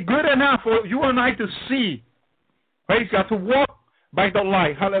 Will be good enough for you and I to see. Praise God, to walk by the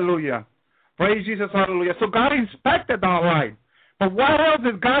light. Hallelujah. Praise Jesus, hallelujah. So God inspected our light. But what else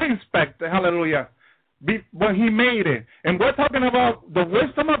did God inspect? Hallelujah. When he made it. And we're talking about the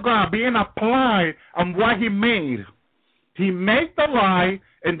wisdom of God being applied on what he made. He made the light,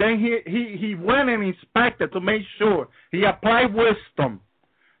 and then he went and inspected to make sure. He applied wisdom.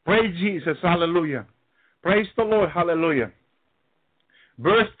 Praise Jesus, hallelujah. Praise the Lord. Hallelujah.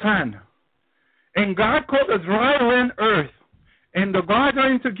 Verse 10. And God called the dry land earth, and the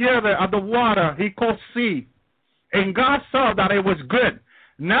gathering together of the water he called sea. And God saw that it was good.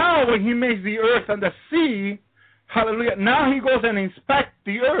 Now when he makes the earth and the sea, hallelujah, now he goes and inspects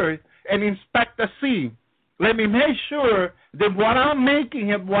the earth and inspect the sea. Let me make sure that what I'm making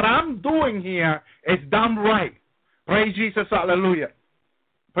here, what I'm doing here is done right. Praise Jesus, hallelujah.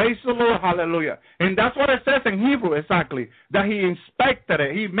 Praise the Lord, hallelujah. And that's what it says in Hebrew, exactly, that he inspected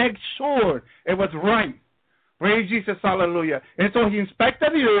it. He made sure it was right. Praise Jesus, hallelujah. And so he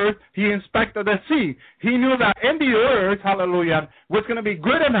inspected the earth, he inspected the sea. He knew that in the earth, hallelujah, was going to be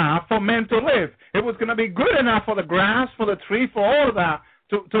good enough for men to live. It was going to be good enough for the grass, for the tree, for all of that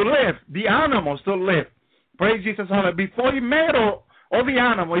to live, the animals to live. Praise Jesus, hallelujah. Before he made all the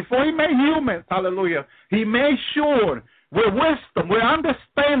animals, before he made humans, hallelujah, he made sure with wisdom, with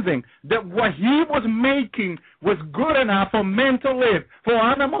understanding that what he was making was good enough for men to live, for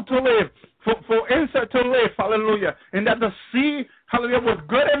animals to live, for insects to live, hallelujah. And that the sea, hallelujah, was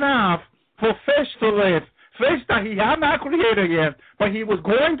good enough for fish to live. Fish that he had not created yet, but he was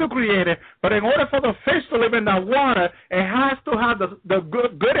going to create it. But in order for the fish to live in that water, it has to have the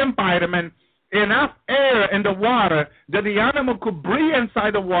good environment, enough air in the water that the animal could breathe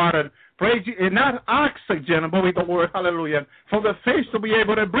inside the water. Praise you, and not oxygen, but with the word, hallelujah, for the fish to be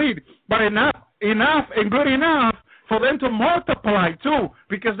able to breathe. But enough and good enough for them to multiply too,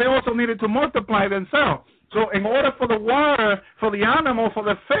 because they also needed to multiply themselves. So in order for the water, for the animal, for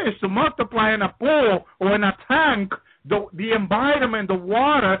the fish to multiply in a pool or in a tank, the environment, the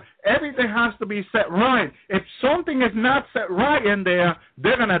water, everything has to be set right. If something is not set right in there,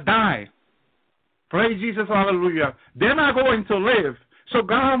 they're going to die. Praise Jesus, hallelujah. They're not going to live. So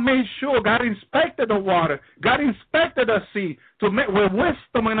God made sure, God inspected the water, God inspected the sea with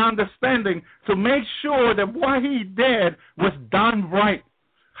wisdom and understanding to make sure that what he did was done right.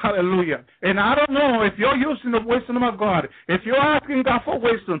 Hallelujah. And I don't know if you're using the wisdom of God, if you're asking God for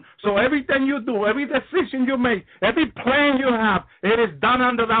wisdom, so everything you do, every decision you make, every plan you have, it is done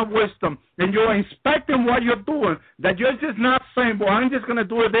under that wisdom. And you're inspecting what you're doing, that you're just not saying, well, I'm just going to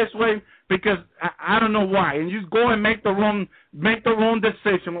do it this way because I don't know why. And you go and make the wrong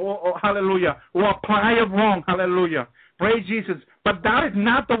decision, or hallelujah, or apply it wrong, hallelujah. Praise Jesus. But that is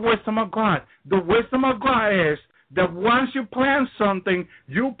not the wisdom of God. The wisdom of God is that once you plan something,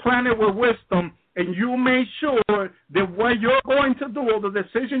 you plan it with wisdom, and you make sure that what you're going to do or the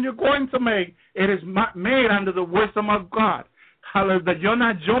decision you're going to make, it is made under the wisdom of God. Hallelujah. That you're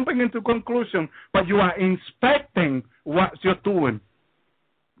not jumping into conclusion, but you are inspecting what you're doing.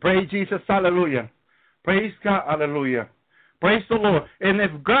 Praise Jesus, hallelujah. Praise God, hallelujah. Praise the Lord. And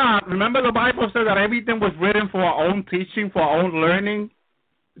if God, remember the Bible said that everything was written for our own teaching, for our own learning.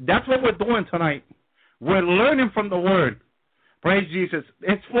 That's what we're doing tonight. We're learning from the Word. Praise Jesus.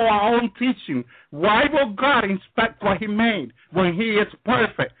 It's for our own teaching. Why will God inspect what he made when he is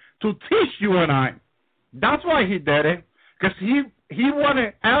perfect? To teach you and I. That's why he did it. Because he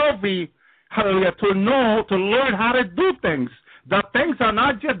wanted LV, hallelujah, to know, to learn how to do things. That things are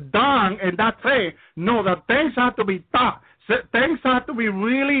not just done and that's it. No, that things have to be taught. Things have to be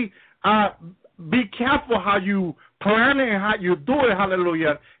really, be careful how you plan it and how you do it,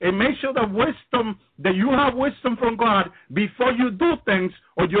 hallelujah. And make sure that you have wisdom from God before you do things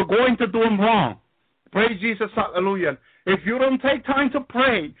or you're going to do them wrong. Praise Jesus, hallelujah. If you don't take time to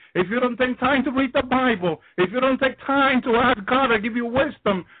pray, if you don't take time to read the Bible, if you don't take time to ask God to give you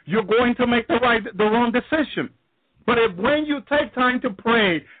wisdom, you're going to make the wrong decision. But when you take time to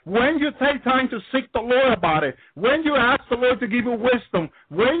pray, when you take time to seek the Lord about it, when you ask the Lord to give you wisdom,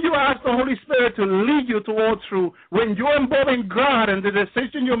 when you ask the Holy Spirit to lead you towards truth, when you're involving God in the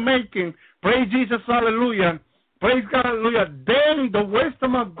decision you're making, praise Jesus, hallelujah, praise God, hallelujah, then the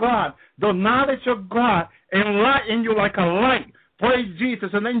wisdom of God, the knowledge of God enlighten you like a light. Praise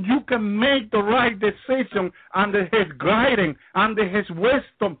Jesus, and then you can make the right decision under his guiding, under his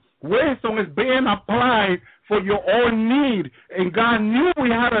wisdom. Wisdom is being applied for your own need. And God knew we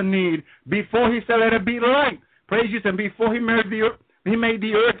had a need before he said, let it be light. Praise Jesus. And before he made the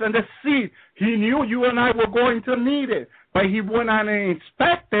earth and the sea, he knew you and I were going to need it. But he went on and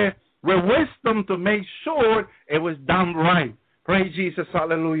inspected with wisdom to make sure it was done right. Praise Jesus.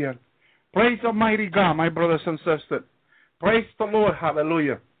 Hallelujah. Praise Almighty God, my brothers and sisters. Praise the Lord.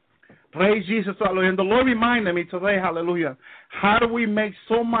 Hallelujah. Praise Jesus, hallelujah. And the Lord reminded me today, hallelujah, how do we make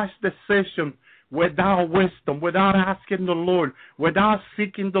so much decision without wisdom, without asking the Lord, without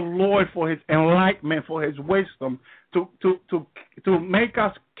seeking the Lord for his enlightenment, for his wisdom, to make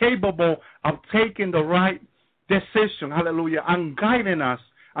us capable of taking the right decision, hallelujah, and guiding us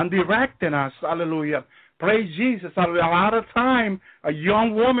and directing us, hallelujah. Praise Jesus. A lot of time, a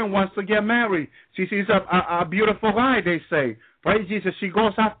young woman wants to get married. She sees a beautiful guy, they say. Praise Jesus. She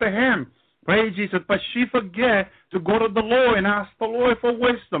goes after him. Praise Jesus. But she forgets to go to the Lord and ask the Lord for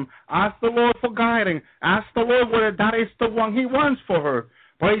wisdom. Ask the Lord for guidance. Ask the Lord whether that is the one he wants for her.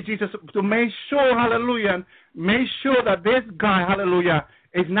 Praise Jesus. To make sure, hallelujah, make sure that this guy, hallelujah,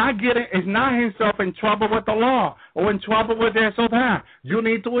 is not himself in trouble with the law or in trouble with this or that. You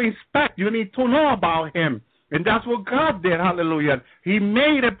need to inspect. You need to know about him. And that's what God did, hallelujah. He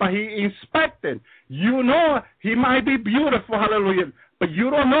made it, but he inspected. You know, he might be beautiful, hallelujah, but you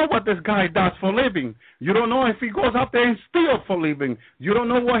don't know what this guy does for a living. You don't know if he goes out there and steals for a living. You don't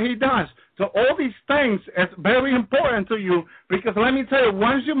know what he does. So all these things is very important to you, because let me tell you,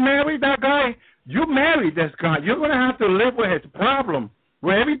 once you marry that guy, you marry this guy. You're going to have to live with his problem.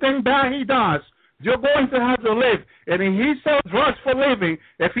 With everything bad he does, you're going to have to live. And if he sells drugs for living,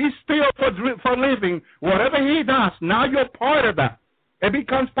 if he steals for living, whatever he does, now you're part of that. It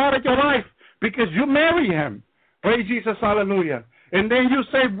becomes part of your life because you marry him. Praise Jesus, hallelujah. And then you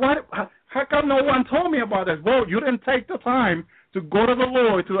say, "What? How come no one told me about this?" Well, you didn't take the time to go to the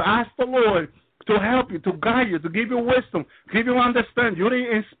Lord, to ask the Lord to help you, to guide you, to give you wisdom, give you understanding. You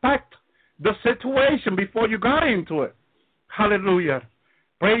didn't inspect the situation before you got into it. Hallelujah.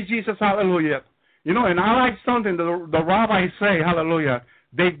 Praise Jesus, hallelujah. You know, and I like something the rabbis say, hallelujah.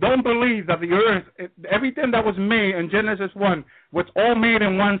 They don't believe that the earth, everything that was made in Genesis 1, was all made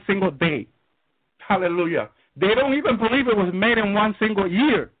in one single day. Hallelujah. They don't even believe it was made in one single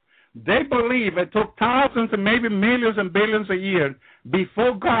year. They believe it took thousands and maybe millions and billions of years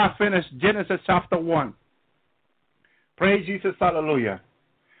before God finished Genesis chapter 1. Praise Jesus, hallelujah.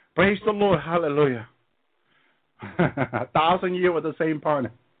 Praise the Lord, hallelujah. 1,000 years with the same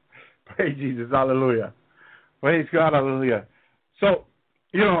partner. Praise Jesus, hallelujah. Praise God, hallelujah. So,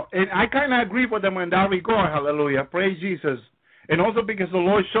 you know, and I kind of agree with them in that regard, hallelujah. Praise Jesus. And also because the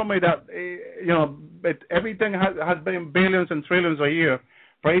Lord showed me that, you know, everything has been billions and trillions a year.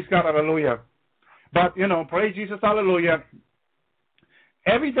 Praise God, hallelujah. But, you know, praise Jesus, hallelujah.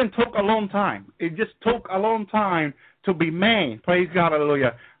 Everything took a long time. It just took a long time to be made. Praise God,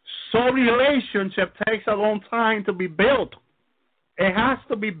 hallelujah. So relationship takes a long time to be built. It has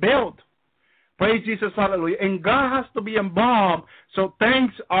to be built. Praise Jesus, hallelujah. And God has to be involved so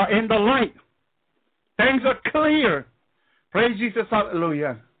things are in the light. Things are clear. Praise Jesus,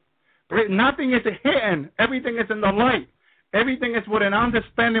 hallelujah. Nothing is hidden. Everything is in the light. Everything is with an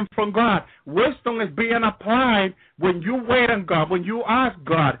understanding from God. Wisdom is being applied when you wait on God, when you ask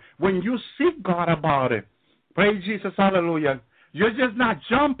God, when you seek God about it. Praise Jesus, hallelujah. You're just not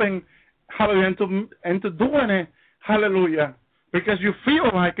jumping, hallelujah, into doing it, hallelujah, because you feel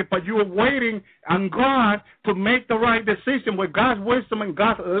like it, but you are waiting on God to make the right decision with God's wisdom and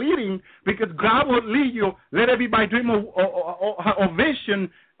God's leading, because God will lead you. Let everybody dream of vision,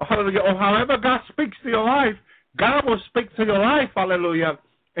 hallelujah, or however God speaks to your life, God will speak to your life, hallelujah,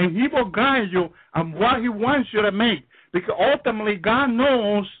 and he will guide you on what he wants you to make, because ultimately God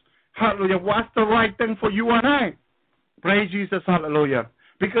knows, hallelujah, what's the right thing for you and I. Praise Jesus, hallelujah.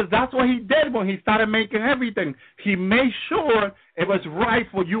 Because that's what he did when he started making everything. He made sure it was right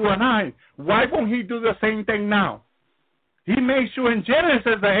for you and I. Why won't he do the same thing now? He made sure in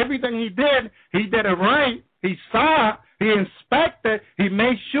Genesis that everything he did it right. He saw, he inspected, he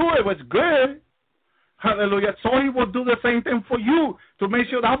made sure it was good. Hallelujah. So he will do the same thing for you to make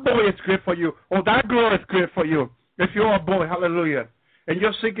sure that boy is good for you or that girl is good for you. If you're a boy, hallelujah, and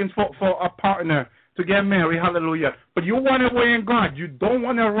you're seeking for a partner to get married, hallelujah. But you want to wait in God. You don't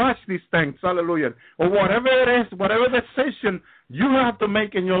want to rush these things, hallelujah. Or whatever it is, whatever decision you have to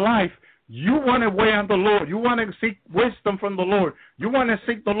make in your life, you want to wait on the Lord. You want to seek wisdom from the Lord. You want to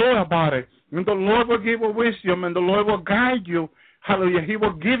seek the Lord about it. And the Lord will give you wisdom, and the Lord will guide you, hallelujah. He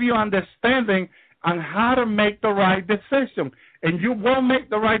will give you understanding on how to make the right decision. And you won't make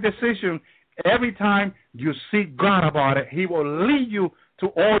the right decision every time you seek God about it. He will lead you to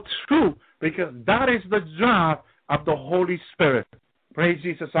all truth, because that is the job of the Holy Spirit. Praise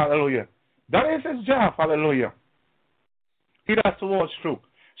Jesus, hallelujah. That is his job, hallelujah. He does towards truth.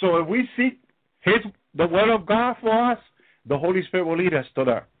 So if we seek the word of God for us, the Holy Spirit will lead us to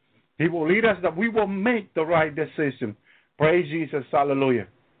that. He will lead us that we will make the right decision. Praise Jesus, hallelujah.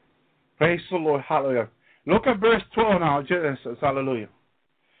 Praise the Lord, hallelujah. Look at verse 12 now, Genesis, hallelujah.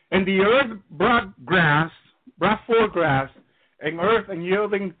 And the earth brought forth grass, and earth and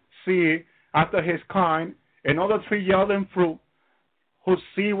yielding seed after his kind, and other tree yielding fruit, whose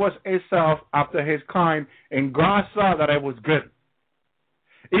seed was itself after his kind, and God saw that it was good.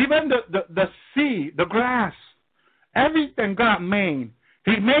 Even the seed, the grass, everything God made,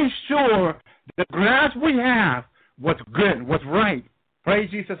 he made sure The grass we have was good, was right.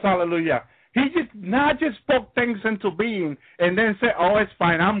 Praise Jesus, hallelujah. He just not just spoke things into being and then said, oh, it's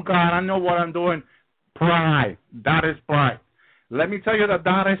fine, I'm God, I know what I'm doing. Pride. That is pride. Let me tell you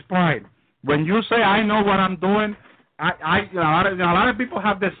that is pride. When you say, I know what I'm doing, a lot of people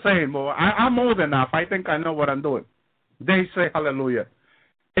have this saying, well, I'm old enough, I think I know what I'm doing. They say hallelujah.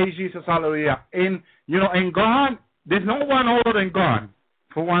 Praise Jesus, hallelujah. In God, there's no one older than God,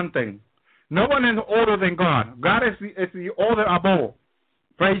 for one thing. No one is older than God. God is the older of all.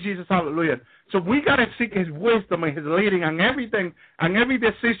 Praise Jesus, hallelujah. So we got to seek His wisdom and His leading on everything, on every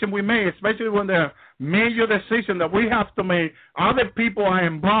decision we make, especially when there are major decisions that we have to make. Other people are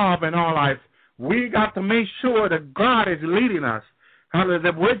involved in our life. We got to make sure that God is leading us. Hallelujah.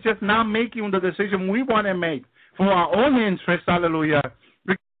 That we're just not making the decision we want to make for our own interest. Hallelujah.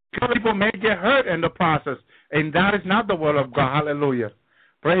 Because people may get hurt in the process, and that is not the will of God. Hallelujah.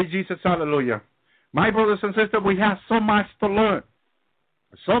 Praise Jesus. Hallelujah. My brothers and sisters, we have so much to learn.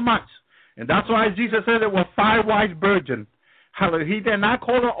 So much. And that's why Jesus said there were 5 wise virgins. Hallelujah. He did not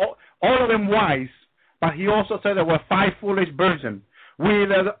call all of them wise, but He also said there were 5 foolish virgins.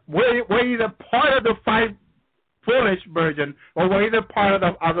 We're either part of the 5 foolish virgins, or we're either part of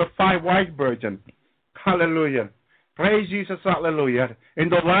the 5 wise virgins. Hallelujah. Praise Jesus. Hallelujah.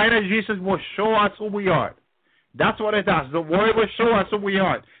 And the light of Jesus will show us who we are. That's what it does. The Word will show us who we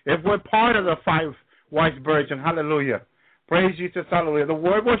are. If we're part of the 5 wise virgins. Hallelujah. Praise Jesus, hallelujah. The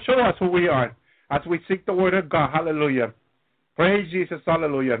Word will show us who we are as we seek the Word of God, hallelujah. Praise Jesus,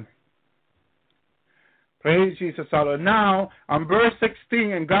 hallelujah. Praise Jesus, hallelujah. Now, on verse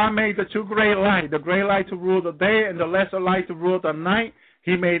 16, and God made the 2 great lights, the great light to rule the day and the lesser light to rule the night.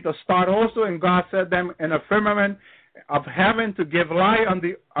 He made the stars also, and God set them in a firmament of heaven to give light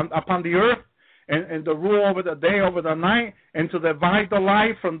upon the earth, and to rule over the day, over the night, and to divide the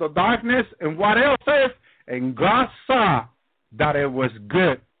light from the darkness. And what else is? And God saw that it was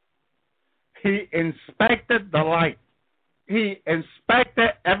good. He inspected the light. He inspected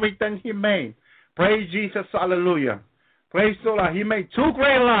everything He made. Praise Jesus, hallelujah. Praise the Lord. He made 2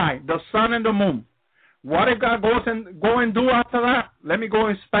 great lights, the sun and the moon. What if God go and do after that? Let me go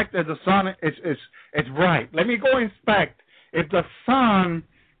inspect if the sun is right. Let me go inspect if the sun,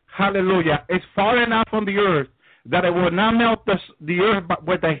 hallelujah, is far enough from the earth that it will not melt the earth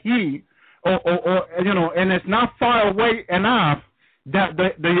with the heat, and it's not far away enough that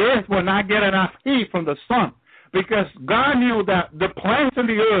the earth will not get enough heat from the sun, because God knew that the plants in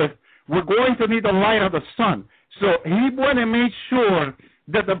the earth were going to need the light of the sun. So He wanted to make sure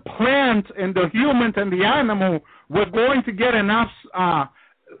that the plants and the humans and the animal were going to get enough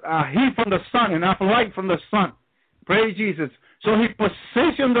heat from the sun, enough light from the sun. Praise Jesus. So He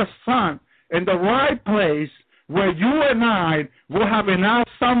positioned the sun in the right place where you and I will have enough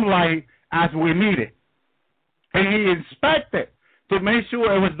sunlight as we need it. And He inspected to make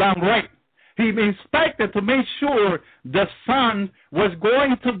sure it was done right. He inspected to make sure the sun was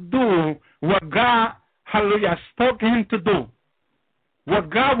going to do what God, hallelujah, spoke Him to do. What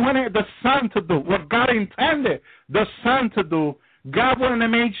God wanted the sun to do, what God intended the sun to do. God wanted to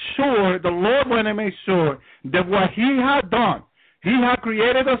make sure, the Lord wanted to make sure that what He had done, He had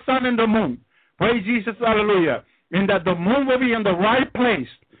created the sun and the moon. Praise Jesus, hallelujah. And that the moon will be in the right place,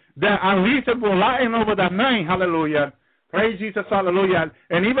 that at least it will lighten over the night, hallelujah. Praise Jesus, hallelujah.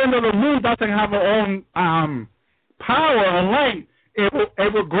 And even though the moon doesn't have her own power or light,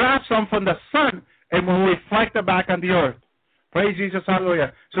 it will grab some from the sun and will reflect it back on the earth. Praise Jesus,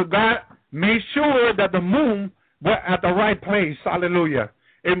 hallelujah. So God made sure that the moon was at the right place, hallelujah.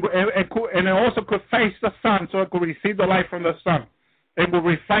 And it also could face the sun, so it could receive the light from the sun. It would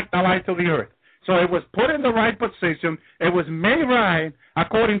reflect the light to the earth. So it was put in the right position. It was made right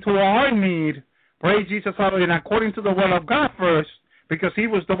according to our need. Praise Jesus, hallelujah. And according to the will of God first, because He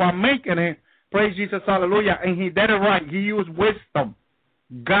was the one making it. Praise Jesus, hallelujah. And He did it right. He used wisdom.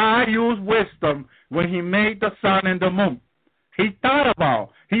 God used wisdom when He made the sun and the moon. He thought about,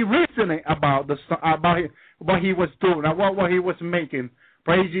 He reasoned about what He was doing and what He was making.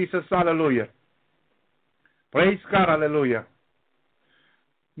 Praise Jesus, hallelujah. Praise God, hallelujah.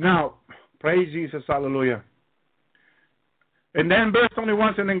 Now, praise Jesus, hallelujah. And then verse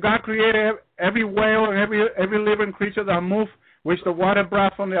 21 says, and God created every whale and every living creature that moved, which the water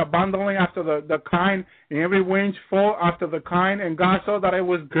brought from the abundantly after the kind, and every winch full after the kind. And God saw that it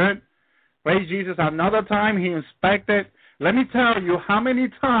was good. Praise Jesus. Another time He inspected. Let me tell you how many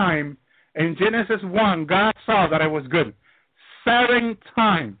times in Genesis 1 God saw that it was good. 7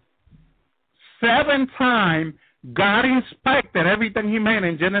 times. 7 times God inspected everything He made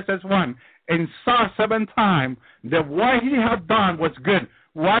in Genesis 1 and saw 7 times that what He had done was good.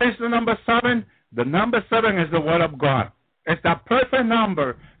 What is the number 7? The number 7 is the Word of God. It's that perfect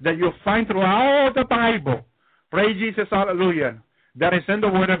number that you'll find throughout the Bible. Praise Jesus, hallelujah. That is in the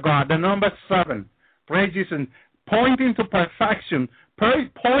Word of God, the number 7. Praise Jesus, pointing to perfection,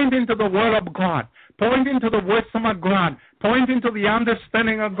 pointing to the Word of God, pointing to the wisdom of God, pointing to the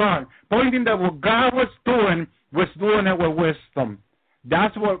understanding of God, pointing that what God was doing it with wisdom.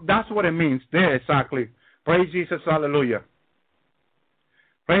 That's what it means there exactly. Praise Jesus, hallelujah.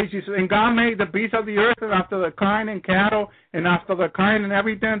 Praise Jesus. And God made the beasts of the earth, and after the kind, and cattle, and after the kind, and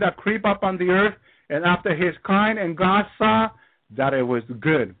everything that creep up on the earth, and after his kind, and God saw that it was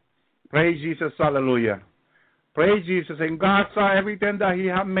good. Praise Jesus, hallelujah. Praise Jesus. And God saw everything that he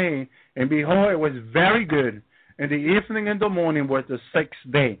had made, and behold, it was very good. And the evening and the morning was the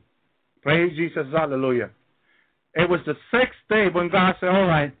 6th day. Praise Jesus, hallelujah. It was the 6th day when God said, all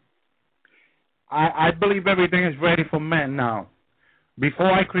right, I believe everything is ready for man now.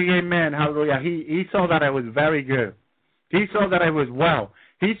 Before I create man, hallelujah, he saw that it was very good. He saw that it was well.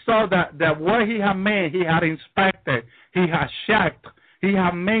 He saw that what he had made, he had inspected, he had checked, he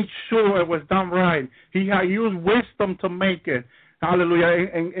had made sure it was done right. He had used wisdom to make it. Hallelujah.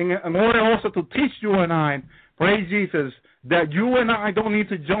 In order also to teach you and I, praise Jesus, that you and I don't need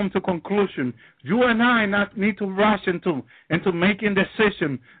to jump to conclusion. You and I not need to rush into making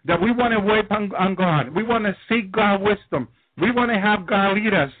decision that we want to wait on God. We want to seek God's wisdom. We want to have God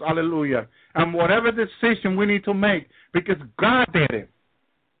lead us. Hallelujah. And whatever decision we need to make, because God did it.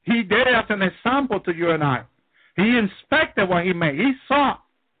 He did it as an example to you and I. He inspected what he made. He saw.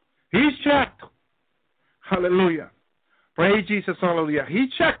 He checked. Hallelujah. Praise Jesus. Hallelujah. He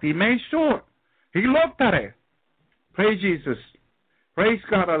checked. He made sure. He looked at it. Praise Jesus. Praise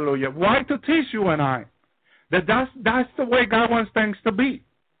God. Hallelujah. Why? To teach you and I that's the way God wants things to be.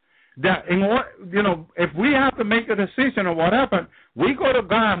 That if we have to make a decision or whatever, we go to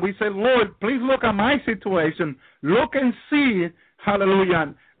God and we say, Lord, please look at my situation. Look and see,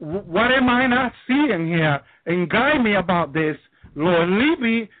 hallelujah, what am I not seeing here? And guide me about this. Lord, lead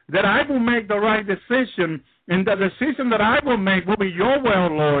me that I will make the right decision. And the decision that I will make will be your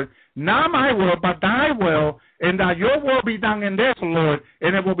will, Lord. Not my will, but thy will. And that your will be done in this, Lord.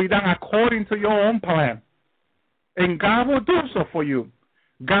 And it will be done according to your own plan. And God will do so for you.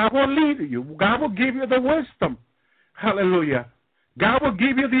 God will lead you. God will give you the wisdom. Hallelujah. God will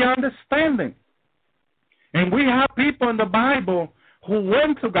give you the understanding. And we have people in the Bible who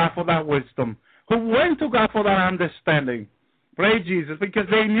went to God for that wisdom, who went to God for that understanding. Praise Jesus, because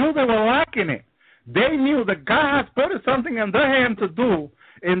they knew they were lacking it. They knew that God had put something in their hand to do,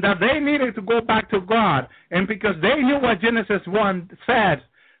 and that they needed to go back to God. And because they knew what Genesis 1 said,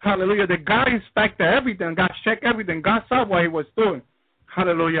 hallelujah, that God inspected everything, God checked everything, God saw what he was doing.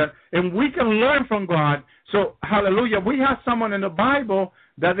 Hallelujah. And we can learn from God. So, hallelujah, we have someone in the Bible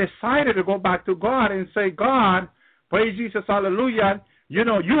that decided to go back to God and say, God, praise Jesus, hallelujah, you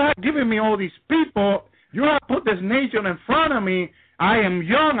have given me all these people. You have put this nation in front of me. I am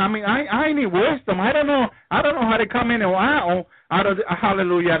young. I mean, I need wisdom. I don't know how to come in and out of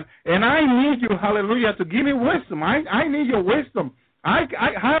hallelujah. And I need you, hallelujah, to give me wisdom. I need your wisdom. How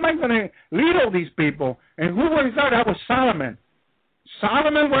am I going to lead all these people? And who was that? That was Solomon.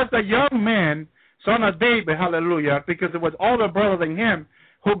 Solomon was the young man, son of David, hallelujah, because it was older brother than him,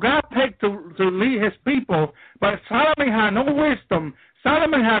 who God picked to lead his people. But Solomon had no wisdom.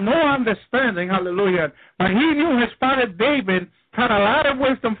 Solomon had no understanding, hallelujah. But he knew his father David had a lot of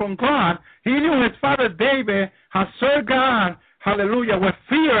wisdom from God. He knew his father David had served God, hallelujah, with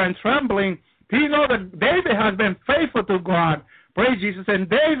fear and trembling. He knew that David has been faithful to God. Praise Jesus. And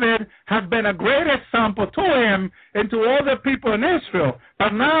David has been a great example to him and to all the people in Israel.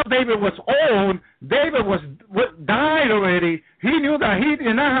 But now David was old. David died already. He knew that he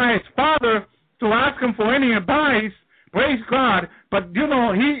did not have his father to ask him for any advice. Praise God. But,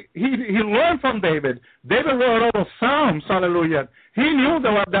 he learned from David. David wrote all those Psalms. Hallelujah. He knew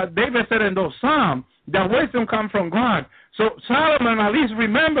that David said in those Psalms that wisdom comes from God. So Solomon at least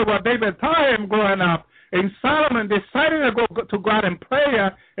remembered what David taught him growing up. And Solomon decided to go to God in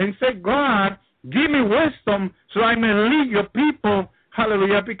prayer and say, God, give me wisdom so I may lead your people,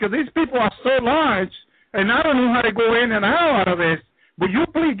 hallelujah, because these people are so large, and I don't know how to go in and out of this. But you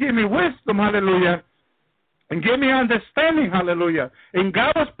please give me wisdom, hallelujah, and give me understanding, hallelujah. And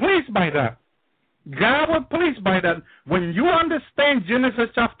God was pleased by that. God was pleased by that. When you understand Genesis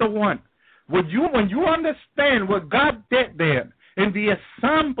chapter 1, when you understand what God did there, and the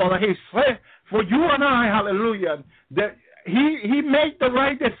example that he set for you and I, hallelujah, that he made the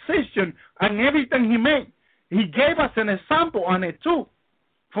right decision on everything he made. He gave us an example on it too,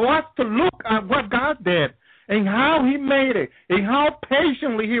 for us to look at what God did. and how he made it, and how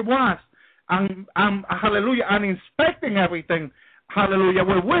patiently he was, and hallelujah, and inspecting everything, hallelujah,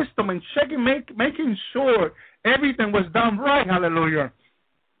 with wisdom and checking, making sure everything was done right, hallelujah.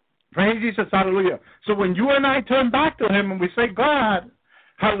 Praise Jesus, hallelujah. So when you and I turn back to him and we say, God,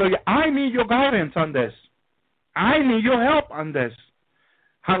 hallelujah, I need your guidance on this. I need your help on this.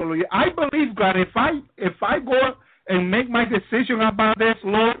 Hallelujah. I believe, God, if I go and make my decision about this,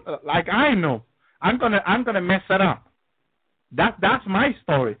 Lord, like I know, I'm gonna mess it up. That's my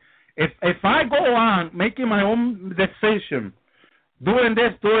story. If I go on making my own decision, doing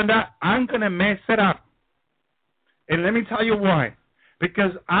this, doing that, I'm gonna mess it up. And let me tell you why.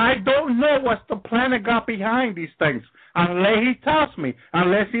 Because I don't know what's the plan of God behind these things. Unless he tells me,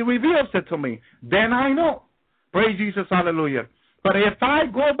 unless he reveals it to me, then I know. Praise Jesus, hallelujah. But if I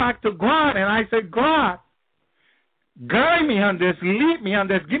go back to God and I say, God, guide me on this, lead me on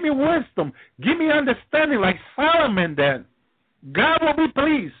this, give me wisdom, give me understanding like Solomon then, God will be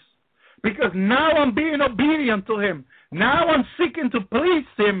pleased. Because now I'm being obedient to him. Now I'm seeking to please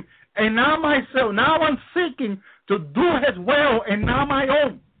him, and now myself. Now I'm seeking to do his will and not my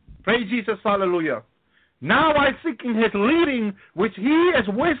own. Praise Jesus, hallelujah. Now I'm seeking his leading, which he is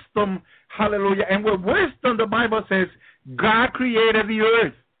wisdom, hallelujah. And with wisdom, the Bible says, God created the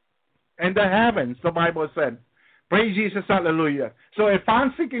earth and the heavens, the Bible said. Praise Jesus, hallelujah. So if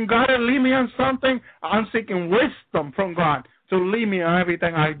I'm seeking God to lead me on something, I'm seeking wisdom from God to lead me on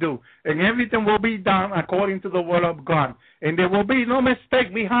everything I do. And everything will be done according to the word of God. And there will be no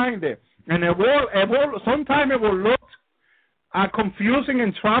mistake behind it. And sometimes it will look confusing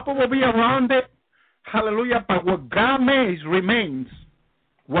and trouble will be around it. Hallelujah. But what God makes remains.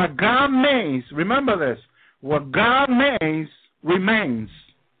 What God makes, remember this, what God makes remains.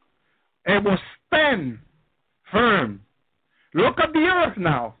 It will stand firm. Look at the earth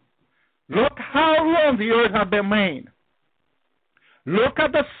now. Look how long the earth has been made. Look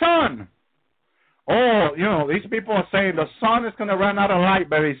at the sun. Oh, these people are saying the sun is going to run out of light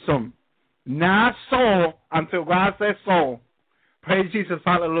very soon. Not so until God says so. Praise Jesus,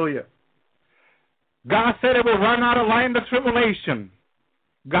 hallelujah. God said it will run out of light in the tribulation.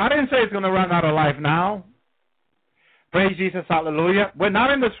 God didn't say it's going to run out of life now. Praise Jesus, hallelujah. We're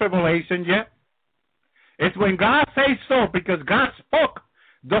not in the tribulation yet. It's when God says so, because God spoke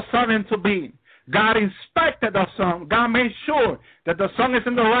the sun into being. God inspected the sun. God made sure that the sun is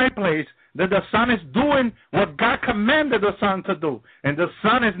in the right place, that the sun is doing what God commanded the sun to do. And the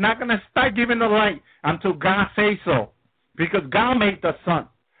sun is not going to start giving the light until God says so, because God made the sun.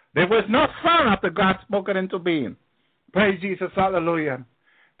 There was no sun after God spoke it into being. Praise Jesus, hallelujah.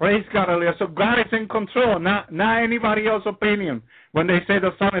 Praise God, hallelujah. So God is in control, not anybody else's opinion when they say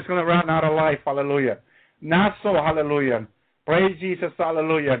the sun is going to run out of life, hallelujah. Not so, hallelujah. Praise Jesus,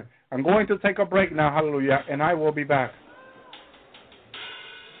 hallelujah. I'm going to take a break now, hallelujah, and I will be back.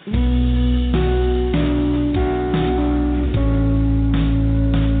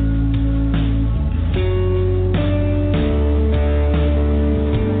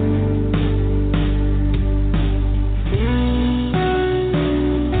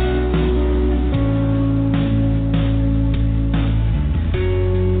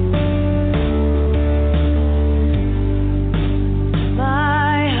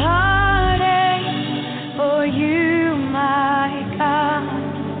 My heart aches for you.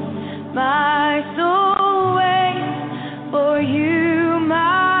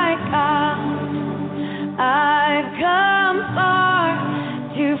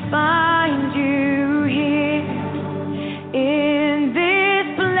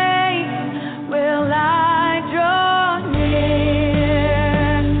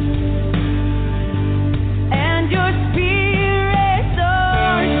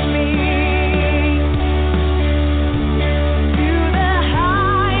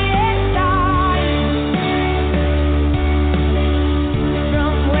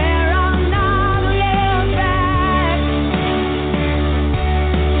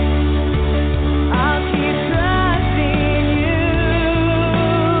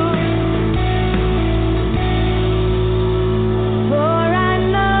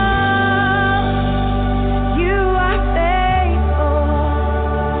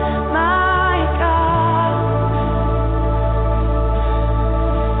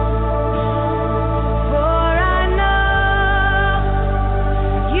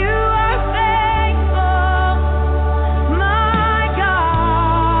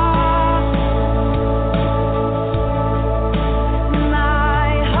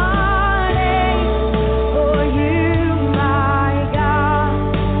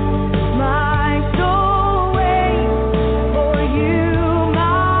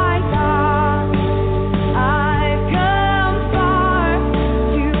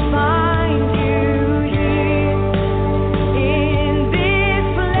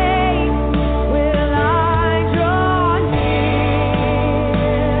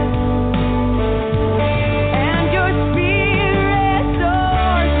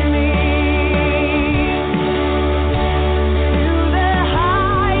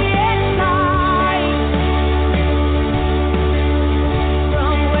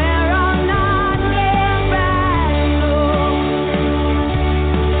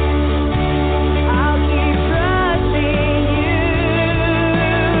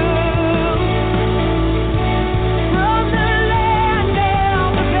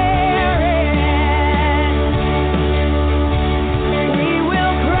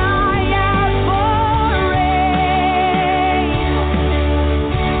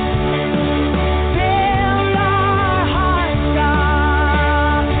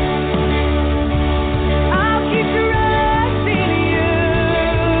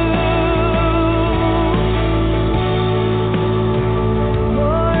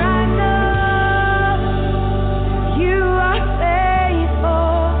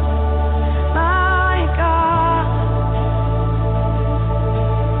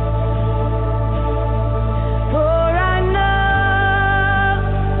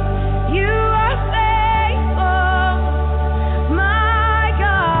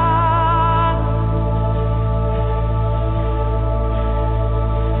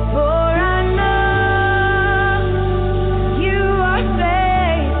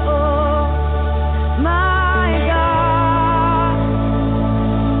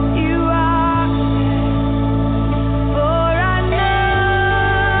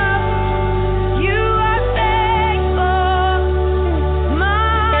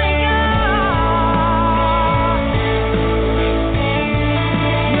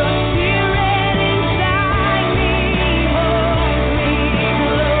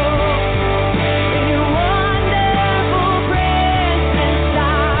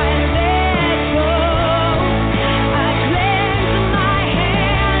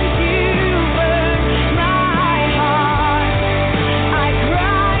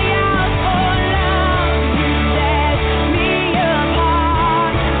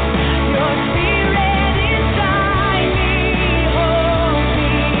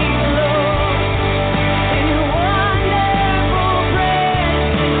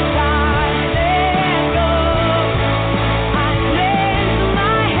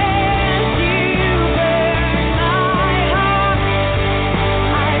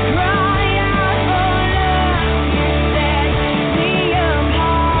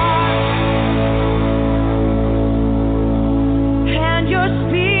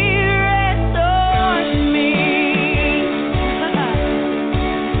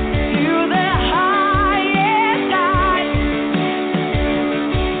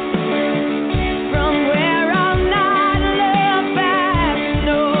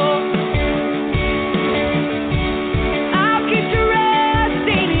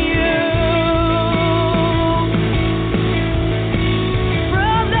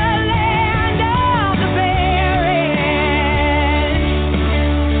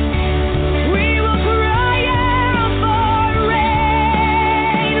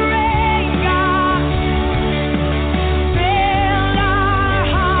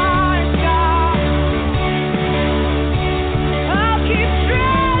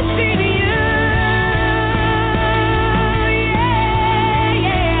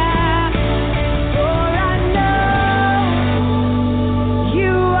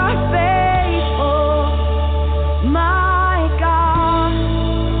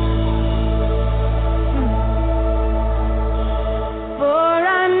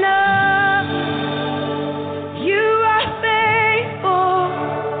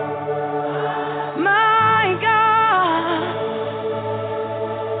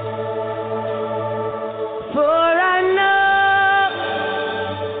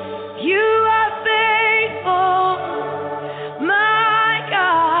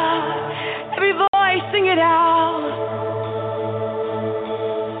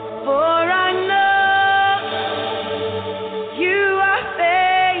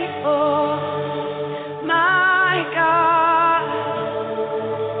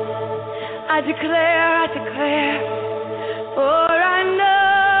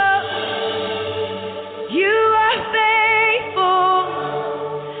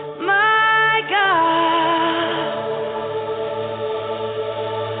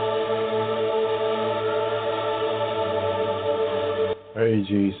 Praise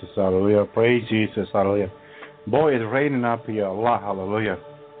Jesus, hallelujah. Praise Jesus, hallelujah. Boy, it's raining up here a lot, hallelujah.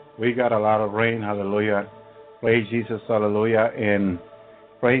 We got a lot of rain, hallelujah. Praise Jesus, hallelujah. And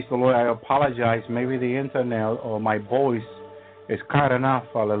praise the Lord. I apologize. Maybe the internet or my voice is cutting off,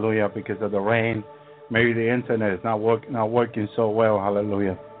 hallelujah, because of the rain. Maybe the internet is not working so well,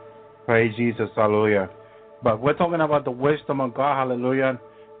 hallelujah. Praise Jesus, hallelujah. But we're talking about the wisdom of God, hallelujah.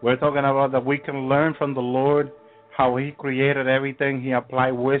 We're talking about that we can learn from the Lord how He created everything. He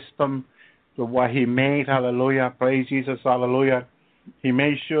applied wisdom to what He made, hallelujah. Praise Jesus, hallelujah. He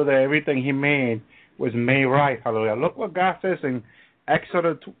made sure that everything He made was made right, hallelujah. Look what God says in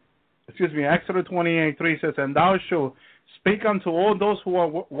Exodus 28:3 says, and thou shalt speak unto all those who are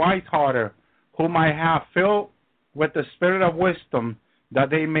wise-hearted, whom I have filled with the spirit of wisdom, that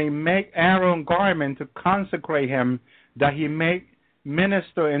they may make Aaron garment to consecrate him, that he may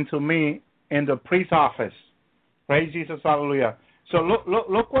minister unto me in the priest's office. Praise Jesus, hallelujah. So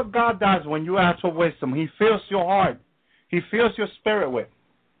look what God does when you ask for wisdom. He fills your heart. He fills your spirit with.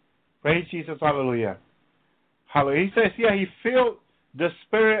 Praise Jesus, hallelujah. Hallelujah. He says here, He filled the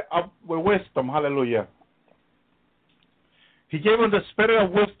spirit with wisdom, hallelujah. He gave them the spirit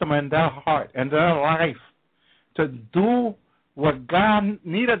of wisdom in their heart and their life to do what God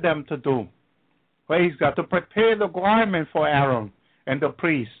needed them to do. Praise God. To prepare the garment for Aaron and the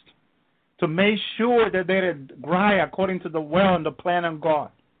priest. To make sure that they did right according to the will and the plan of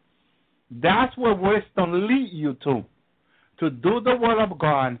God. That's where wisdom leads you to. To do the will of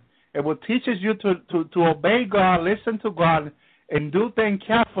God. It will teach you to obey God, listen to God, and do things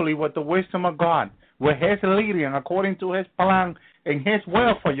carefully with the wisdom of God. With His leading, according to His plan and His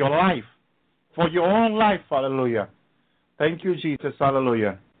will for your life. For your own life, hallelujah. Thank you, Jesus,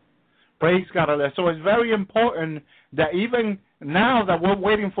 hallelujah. Praise God, hallelujah. So it's very important that even now that we're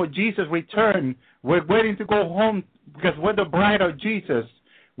waiting for Jesus' return, we're waiting to go home because we're the bride of Jesus.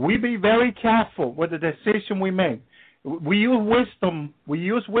 We be very careful with the decision we make. We use wisdom. We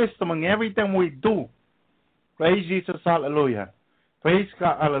use wisdom in everything we do. Praise Jesus, hallelujah. Praise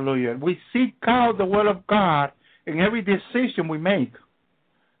God, hallelujah. We seek out the word of God in every decision we make.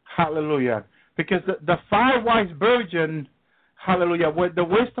 Hallelujah. Because the 5 wise virgins, hallelujah, with the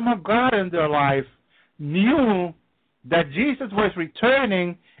wisdom of God in their life, knew that Jesus was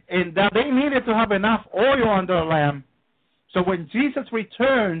returning and that they needed to have enough oil on their lamp. So when Jesus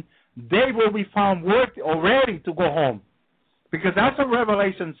returned, they will be found worthy or ready to go home. Because that's what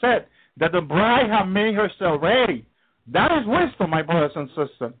Revelation said, that the bride have made herself ready. That is wisdom, my brothers and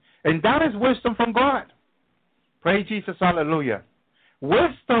sisters. And that is wisdom from God. Praise Jesus, hallelujah.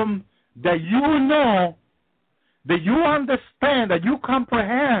 Wisdom that you know, that you understand, that you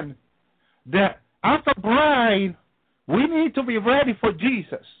comprehend, that as a bride, we need to be ready for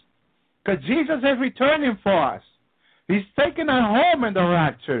Jesus. Because Jesus is returning for us. He's taking us home in the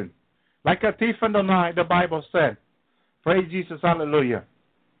rapture. Like a thief in the night, the Bible said. Praise Jesus, hallelujah.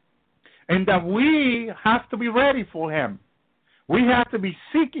 And that we have to be ready for Him. We have to be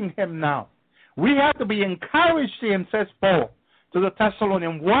seeking Him now. We have to be encouraging, says Paul, to the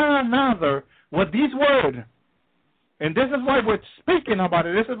Thessalonians, one another with these words. And this is why we're speaking about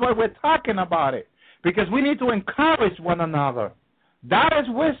it. This is why we're talking about it. Because we need to encourage one another. That is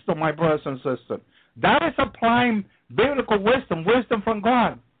wisdom, my brothers and sisters. That is applying biblical wisdom, wisdom from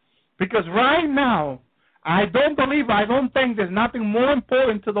God. Because right now, I don't think there's nothing more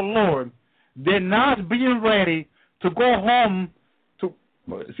important to the Lord than not being ready to go home, to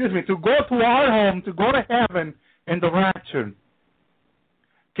go to our home, to go to heaven in the rapture.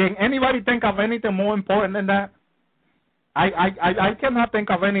 Can anybody think of anything more important than that? I cannot think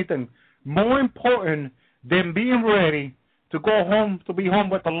of anything more important than being ready to go home, to be home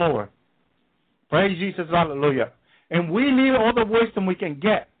with the Lord. Praise Jesus, hallelujah. And we need all the wisdom we can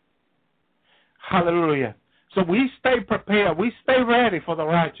get. Hallelujah. So we stay prepared. We stay ready for the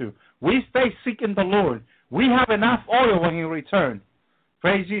rapture. We stay seeking the Lord. We have enough oil when He returns.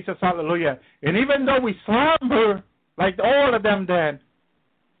 Praise Jesus, hallelujah. And even though we slumber, like all of them did,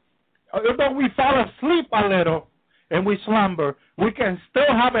 although we fall asleep a little and we slumber, we can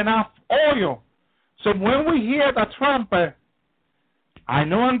still have enough oil. So when we hear the trumpet, I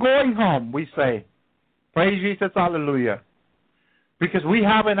know I'm going home, we say. Praise Jesus, hallelujah. Because we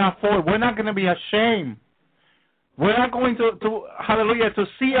have enough oil. We're not going to be ashamed. We're not going to hallelujah, to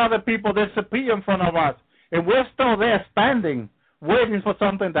see other people disappear in front of us. And we're still there standing, waiting for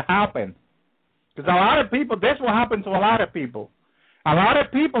something to happen. Because a lot of people, this will happen to a lot of people. A lot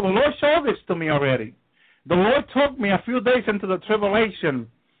of people, the Lord showed this to me already. The Lord took me a few days into the tribulation.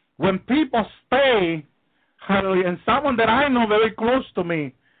 When people stay, hallelujah, and someone that I know very close to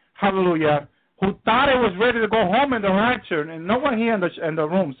me, hallelujah, who thought it was ready to go home in the rapture, and no one here in the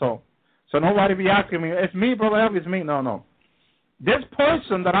room, so nobody be asking me, it's me, Brother Elvis, it's me. No. This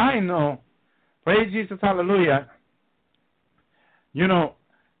person that I know, praise Jesus, hallelujah, you know,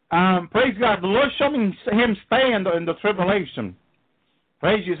 praise God, the Lord showed me him stay in the tribulation.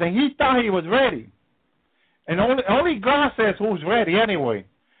 Praise Jesus, and he thought he was ready. And only God says who's ready anyway.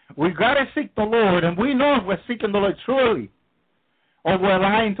 We got to seek the Lord, and we know if we're seeking the Lord truly, or we're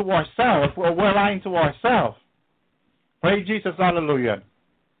lying to ourselves, Praise Jesus, hallelujah.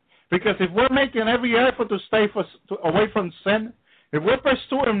 Because if we're making every effort to stay away from sin, if we're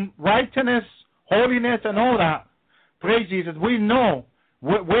pursuing righteousness, holiness, and all that, praise Jesus, we know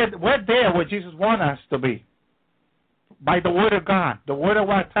we're there where Jesus wants us to be. By the Word of God. The Word of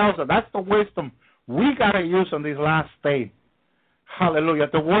God tells us. That's the wisdom we got to use on these last days. Hallelujah.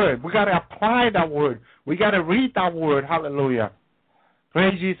 The Word. We got to apply that Word. We got to read that Word. Hallelujah.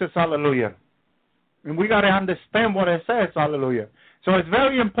 Praise Jesus. Hallelujah. And we got to understand what it says. Hallelujah. So it's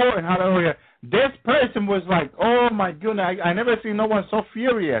very important. Hallelujah. This person was like, oh my goodness, I never seen no one so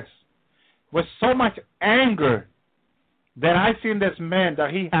furious with so much anger that I seen this man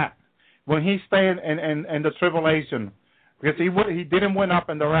that he had when he stayed in the tribulation, because he didn't went up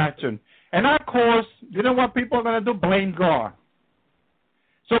in the rapture. And of course, you know what people are going to do? Blame God.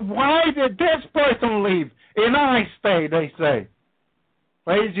 So why did this person leave and I stay, they say.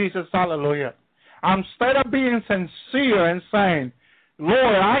 Praise Jesus, hallelujah. Instead of being sincere and saying,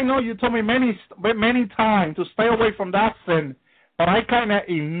 Lord, I know you told me many times to stay away from that sin, but I kind of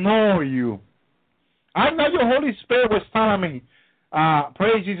ignore you. I know your Holy Spirit was telling me,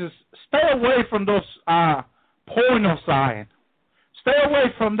 praise Jesus, stay away from those porno signs. Stay away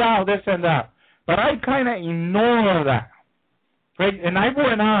from that, this and that. But I kind of ignore that. And I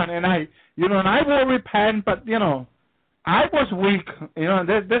went on, and I will repent, but, I was weak.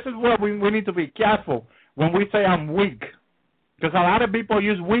 This is where we need to be careful when we say I'm weak. Because a lot of people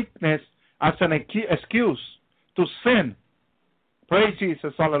use weakness as an excuse to sin. Praise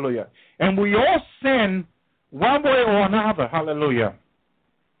Jesus, hallelujah. And we all sin one way or another, hallelujah.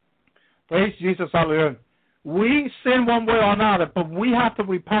 Praise Jesus, hallelujah. We sin one way or another, but we have to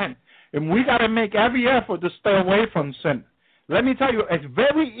repent. And we got to make every effort to stay away from sin. Let me tell you, it's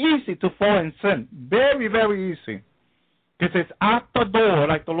very easy to fall in sin. Very, very easy. Because it's at the door,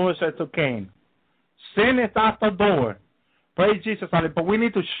 like the Lord said to Cain. Sin is at the door. Praise Jesus, hallelujah. But we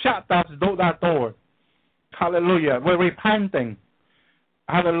need to shut that door. Hallelujah. We're repenting.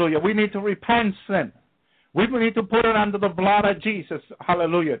 Hallelujah. We need to repent sin. We need to put it under the blood of Jesus.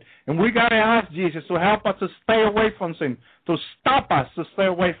 Hallelujah. And we got to ask Jesus to help us to stay away from sin, to stop us to stay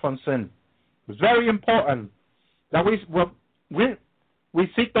away from sin. It's very important that we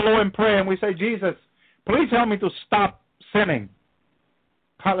seek the Lord in prayer and we say, Jesus, please help me to stop sinning.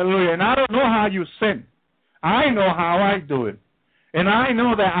 Hallelujah. And I don't know how you sin. I know how I do it. And I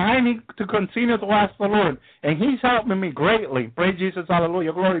know that I need to continue to ask the Lord. And He's helping me greatly. Praise Jesus.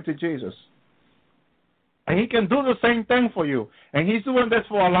 Hallelujah. Glory to Jesus. And He can do the same thing for you. And He's doing this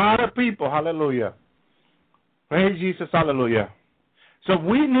for a lot of people. Hallelujah. Praise Jesus. Hallelujah. So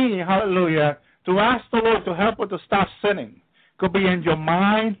we need, hallelujah, to ask the Lord to help us to stop sinning. Could be in your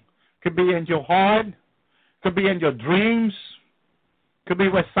mind. Could be in your heart. Could be in your dreams. Could be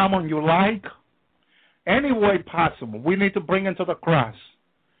with someone you like. Any way possible, we need to bring it to the cross.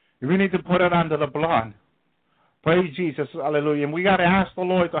 We need to put it under the blood. Praise Jesus, hallelujah. And we got to ask the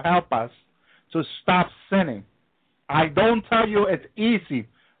Lord to help us to stop sinning. I don't tell you it's easy,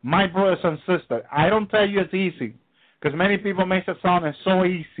 my brothers and sisters. I don't tell you it's easy, because many people make it sound it's so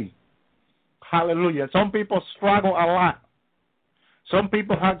easy. Hallelujah. Some people struggle a lot. Some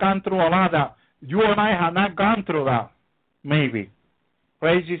people have gone through a lot that you and I have not gone through that, maybe.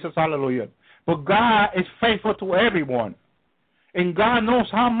 Praise Jesus, hallelujah. But God is faithful to everyone. And God knows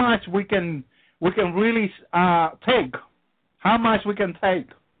how much we can really take. How much we can take.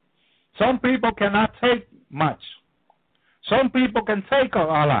 Some people cannot take much. Some people can take a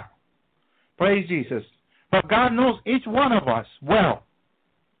lot. Praise Jesus. But God knows each one of us well.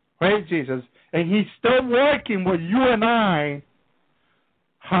 Praise Jesus. And He's still working with you and I.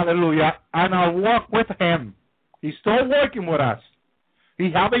 Hallelujah. And our walk with Him. He's still working with us. He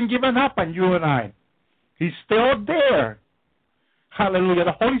hasn't given up on you and I. He's still there. Hallelujah.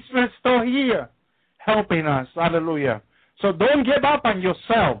 The Holy Spirit's still here helping us. Hallelujah. So don't give up on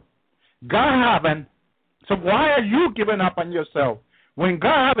yourself. God haven't. So why are you giving up on yourself when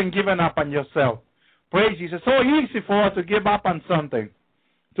God haven't given up on yourself? Praise Jesus. It's so easy for us to give up on something.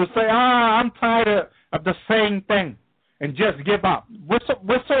 To say, I'm tired of the same thing and just give up. We're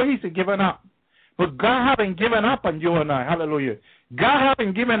so easy giving up. But God haven't given up on you and I. Hallelujah. God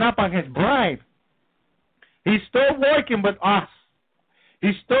haven't given up on His bride. He's still working with us.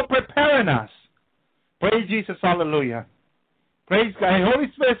 He's still preparing us. Praise Jesus, hallelujah. Praise God. The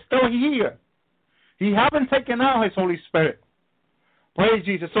Holy Spirit is still here. He haven't taken out His Holy Spirit. Praise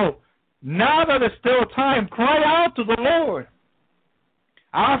Jesus. So now that there's still time, cry out to the Lord.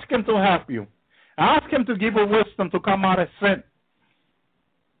 Ask Him to help you. Ask Him to give you wisdom to come out of sin.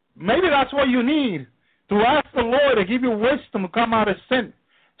 Maybe that's what you need, to ask the Lord to give you wisdom to come out of sin.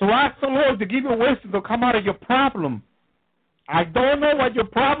 To ask the Lord to give you wisdom to come out of your problem. I don't know what your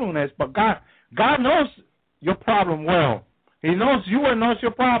problem is, but God knows your problem well. He knows you and knows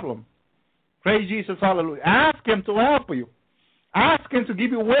your problem. Praise Jesus, hallelujah. Ask Him to help you. Ask Him to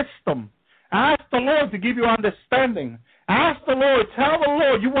give you wisdom. Ask the Lord to give you understanding. Ask the Lord, tell the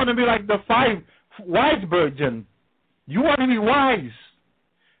Lord you want to be like the 5 wise virgins. You want to be wise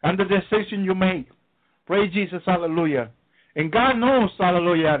in the decision you make. Praise Jesus, hallelujah. And God knows,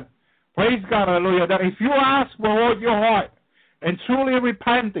 hallelujah, praise God, hallelujah, that if you ask with all your heart and truly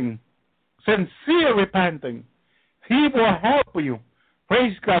repenting, sincere repenting, He will help you.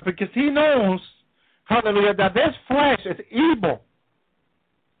 Praise God, because He knows, hallelujah, that this flesh is evil.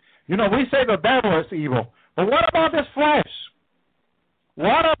 You know, we say the devil is evil. But what about this flesh?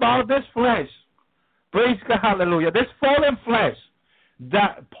 What about this flesh? Praise God, hallelujah. This fallen flesh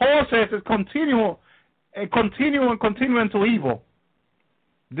that Paul says is continuing to evil.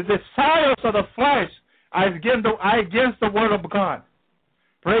 The desires of the flesh are against the word of God.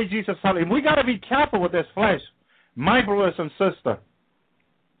 Praise Jesus, hallelujah. We got to be careful with this flesh, my brothers and sisters.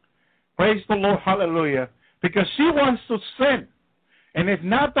 Praise the Lord, hallelujah. Because she wants to sin. And it's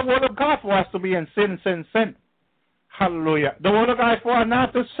not the word of God for us to be in sin. Hallelujah. The word of God is for us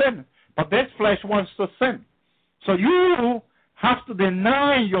not to sin. But this flesh wants to sin. So you have to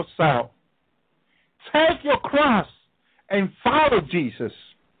deny yourself. Take your cross and follow Jesus.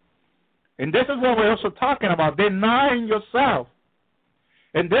 And this is what we're also talking about, denying yourself.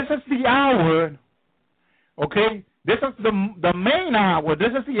 And this is the hour, okay? This is the main hour.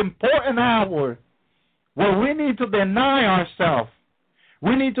 This is the important hour where we need to deny ourselves.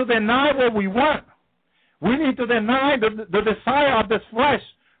 We need to deny what we want. We need to deny the desire of this flesh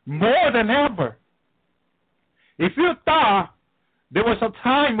more than ever. If you thought there was a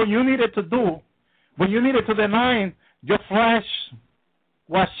time when you needed to deny your flesh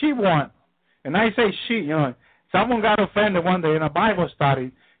what she wants, and I say she, you know, someone got offended one day in a Bible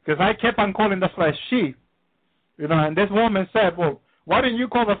study because I kept on calling the flesh she, you know, and this woman said, well, why didn't you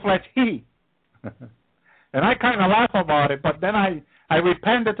call the flesh he? And I kind of laughed about it, but then I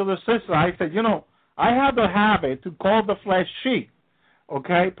repented to the sister. I said, you know, I have the habit to call the flesh she.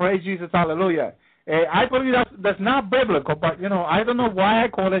 Okay, praise Jesus, hallelujah. I believe that's not biblical, but, you know, I don't know why I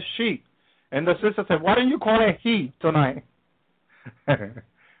call it she. And the sister said, why don't you call it he tonight?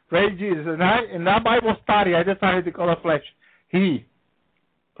 Praise Jesus. And in that Bible study, I decided to call the flesh he.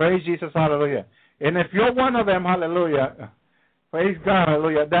 Praise Jesus, hallelujah. And if you're one of them, hallelujah, praise God,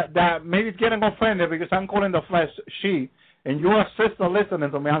 hallelujah, that maybe it's getting offended because I'm calling the flesh she, and you're a sister listening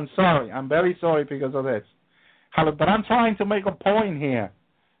to me, I'm sorry. I'm very sorry because of this. But I'm trying to make a point here.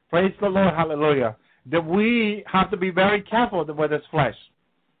 Praise the Lord, hallelujah, that we have to be very careful with this flesh.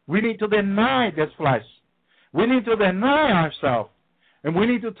 We need to deny this flesh. We need to deny ourselves. And we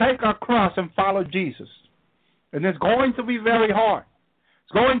need to take our cross and follow Jesus. And it's going to be very hard.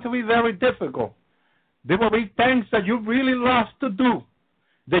 It's going to be very difficult. There will be things that you really love to do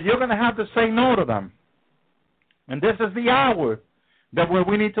that you're going to have to say no to them. And this is the hour that where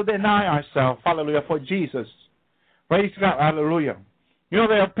we need to deny ourselves, hallelujah, for Jesus. Praise God, hallelujah. You know,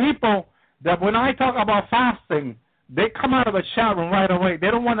 there are people that when I talk about fasting, they come out of the chat room right away. They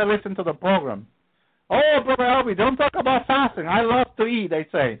don't want to listen to the program. Oh, Brother Elby, don't talk about fasting. I love to eat, they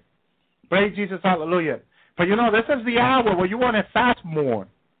say. Praise Jesus, hallelujah. But, you know, this is the hour where you want to fast more.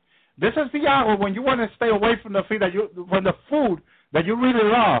 This is the hour when you want to stay away from the food that you really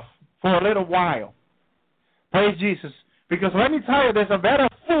love for a little while. Praise Jesus. Because let me tell you, there's a better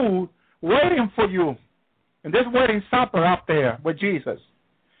food waiting for you in this wedding supper up there with Jesus.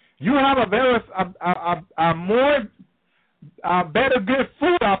 You have a better good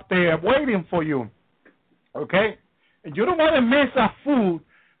food up there waiting for you. Okay? And you don't want to miss that food.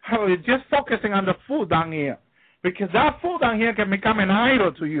 You're just focusing on the food down here. Because that food down here can become an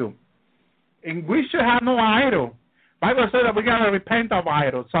idol to you. And we should have no idol. Bible says that we got to repent of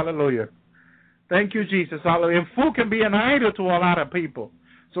idols. Hallelujah. Thank you, Jesus. Hallelujah. And food can be an idol to a lot of people.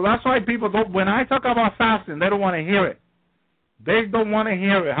 So that's why people don't, when I talk about fasting, they don't want to hear it. They don't want to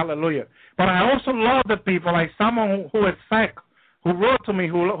hear it. Hallelujah. But I also love the people, like someone who is sick, who wrote to me,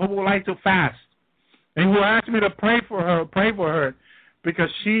 who would like to fast. And who asked me to pray for her, because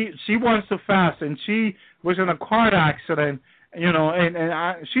she wants to fast, and she was in a car accident,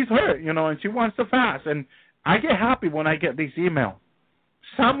 and she's hurt, and she wants to fast. And I get happy when I get these emails.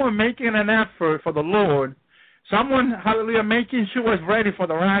 Someone making an effort for the Lord. Someone, hallelujah, making sure it's ready for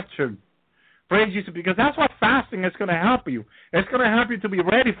the rapture. Praise Jesus, because that's what fasting is going to help you. It's going to help you to be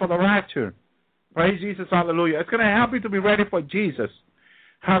ready for the rapture. Praise Jesus, hallelujah. It's going to help you to be ready for Jesus.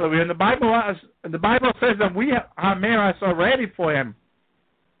 Hallelujah. And the Bible says that we are made ourselves ready for Him.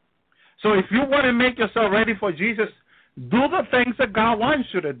 So if you want to make yourself ready for Jesus, do the things that God wants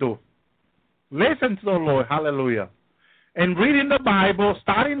you to do. Listen to the Lord, hallelujah. And reading the Bible,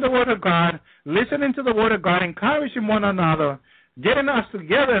 studying the Word of God, listening to the Word of God, encouraging one another, getting us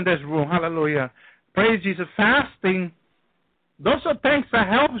together in this room, hallelujah. Praise Jesus. Fasting, those are things that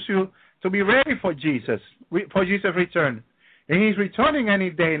helps you to be ready for Jesus' return. And He's returning any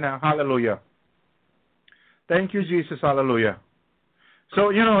day now, hallelujah. Thank you, Jesus, hallelujah.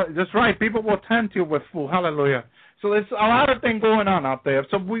 So, that's right, people will tempt you with food, hallelujah. So there's a lot of things going on out there.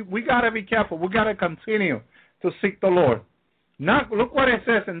 So we got to be careful. We got to continue to seek the Lord. Now, look what it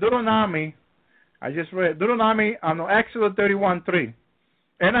says in Deuteronomy. I just read Deuteronomy, Exodus 31:3.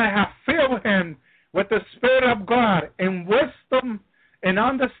 And I have filled him with the Spirit of God in wisdom, in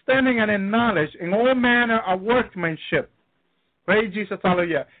understanding, and in knowledge, in all manner of workmanship. Praise Jesus,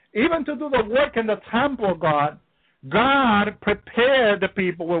 hallelujah. Even to do the work in the temple of God, God prepared the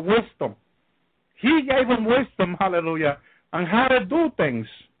people with wisdom. He gave them wisdom, hallelujah, on how to do things,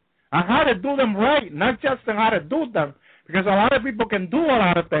 on how to do them right, not just on how to do them, because a lot of people can do a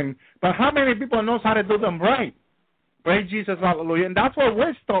lot of things, but how many people knows how to do them right? Praise Jesus, hallelujah. And that's what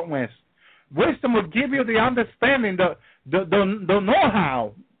wisdom is. Wisdom will give you the understanding, the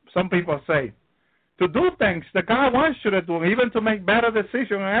know-how, some people say, to do things that God wants you to do, even to make better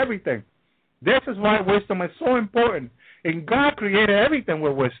decisions on everything. This is why wisdom is so important. And God created everything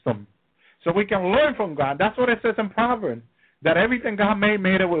with wisdom. So we can learn from God. That's what it says in Proverbs, that everything God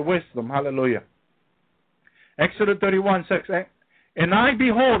made it with wisdom. Hallelujah. Exodus 31:6. And I,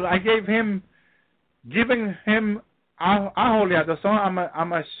 behold, I giving him Aholiab, the son of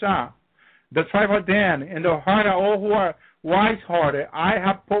Amashah, the tribe of Dan, in the heart of all who are wise-hearted. I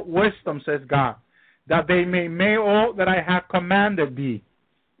have put wisdom, says God, that they may make all that I have commanded thee.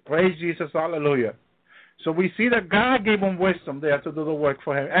 Praise Jesus, hallelujah. So we see that God gave them wisdom there to do the work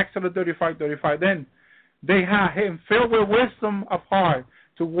for him. Exodus 35:35. Then they had him filled with wisdom of heart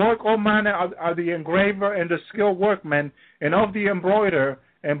to work all manner of the engraver and the skilled workman, and of the embroiderer,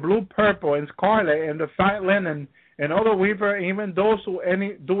 and blue, purple, and scarlet, and the fine linen, and other weaver, even those who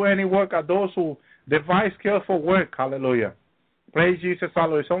do any work are those who devise skillful work. Hallelujah. Praise Jesus,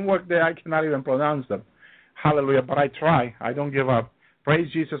 hallelujah. Some work there I cannot even pronounce them. Hallelujah. But I try. I don't give up.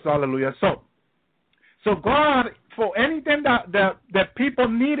 Praise Jesus, hallelujah. So God, for anything that people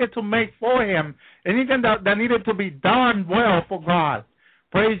needed to make for him, anything that needed to be done well for God,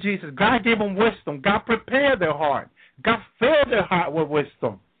 praise Jesus, God gave them wisdom. God prepared their heart. God filled their heart with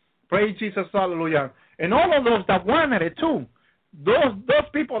wisdom. Praise Jesus, hallelujah. And all of those that wanted it too, those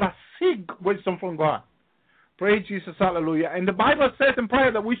people that seek wisdom from God. Praise Jesus, hallelujah. And the Bible says in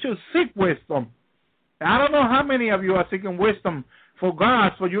prayer that we should seek wisdom. And I don't know how many of you are seeking wisdom for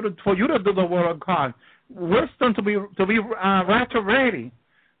God, for you to do the word of God. Wisdom to be rapture ready,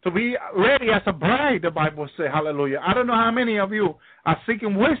 to be ready as a bride, the Bible says, hallelujah. I don't know how many of you are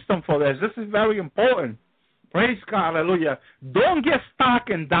seeking wisdom for this. This is very important. Praise God, hallelujah. Don't get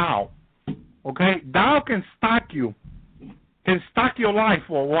stuck in doubt, okay? Doubt can stuck you, can stuck your life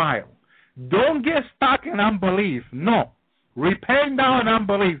for a while. Don't get stuck in unbelief. No. Repent now in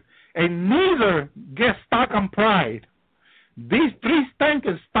unbelief, and neither get stuck on pride. These three things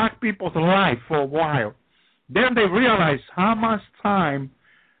can stuck people's life for a while. Then they realize how much time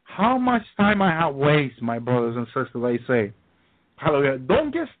I have wasted, my brothers and sisters, they say. Hallelujah.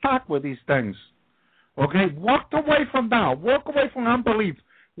 Don't get stuck with these things. Okay? Walk away from doubt. Walk away from unbelief.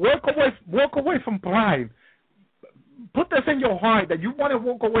 Walk away from pride. Put this in your heart that you want to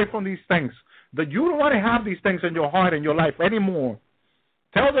walk away from these things. That you don't want to have these things in your heart and your life anymore.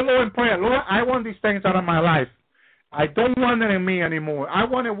 Tell the Lord in prayer, Lord, I want these things out of my life. I don't want it in me anymore. I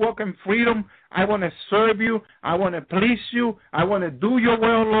want to walk in freedom. I want to serve you. I want to please you. I want to do your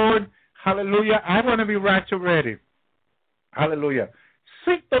will, Lord. Hallelujah. I want to be rapture ready. Hallelujah.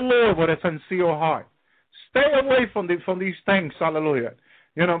 Seek the Lord with a sincere heart. Stay away from these things. Hallelujah.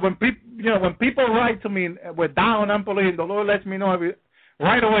 When people write to me with doubt and unbelief, the Lord lets me know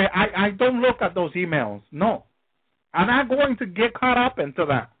right away. I don't look at those emails. No. I'm not going to get caught up into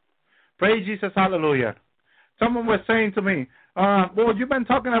that. Praise Jesus. Hallelujah. Someone was saying to me, well, you've been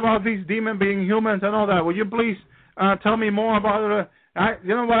talking about these demons being humans and all that. Will you please tell me more about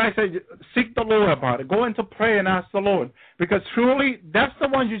You know what I say? Seek the Lord about it. Go into prayer and ask the Lord. Because truly, that's the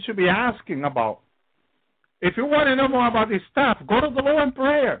one you should be asking about. If you want to know more about this stuff, go to the Lord in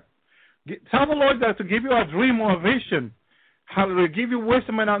prayer. Tell the Lord that to give you a dream or a vision. Hallelujah. Give you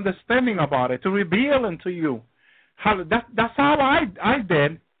wisdom and understanding about it, to reveal unto you. Hallelujah. That's how I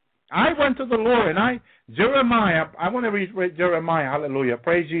did. I went to the Lord, and Jeremiah, I want to read Jeremiah, hallelujah.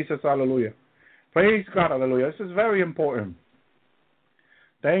 Praise Jesus, hallelujah. Praise God, hallelujah. This is very important.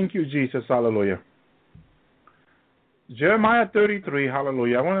 Thank you, Jesus, hallelujah. Jeremiah 33,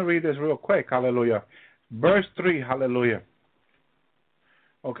 hallelujah. I want to read this real quick, hallelujah. Verse 3, hallelujah.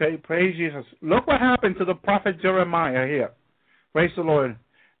 Okay, praise Jesus. Look what happened to the prophet Jeremiah here. Praise the Lord.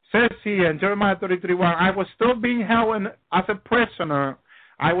 Says here in Jeremiah 33, while I was still being held as a prisoner,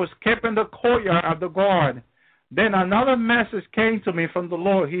 I was kept in the courtyard of the guard. Then another message came to me from the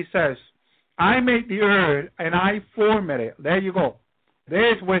Lord. He says, I made the earth and I formed it. There you go.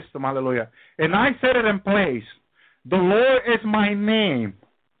 There's wisdom, hallelujah. And I set it in place. The Lord is my name.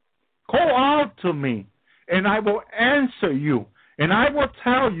 Call out to me, and I will answer you. And I will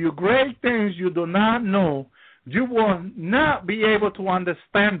tell you great things you do not know. You will not be able to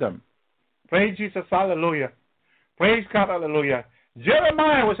understand them. Praise Jesus, hallelujah. Praise God, hallelujah.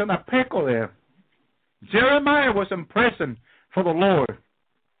 Jeremiah was in a pickle there. Jeremiah was in prison for the Lord.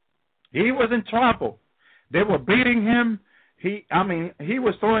 He was in trouble. They were beating him. He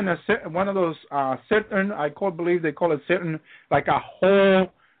was throwing one of those cistern, believe they call it cistern, like a hole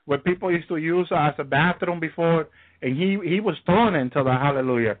where people used to use as a bathroom before, and he was thrown into the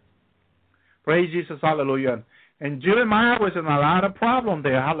hallelujah. Praise Jesus, hallelujah. And Jeremiah was in a lot of problem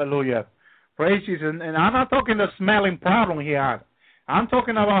there, hallelujah. Praise Jesus. And I'm not talking the smelling problem he had. I'm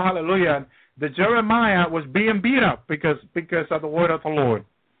talking about, hallelujah, that Jeremiah was being beat up because of the word of the Lord.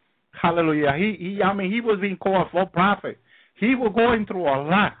 Hallelujah. He was being called a false prophet. He was going through a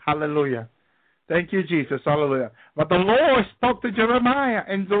lot. Hallelujah. Thank you, Jesus. Hallelujah. But the Lord spoke to Jeremiah,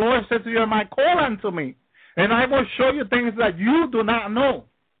 and the Lord said to Jeremiah, call unto me, and I will show you things that you do not know.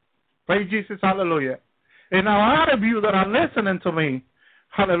 Praise Jesus. Hallelujah. And a lot of you that are listening to me,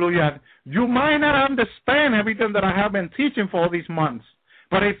 hallelujah, you might not understand everything that I have been teaching for all these months.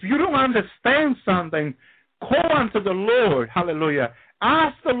 But if you don't understand something, call unto the Lord, hallelujah.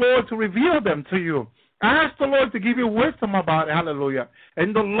 Ask the Lord to reveal them to you. Ask the Lord to give you wisdom about it, hallelujah.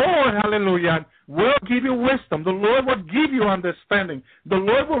 And the Lord, hallelujah, will give you wisdom. The Lord will give you understanding. The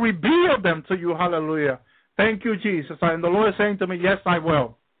Lord will reveal them to you, hallelujah. Thank you, Jesus. And the Lord is saying to me, yes, I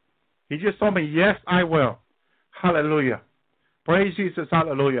will. He just told me, yes, I will. Hallelujah. Praise Jesus,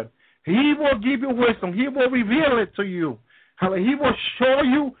 hallelujah. He will give you wisdom. He will reveal it to you. He will show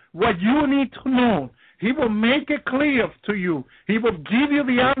you what you need to know. He will make it clear to you. He will give you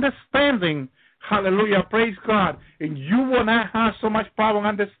the understanding. Hallelujah. Praise God. And you will not have so much problem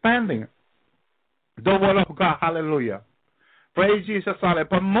understanding the word of God. Hallelujah. Praise Jesus. Hallelujah.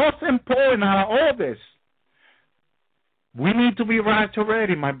 But most important out of all this, we need to be rapture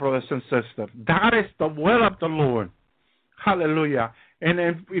ready, my brothers and sisters. That is the will of the Lord. Hallelujah. And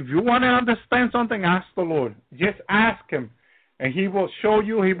if you want to understand something, ask the Lord. Just ask him. And he will show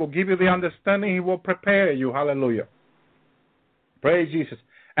you. He will give you the understanding. He will prepare you. Hallelujah. Praise Jesus.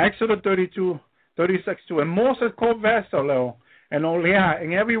 Exodus 32, 36, 2. And Moses called Bezalel and Oliah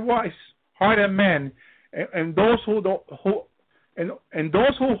and every wise-hearted man, and those who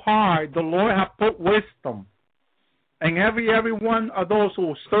heard the Lord have put wisdom, and every one of those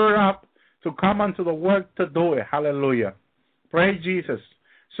who stir up to come unto the work to do it. Hallelujah. Praise Jesus.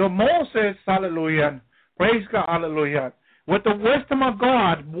 So Moses, hallelujah, praise God, hallelujah, with the wisdom of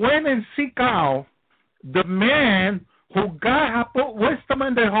God, went and seek out the man who God had put wisdom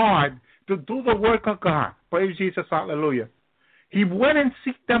in their heart to do the work of God. Praise Jesus, hallelujah. He went and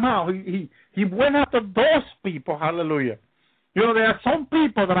seeked them out. He went after those people, hallelujah. You know, there are some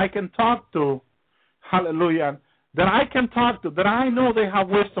people that I can talk to, hallelujah, that I know they have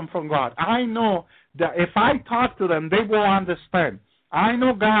wisdom from God. I know that if I talk to them, they will understand. I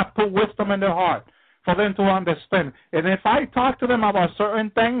know God put wisdom in their heart for them to understand. And if I talk to them about certain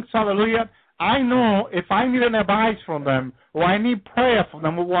things, hallelujah, I know if I need an advice from them or I need prayer from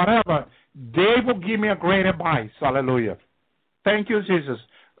them or whatever, they will give me a great advice. Hallelujah. Thank you, Jesus.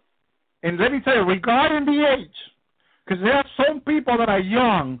 And let me tell you, regarding the age, because there are some people that are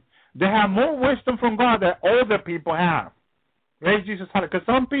young, they have more wisdom from God than older people have. Praise Jesus. Because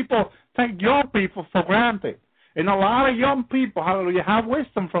some people take young people for granted. And a lot of young people, hallelujah, have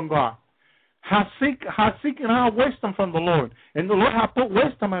wisdom from God. Have seeking out wisdom from the Lord. And the Lord has put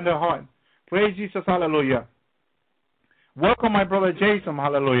wisdom in their heart. Praise Jesus. Hallelujah. Welcome, my brother Jason.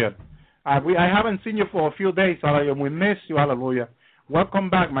 Hallelujah. I haven't seen you for a few days. Hallelujah. We miss you. Hallelujah. Welcome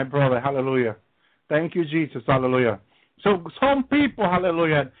back, my brother. Hallelujah. Thank you, Jesus. Hallelujah. So some people,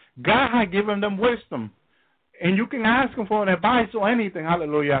 hallelujah, God has given them wisdom. And you can ask them for an advice or anything,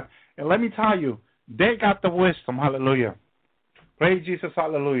 hallelujah. And let me tell you, they got the wisdom, hallelujah. Praise Jesus,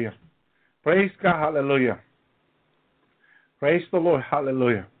 hallelujah. Praise God, hallelujah. Praise the Lord,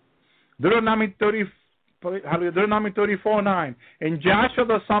 hallelujah. Deuteronomy 34:9. And Joshua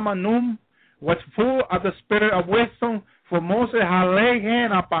the son of Nun was full of the spirit of wisdom, for Moses had laid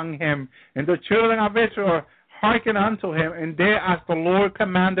hand upon him, and the children of Israel hearkened unto him, and did as the Lord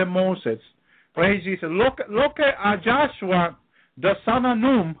commanded Moses. Praise Jesus. Look at Joshua, the son of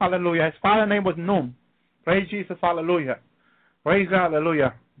Nun, hallelujah. His father's name was Nun. Praise Jesus, hallelujah. Praise God,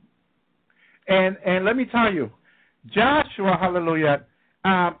 hallelujah. And let me tell you, Joshua, hallelujah,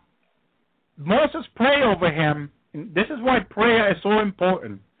 Moses prayed over him. And this is why prayer is so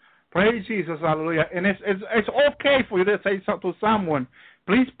important. Praise Jesus, hallelujah. And it's okay for you to say to someone,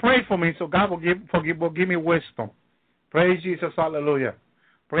 please pray for me so God will give me wisdom. Praise Jesus, hallelujah.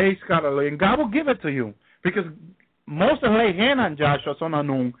 Praise God, hallelujah. And God will give it to you. Because Moses laid hand on Joshua, son of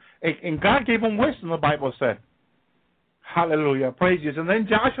Nun, and God gave him wisdom, the Bible said. Hallelujah. Praise Jesus. And then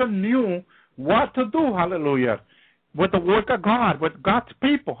Joshua knew what to do, hallelujah, with the work of God, with God's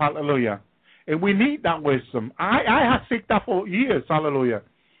people, hallelujah. And we need that wisdom. I have seeked that for years, hallelujah.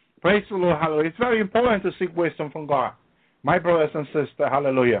 Praise the Lord, hallelujah. It's very important to seek wisdom from God. My brothers and sisters,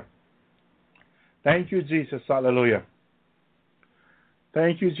 hallelujah. Thank you, Jesus, hallelujah.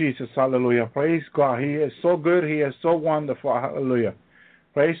 Thank you, Jesus, hallelujah. Praise God. He is so good. He is so wonderful, hallelujah.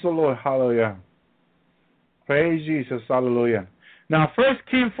 Praise the Lord, hallelujah. Praise Jesus, hallelujah. Now, 1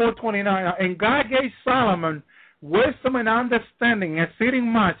 Kings 4:29, and God gave Solomon wisdom and understanding, exceeding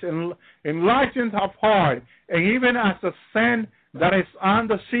much, and enlargement of heart, and even as the sand that is on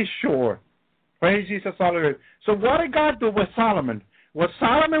the seashore. Praise Jesus, hallelujah. So what did God do with Solomon? Well,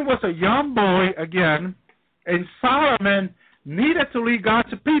 Solomon was a young boy again, and Solomon needed to lead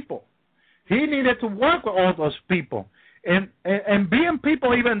God's people. He needed to work with all those people. And being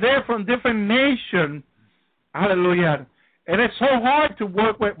people even there from different nations, hallelujah. And it's so hard to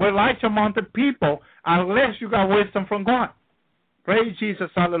work with large amount of people unless you got wisdom from God. Praise Jesus,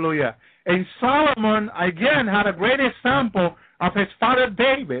 hallelujah. And Solomon, again, had a great example of his father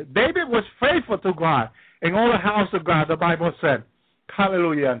David. David was faithful to God in all the house of God, the Bible said.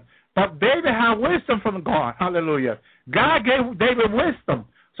 Hallelujah. But David had wisdom from God. Hallelujah. God gave David wisdom.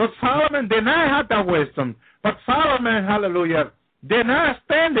 So Solomon did not have that wisdom. But Solomon, hallelujah, did not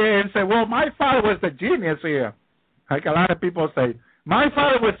stand there and say, well, my father was the genius here. Like a lot of people say, my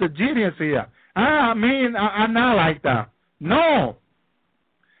father was the genius here. I'm not like that. No.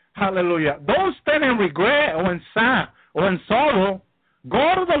 Hallelujah. Don't stand in regret or in sad or in sorrow.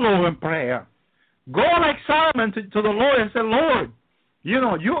 Go to the Lord in prayer. Go like Solomon to the Lord and say, Lord,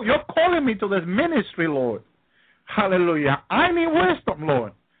 you're calling me to this ministry, Lord. Hallelujah. I need wisdom,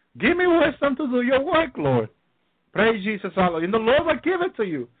 Lord. Give me wisdom to do your work, Lord. Praise Jesus, hallelujah. And the Lord will give it to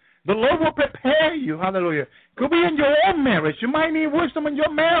you. The Lord will prepare you, hallelujah. Could be in your own marriage. You might need wisdom in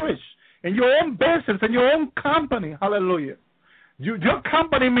your marriage, in your own business, in your own company, hallelujah. Your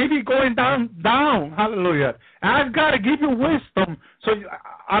company may be going down, hallelujah. Ask God to give you wisdom,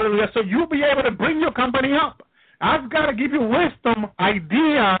 hallelujah, so you'll be able to bring your company up. Ask God to give you wisdom,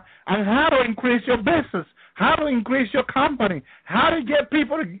 idea on how to increase your business, how to increase your company, how to get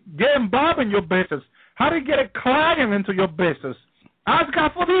people to get involved in your business, how to get a client into your business. Ask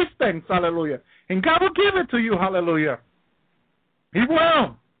God for these things, hallelujah. And God will give it to you, hallelujah. He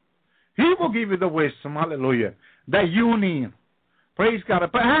will. He will give you the wisdom, hallelujah, that you need. Praise God.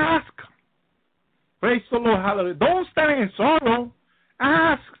 But ask. Praise the Lord, hallelujah. Don't stand in sorrow.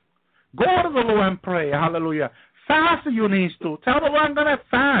 Ask. Go to the Lord and pray, hallelujah. Fast if you need to. Tell the Lord I'm going to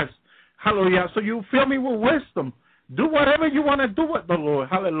fast, hallelujah, so you fill me with wisdom. Do whatever you want to do with the Lord,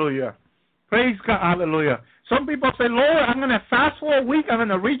 hallelujah. Praise God, hallelujah. Some people say, Lord, I'm going to fast for a week. I'm going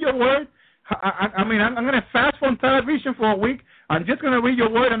to read your word. I'm going to fast from television for a week. I'm just going to read your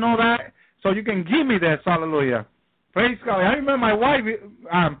word and all that so you can give me this, hallelujah. Praise God. I remember my wife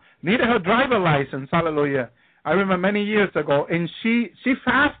needed her driver license, hallelujah. I remember many years ago, and she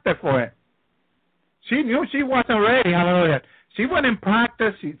fasted for it. She knew she wasn't ready, hallelujah. She went in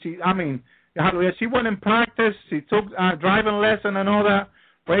practice. Hallelujah. She went in practice. She took driving lesson and all that.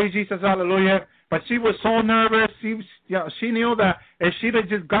 Praise Jesus, hallelujah. But she was so nervous. She knew that if she'd have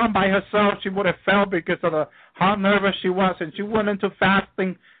just gone by herself, she would have fell because of how nervous she was. And she went into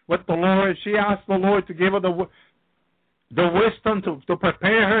fasting with the Lord. She asked the Lord to give her the wisdom to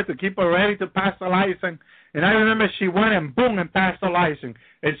prepare her, to keep her ready to pass the license. And I remember she went and boom and passed the license.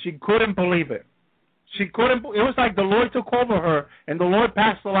 And she couldn't believe it. She couldn't. It was like the Lord took over her, and the Lord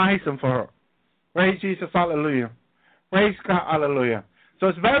passed the license for her. Praise Jesus, hallelujah. Praise God, hallelujah. So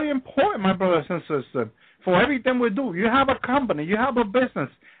it's very important, my brothers and sisters, for everything we do. You have a company, you have a business.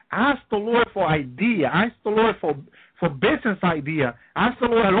 Ask the Lord for idea. Ask the Lord for business idea. Ask the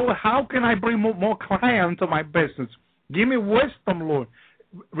Lord, Lord, how can I bring more clients to my business? Give me wisdom, Lord.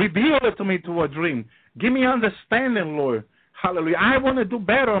 Reveal it to me through a dream. Give me understanding, Lord. Hallelujah. I want to do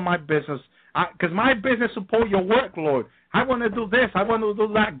better in my business because my business support your work, Lord. I want to do this. I want to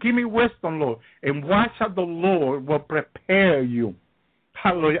do that. Give me wisdom, Lord. And watch how the Lord will prepare you.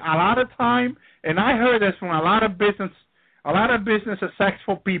 Hallelujah. A lot of time, and I heard this from a lot of business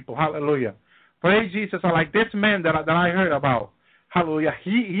successful people. Hallelujah. Praise Jesus. Like this man that I heard about. Hallelujah.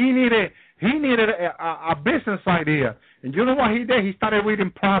 He needed a business idea. And you know what he did? He started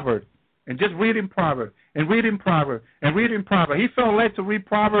reading Proverbs. And just reading Proverbs. And reading Proverbs. And reading Proverbs. He felt led to read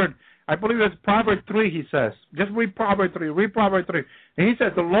Proverbs. I believe it's Proverbs 3, he says. Just read Proverbs 3. Read Proverbs 3. And he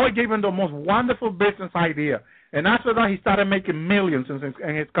says the Lord gave him the most wonderful business idea. And after that, he started making millions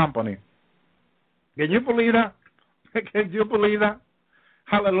in his company. Can you believe that? Can you believe that?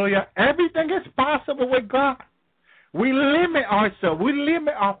 Hallelujah. Everything is possible with God. We limit ourselves. We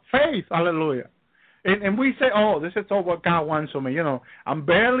limit our faith. Hallelujah. And we say, oh, this is all what God wants from me. You know, I'm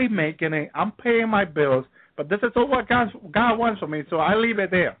barely making it. I'm paying my bills. But this is all what God wants from me, so I leave it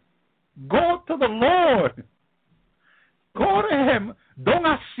there. Go to the Lord. Go to Him. Don't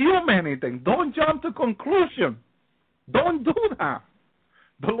assume anything. Don't jump to conclusion. Don't do that.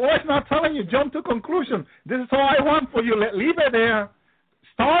 The Lord's not telling you jump to conclusion. This is all I want for you. Leave it there.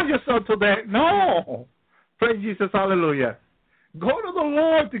 Starve yourself to that. No. Praise Jesus. Hallelujah. Go to the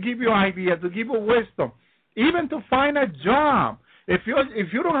Lord to give you ideas, to give you wisdom, even to find a job. If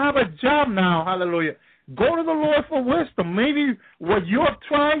you don't have a job now, hallelujah, go to the Lord for wisdom. Maybe what you're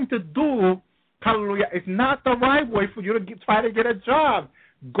trying to do, hallelujah, is not the right way for you to try to get a job.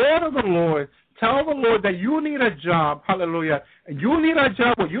 Go to the Lord. Tell the Lord that you need a job, hallelujah. You need a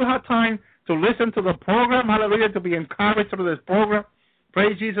job where you have time to listen to the program, hallelujah, to be encouraged through this program.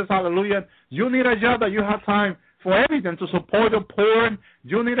 Praise Jesus, hallelujah. You need a job that you have time for everything, to support the poor.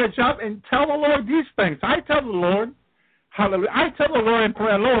 You need a job, and tell the Lord these things. I tell the Lord, hallelujah. I tell the Lord in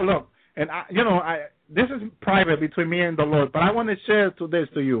prayer, Lord, look, and this is private between me and the Lord, but I want to share this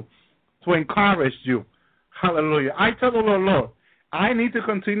to you, to encourage you. Hallelujah. I tell the Lord, Lord, I need to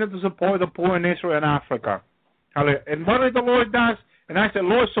continue to support the poor in Israel and Africa. Hallelujah. And what the Lord does, and I say,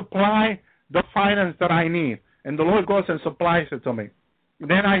 Lord, supply the finance that I need. And the Lord goes and supplies it to me.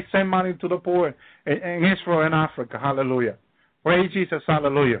 Then I send money to the poor in Israel and Africa. Hallelujah. Praise Jesus.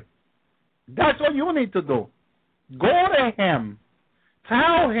 Hallelujah. That's what you need to do. Go to Him.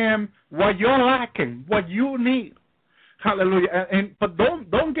 Tell Him what you're lacking, what you need. Hallelujah. But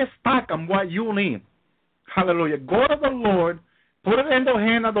don't get stuck on what you need. Hallelujah. Go to the Lord. Put it in the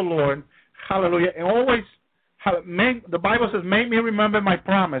hand of the Lord. Hallelujah. And always, the Bible says, make me remember my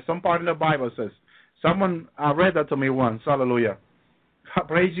promise. Some part in the Bible says. Someone read that to me once. Hallelujah.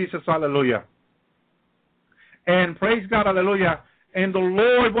 Praise Jesus, hallelujah. And praise God, hallelujah. And the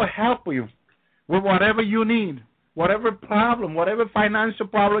Lord will help you with whatever you need, whatever problem, whatever financial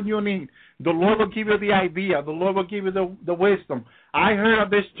problem you need. The Lord will give you the idea. The Lord will give you the wisdom. I heard of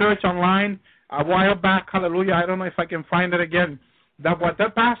this church online a while back, hallelujah. I don't know if I can find it again. That what the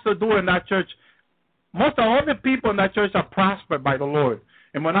pastor do in that church, most of all the people in that church are prospered by the Lord.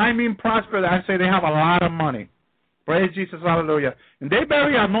 And when I mean prospered, I say they have a lot of money. Praise Jesus, hallelujah. And they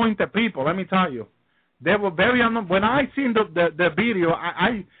very anointed people, let me tell you. They were very anointed. When I seen the video,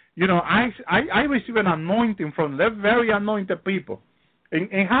 I received an anointing from them. They're very anointed people.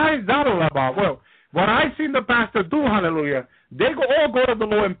 And how is that all about? Well, what I seen the pastor do, hallelujah, they all go to the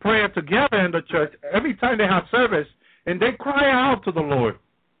Lord in prayer together in the church every time they have service, and they cry out to the Lord.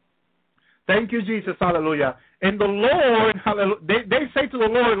 Thank you, Jesus, hallelujah. And the Lord, hallelujah, they say to the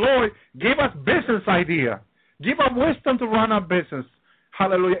Lord, Lord, give us business idea. Give us wisdom to run our business.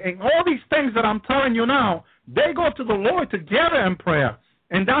 Hallelujah. And all these things that I'm telling you now, they go to the Lord together in prayer.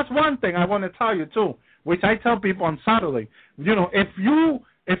 And that's one thing I want to tell you too, which I tell people on Saturday. You know, if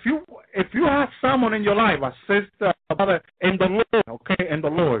you have someone in your life, a sister, a brother, in the Lord, okay, in the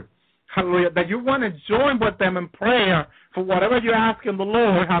Lord, hallelujah, that you want to join with them in prayer for whatever you ask in the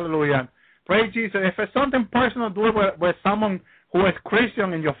Lord, hallelujah. Praise Jesus. If it's something personal, do it with someone who is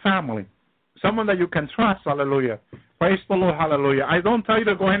Christian in your family. Someone that you can trust, hallelujah. Praise the Lord, hallelujah. I don't tell you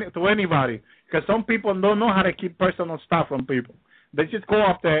to go to anybody, because some people don't know how to keep personal stuff from people. They just go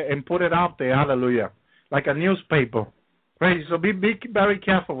up there and put it out there, hallelujah, like a newspaper. Praise. So be very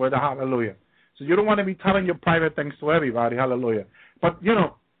careful with that, hallelujah. So you don't want to be telling your private things to everybody, hallelujah. But,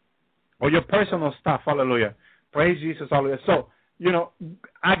 or your personal stuff. Hallelujah. Praise Jesus. Hallelujah. So,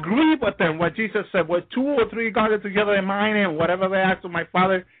 agree with them. What Jesus said, where 2 or 3 gathered together in my name, whatever they ask of my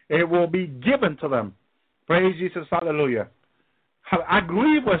Father, it will be given to them. Praise Jesus. Hallelujah.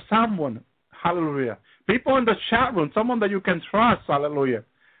 Agree with someone. Hallelujah. People in the chat room, someone that you can trust. Hallelujah.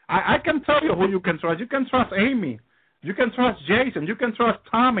 I can tell you who you can trust. You can trust Amy. You can trust Jason. You can trust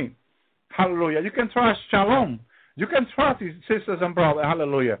Tommy. Hallelujah. You can trust Shalom. You can trust these sisters and brothers.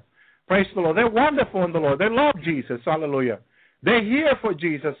 Hallelujah. Praise the Lord. They're wonderful in the Lord. They love Jesus. Hallelujah. They're here for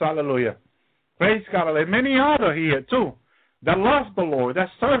Jesus. Hallelujah. Praise God. Hallelujah. Many others here too that love the Lord, that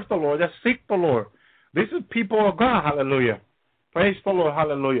serve the Lord, that seek the Lord. These are people of God. Hallelujah. Praise the Lord.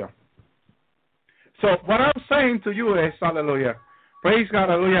 Hallelujah. So what I'm saying to you is, hallelujah, praise God,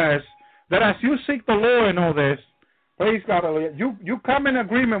 hallelujah, is that as you seek the Lord in all this, praise God, hallelujah, you come in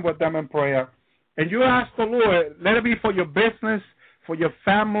agreement with them in prayer, and you ask the Lord, let it be for your business, for your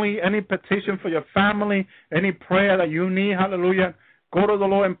family, any petition for your family, any prayer that you need, hallelujah. Go to the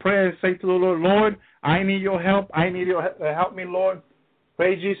Lord in prayer and say to the Lord, Lord, I need your help. I need your help me, Lord.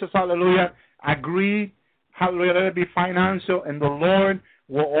 Praise Jesus, hallelujah. Agree, hallelujah, let it be financial, and the Lord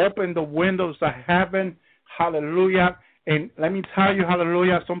will open the windows of heaven, hallelujah. And let me tell you,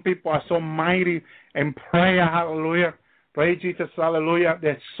 hallelujah, some people are so mighty in prayer, hallelujah. Praise Jesus, hallelujah.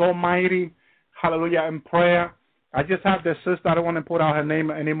 They're so mighty, hallelujah, in prayer. I just have this sister, I don't want to put out her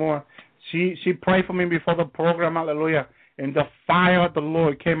name anymore. She prayed for me before the program, hallelujah. And the fire of the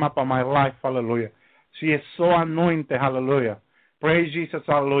Lord came up on my life, hallelujah. She is so anointed, hallelujah. Praise Jesus,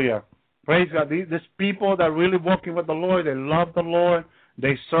 hallelujah. Praise God. These people that are really working with the Lord, they love the Lord.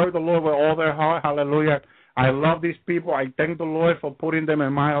 They serve the Lord with all their heart, hallelujah. I love these people. I thank the Lord for putting them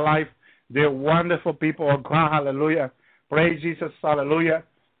in my life. They're wonderful people of God, hallelujah. Praise Jesus, hallelujah.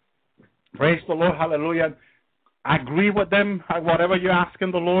 Praise the Lord, hallelujah. Agree with them. Whatever you're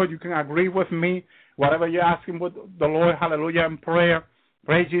asking the Lord, you can agree with me. Whatever you're asking with the Lord, hallelujah, in prayer.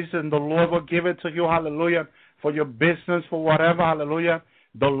 Praise Jesus, and the Lord will give it to you, hallelujah, for your business, for whatever, hallelujah.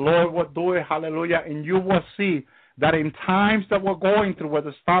 The Lord will do it, hallelujah, and you will see that in times that we're going through where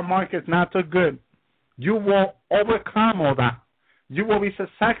the stock market is not so good, you will overcome all that. You will be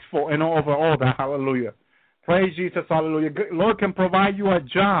successful in over all that, hallelujah. Praise Jesus, hallelujah. Lord can provide you a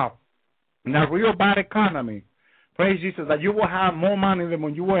job in a real bad economy. Praise Jesus, that you will have more money than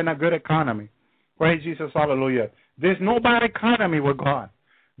when you were in a good economy. Praise Jesus, hallelujah. There's no bad economy with God.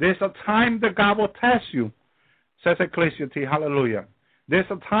 There's a time that God will test you, says Ecclesiastes, hallelujah. There's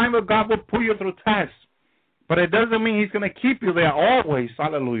a time that God will put you through tests, but it doesn't mean he's going to keep you there always,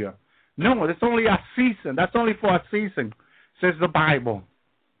 hallelujah. No, it's only a season. That's only for a season, says the Bible.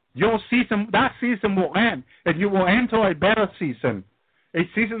 Your season, that season will end, and you will enter a better season, a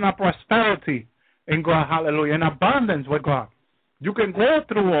season of prosperity in God, hallelujah, in abundance with God. You can go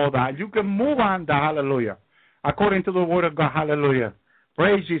through all that. You can move on that, hallelujah, according to the word of God, hallelujah.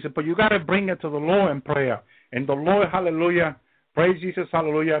 Praise Jesus, but you got to bring it to the Lord in prayer. And the Lord, hallelujah, praise Jesus,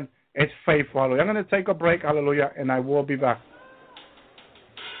 hallelujah, is faithful, hallelujah. I'm going to take a break, hallelujah, and I will be back.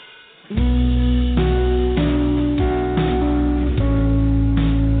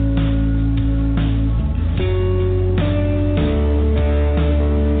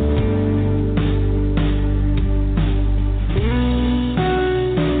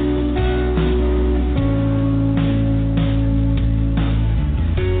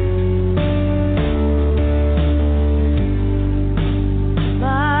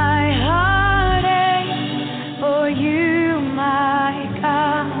 My heart aches for you.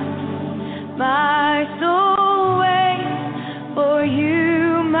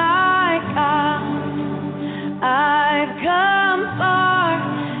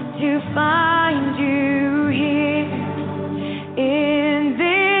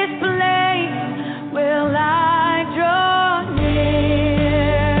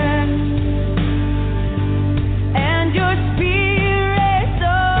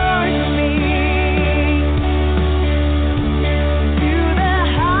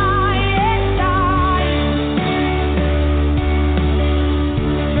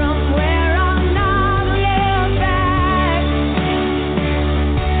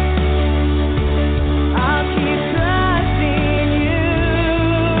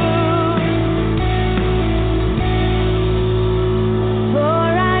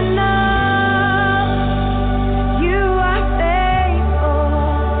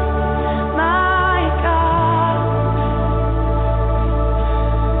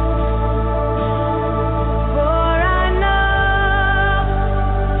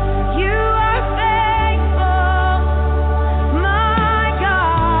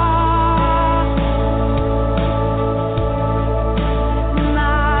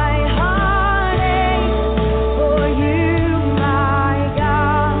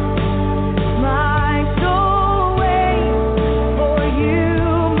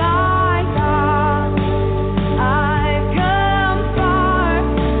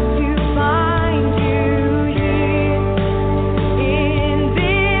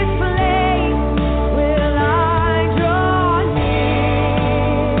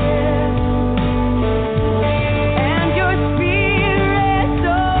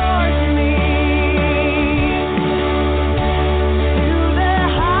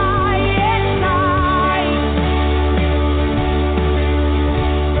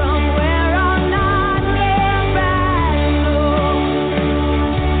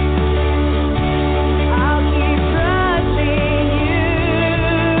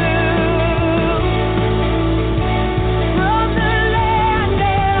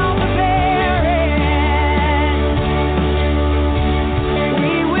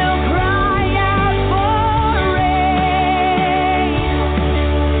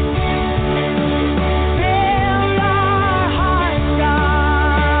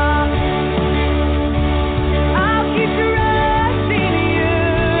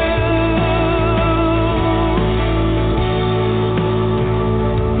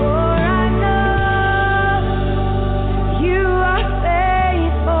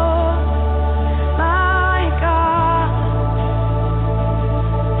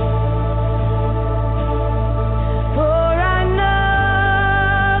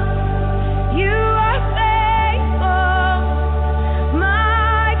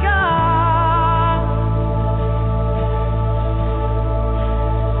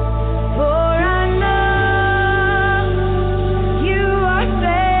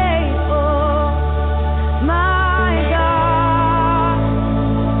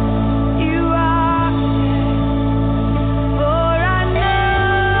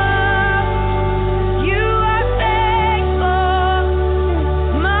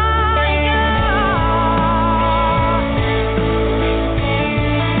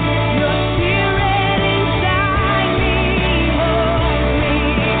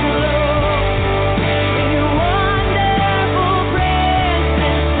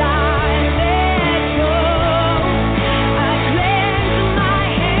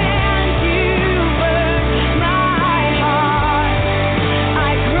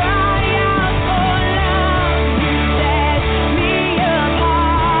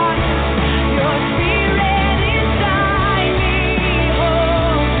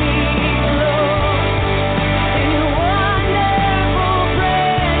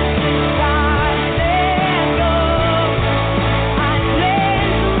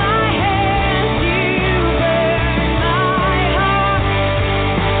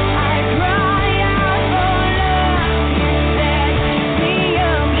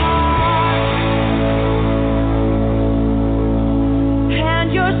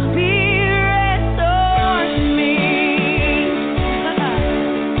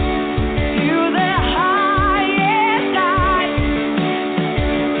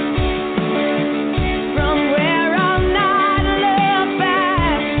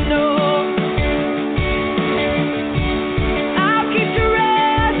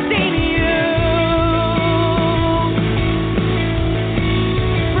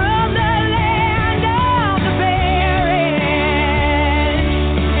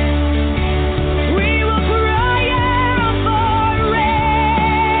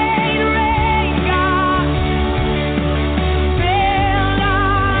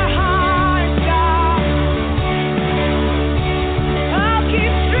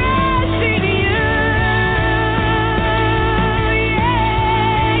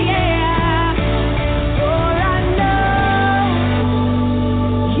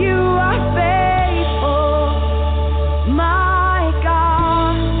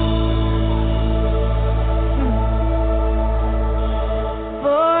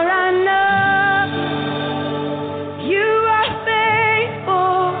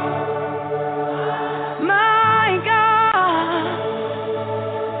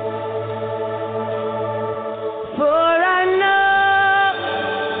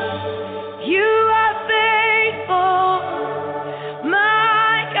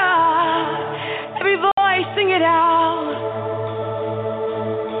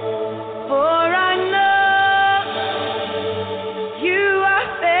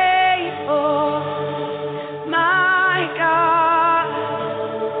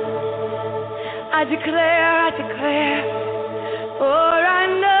 declare, for I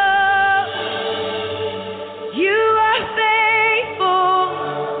know you are faithful,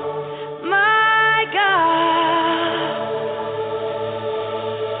 my God.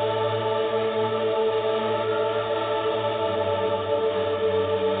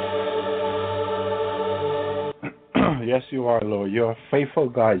 Yes, you are, Lord. You're a faithful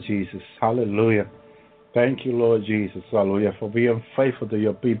God, Jesus. Hallelujah. Thank you, Lord Jesus. Hallelujah, for being faithful to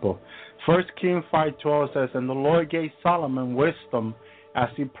your people. 1 Kings 5:12 says, and the Lord gave Solomon wisdom as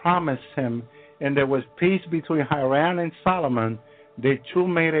he promised him, and there was peace between Hiram and Solomon. They two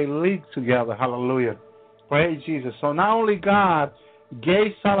made a league together. Hallelujah. Praise Jesus. So not only God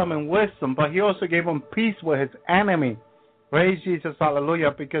gave Solomon wisdom, but he also gave him peace with his enemy. Praise Jesus.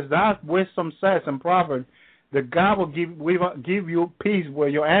 Hallelujah. Because that wisdom says in Proverbs that God will give you peace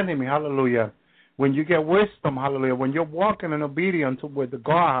with your enemy. Hallelujah. When you get wisdom, hallelujah, when you're walking in obedience with the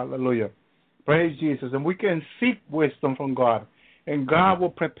God, hallelujah, praise Jesus. And we can seek wisdom from God, and God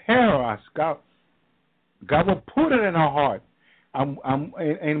will prepare us. God will put it in our heart,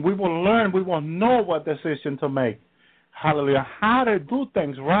 and we will learn, we will know what decision to make, hallelujah, how to do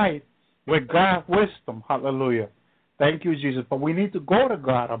things right with God's wisdom, hallelujah. Thank you, Jesus. But we need to go to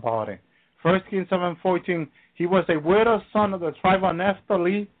God about it. 1 Kings 7:14, he was a widowed son of the tribe of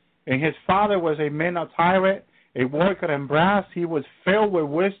Naphtali, and his father was a man of Tyre, a worker in brass. He was filled with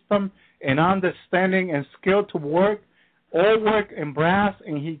wisdom and understanding and skill to work, all work in brass,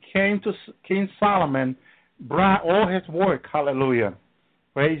 and he came to King Solomon, brought all his work. Hallelujah.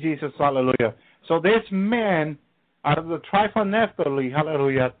 Praise Jesus. Hallelujah. So this man out of the tribe of Naphtali,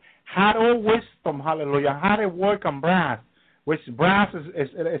 hallelujah, had all wisdom, hallelujah, how to work on brass, which brass is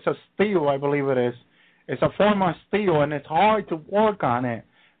a steel, I believe it is. It's a form of steel, and it's hard to work on it.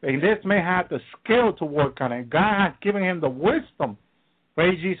 And this man had the skill to work on it. God has given him the wisdom,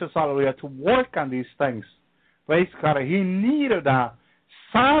 praise Jesus, hallelujah, to work on these things. Praise God. He needed that.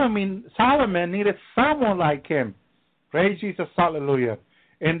 Solomon needed someone like him. Praise Jesus, hallelujah.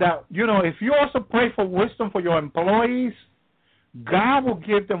 And that, if you also pray for wisdom for your employees, God will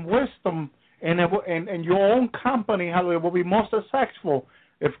give them wisdom, and your own company, hallelujah, will be more successful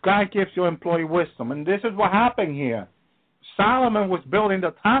if God gives your employee wisdom. And this is what happened here. Solomon was building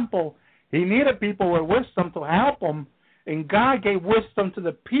the temple. He needed people with wisdom to help him, and God gave wisdom to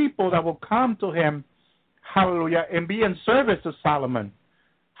the people that will come to him, hallelujah, and be in service to Solomon.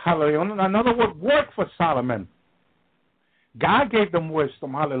 Hallelujah. In other words, work for Solomon. God gave them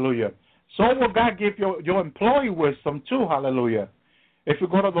wisdom, hallelujah. So will God give your employee wisdom too, hallelujah. If you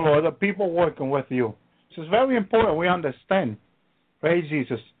go to the Lord, the people working with you. This is very important we understand. Praise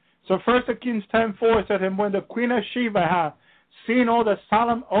Jesus. So 1 Kings 10:4 said, and when the queen of Sheba had seen all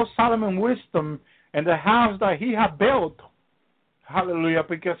Solomon wisdom and the house that he had built, hallelujah,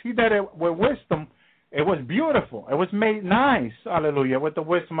 because he did it with wisdom, it was beautiful. It was made nice, hallelujah, with the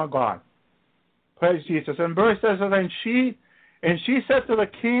wisdom of God. Praise Jesus. And verse says, and she said to the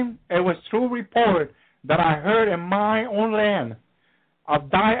king, it was true report that I heard in my own land of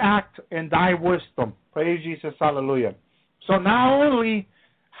thy act and thy wisdom. Praise Jesus, hallelujah. So not only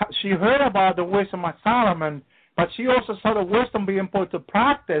she heard about the wisdom of Solomon, but she also saw the wisdom being put to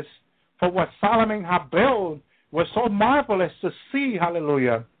practice for what Solomon had built was so marvelous to see,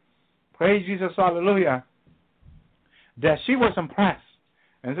 hallelujah. Praise Jesus, hallelujah, that she was impressed.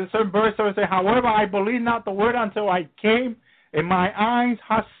 And this verse says, however, I believe not the word until I came, and my eyes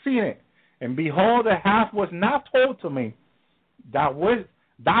have seen it. And behold, the half was not told to me. Thy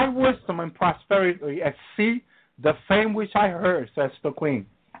wisdom and prosperity exceed the fame which I heard, says the queen.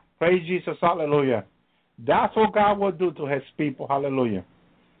 Praise Jesus, hallelujah. That's what God will do to his people, hallelujah.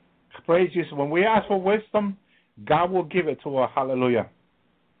 Praise Jesus. When we ask for wisdom, God will give it to us, hallelujah.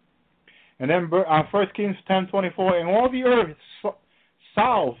 And then 1 Kings 10:24, and all the earth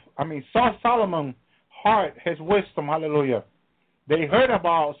saw Solomon's heart, his wisdom, hallelujah. They heard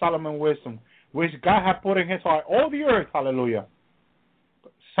about Solomon's wisdom, which God had put in his heart. All the earth, hallelujah.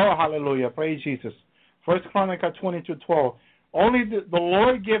 So, hallelujah, praise Jesus. 1 Chronicles 22:12. Only the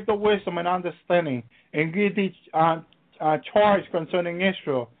Lord give the wisdom and understanding, and give thee charge concerning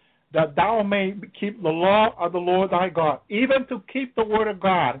Israel, that thou may keep the law of the Lord thy God. Even to keep the word of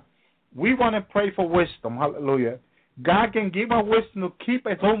God, we want to pray for wisdom, hallelujah. God can give us wisdom to keep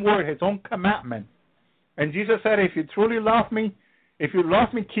his own word, his own commandment. And Jesus said, if you truly love me,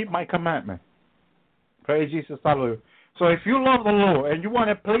 keep my commandment. Praise Jesus, hallelujah. So if you love the Lord and you want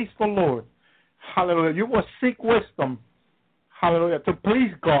to please the Lord, hallelujah, you will seek wisdom, hallelujah, to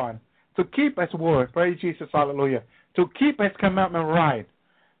please God, to keep his word, praise Jesus, hallelujah, to keep his commandment right.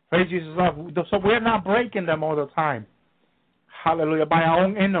 Praise Jesus, so we're not breaking them all the time, hallelujah, by our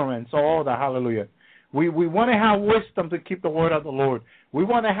own ignorance or all that, hallelujah. We want to have wisdom to keep the word of the Lord. We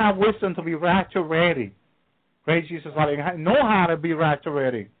want to have wisdom to be rapture ready. Praise Jesus. Hallelujah. Know how to be rapture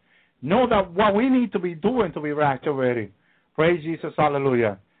ready. Know that what we need to be doing to be rapture ready. Praise Jesus.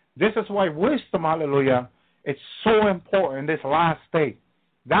 Hallelujah. This is why wisdom, hallelujah, it's so important in this last day.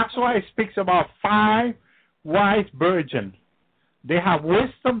 That's why it speaks about 5 wise virgins. They have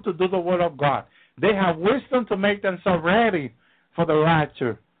wisdom to do the word of God. They have wisdom to make themselves ready for the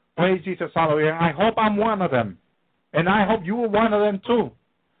rapture. Praise Jesus, hallelujah. I hope I'm one of them. And I hope you are one of them too.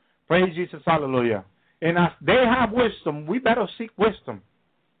 Praise Jesus, hallelujah. And as they have wisdom, we better seek wisdom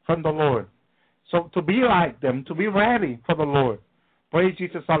from the Lord. So to be like them, to be ready for the Lord. Praise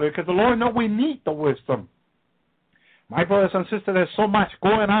Jesus, hallelujah. Because the Lord knows we need the wisdom. My brothers and sisters, there's so much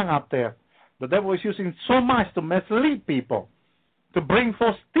going on out there. The devil is using so much to mislead people, to bring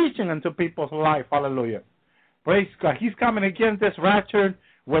false teaching into people's life. Hallelujah. Praise God. He's coming against this rapture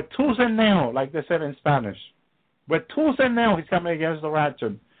with tooth and nail, like they said in Spanish. With tooth and nail, he's coming against the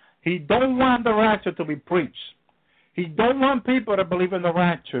rapture. He don't want the rapture to be preached. He don't want people to believe in the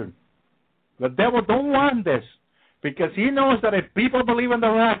rapture. The devil don't want this because he knows that if people believe in the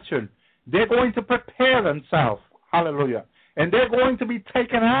rapture, they're going to prepare themselves. Hallelujah. And they're going to be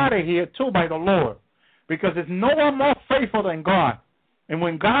taken out of here too by the Lord because there's no one more faithful than God. And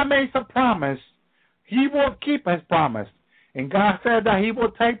when God makes a promise, he will keep his promise. And God said that he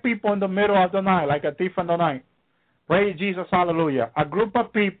will take people in the middle of the night, like a thief in the night. Praise Jesus, hallelujah. A group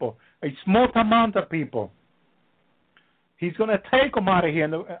of people, a small amount of people. He's going to take them out of here,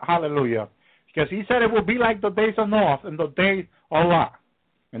 hallelujah. Because he said it will be like the days of Noah and the days of Lot.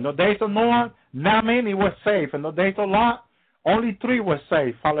 In the days of Noah, not many were saved. In the days of Lot, only 3 were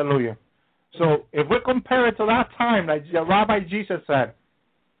saved, hallelujah. So if we compare it to that time, like Rabbi Jesus said,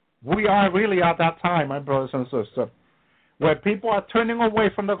 we are really at that time, my brothers and sisters, where people are turning away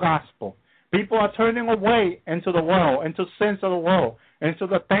from the gospel. People are turning away into the world, into sins of the world, into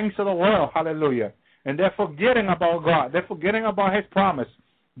the things of the world, hallelujah. And they're forgetting about God. They're forgetting about his promise.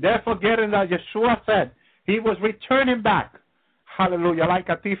 They're forgetting that Yeshua said he was returning back, hallelujah, like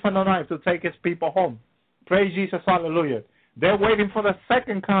a thief in the night to take his people home. Praise Jesus, hallelujah. They're waiting for the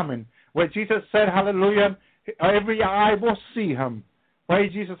second coming, where Jesus said, hallelujah, every eye will see him.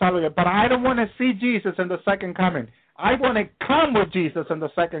 Praise Jesus, hallelujah. But I don't want to see Jesus in the second coming. I want to come with Jesus in the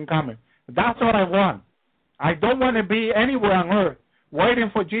second coming. That's what I want. I don't want to be anywhere on earth waiting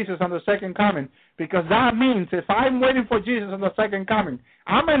for Jesus on the second coming, because that means if I'm waiting for Jesus on the second coming,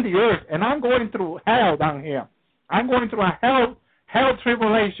 I'm in the earth and I'm going through hell down here. I'm going through a hell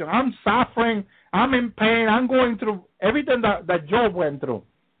tribulation. I'm suffering. I'm in pain. I'm going through everything that Job went through.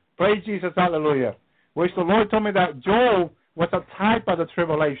 Praise Jesus, hallelujah. Which the Lord told me that Job was a type of the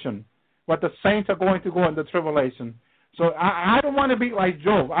tribulation, what the saints are going to go in the tribulation. So I don't want to be like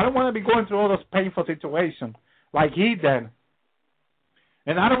Job. I don't want to be going through all those painful situations like he did.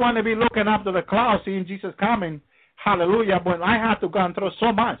 And I don't want to be looking up to the clouds, seeing Jesus coming, hallelujah, but I have to go through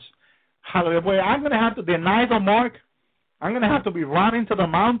so much. Hallelujah. Boy, I'm going to have to deny the mark. I'm going to have to be running to the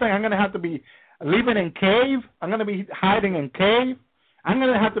mountain. I'm going to have to be living in cave. I'm going to be hiding in cave. I'm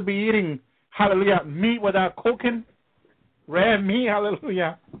going to have to be eating, hallelujah, meat without cooking, red meat,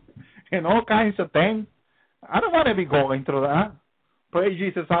 hallelujah, and all kinds of things. I don't want to be going through that. Praise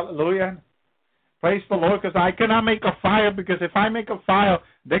Jesus, hallelujah. Praise the Lord, because I cannot make a fire, because if I make a fire,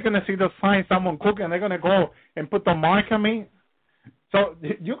 they're going to see the sign someone cooking, and they're going to go and put the mark on me. So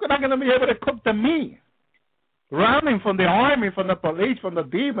you're not going to be able to cook the meat. Running from the army, from the police, from the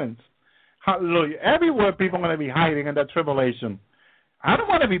demons. Hallelujah. Everywhere people are going to be hiding in that tribulation. I don't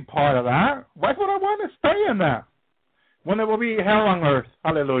want to be part of that. Why would I want to stay in that? When there will be hell on earth.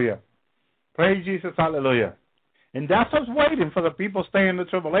 Hallelujah. Praise Jesus, hallelujah. And that's what's waiting for the people staying in the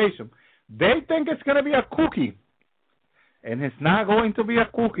tribulation. They think it's going to be a cookie. And it's not going to be a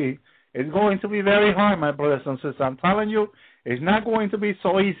cookie. It's going to be very hard, my brothers and sisters. I'm telling you, it's not going to be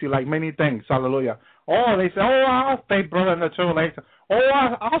so easy like many things. Hallelujah. Oh, they say, oh, I'll stay, brother, in the tribulation. Oh,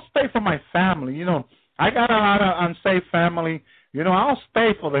 I'll stay for my family. You know, I got a lot of unsafe family. You know, I'll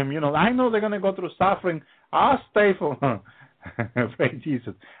stay for them. You know, I know they're going to go through suffering. I'll stay for them. Praise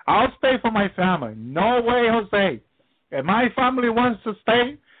Jesus. I'll stay for my family. No way, Jose. If my family wants to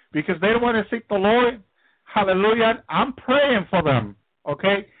stay because they want to seek the Lord, hallelujah, I'm praying for them,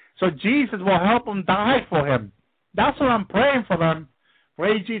 okay? So Jesus will help them die for him. That's what I'm praying for them.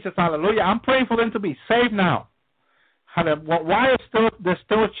 Praise Jesus, hallelujah. I'm praying for them to be saved now. Why there's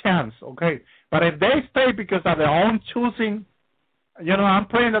still a chance, okay? But if they stay because of their own choosing, you know, I'm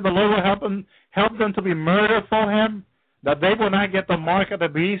praying that the Lord will help them to be murdered for him, that they will not get the mark of the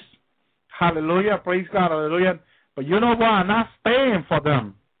beast. Hallelujah, praise God, hallelujah. But you know what? I'm not staying for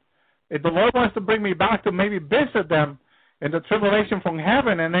them. if the Lord wants to bring me back to maybe visit them in the tribulation from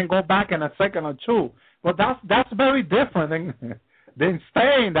heaven and then go back in a second or two, well, that's very different than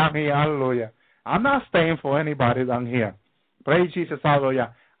staying down here. Hallelujah. I'm not staying for anybody down here. Praise Jesus.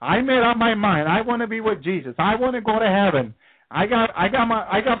 Hallelujah. I made up my mind. I want to be with Jesus. I want to go to heaven. I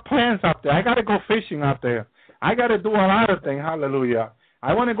got plans up there. I got to go fishing up there. I got to do a lot of things. Hallelujah.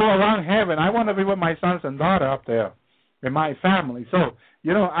 I want to go around heaven. I want to be with my sons and daughter up there and my family. So,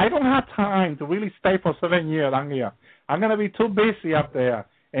 I don't have time to really stay for 7 years down here. I'm going to be too busy up there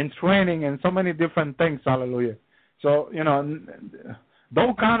and training and so many different things. Hallelujah. So,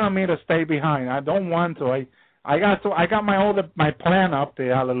 don't count on me to stay behind. I don't want to. I got my plan up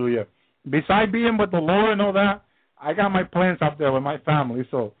there. Hallelujah. Besides being with the Lord and all that, I got my plans up there with my family.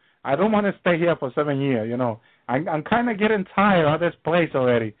 So I don't want to stay here for 7 years. I'm kind of getting tired of this place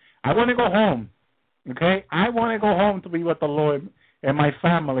already. I want to go home. Okay? I want to go home to be with the Lord and my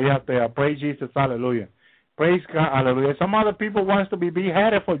family up there. Praise Jesus. Hallelujah. Praise God. Hallelujah. Some other people wants to be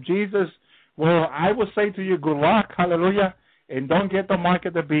beheaded for Jesus. Well, I will say to you, good luck. Hallelujah. And don't get the mark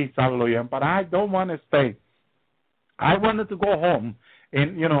of the beast. Hallelujah. But I don't want to stay. I wanted to go home.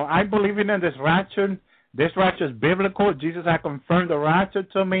 And, I believe in this rapture. This rapture is biblical. Jesus has confirmed the rapture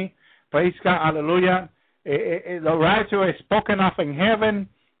to me. Praise God. Hallelujah. The rapture is spoken of in heaven.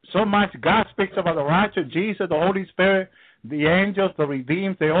 So much God speaks about the rapture. Jesus, the Holy Spirit, the angels, the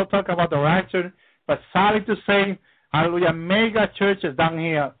redeemed, they all talk about the rapture. But sorry to say, hallelujah, mega churches down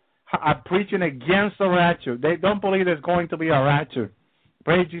here are preaching against the rapture. They don't believe there's going to be a rapture.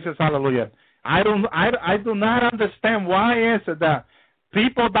 Praise Jesus. Hallelujah. I do not understand why is it that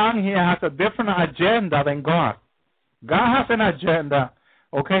people down here have a different agenda than God. God has an agenda,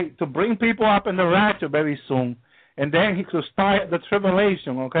 okay, to bring people up in the rapture very soon, and then he could start the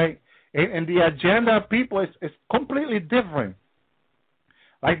tribulation, okay? And the agenda of people is completely different.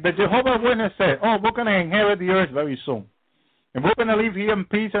 Like the Jehovah's Witness said, we're going to inherit the earth very soon, and we're going to live here in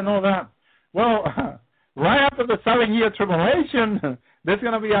peace and all that. Well, right after the 7-year tribulation, there's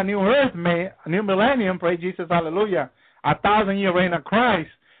going to be a new earth, a new millennium, praise Jesus, hallelujah, 1,000-year reign of Christ.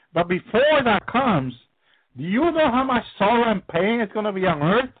 But before that comes, do you know how much sorrow and pain is going to be on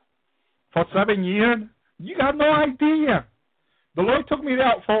earth for 7 years? You got no idea. The Lord took me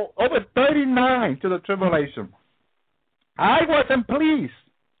out for over 39 to the tribulation. I wasn't pleased,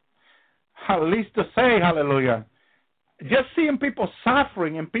 at least to say, hallelujah. Just seeing people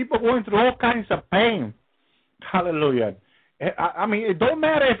suffering and people going through all kinds of pain, hallelujah. I mean, it don't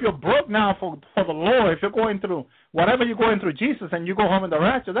matter if you're broke now for the Lord. If you're going through whatever you're going through Jesus and you go home in the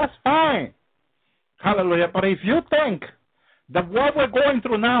rapture, that's fine. Hallelujah. But if you think that what we're going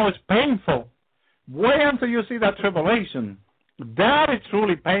through now is painful, wait until you see that tribulation. That is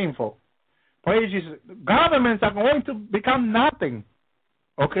truly painful. Praise Jesus. Governments are going to become nothing.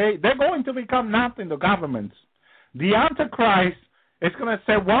 Okay? They're going to become nothing, the governments. The Antichrist is going to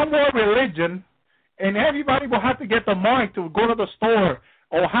say one more religion, and everybody will have to get the money to go to the store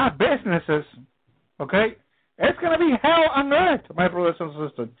or have businesses. Okay? It's going to be hell on earth, my brothers and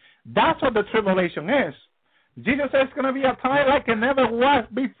sisters. That's what the tribulation is. Jesus says it's going to be a time like it never was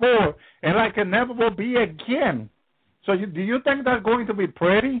before and like it never will be again. So do you think that's going to be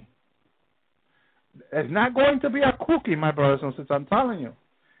pretty? It's not going to be a cookie, my brothers and sisters. I'm telling you.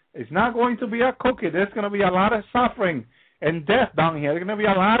 It's not going to be a cookie. There's going to be a lot of suffering and death down here. There's going to be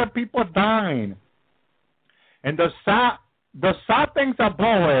a lot of people dying. And the sad things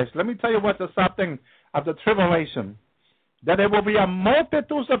above is, let me tell you what the sad thing of the tribulation, that there will be a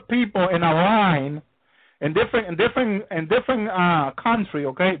multitude of people in a line in different country,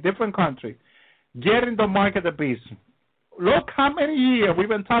 okay, different country, getting the mark of the beast. Look how many years we've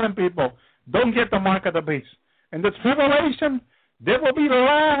been telling people, don't get the mark of the beast. In the tribulation, there will be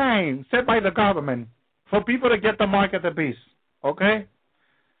lines set by the government for people to get the mark of the beast, okay?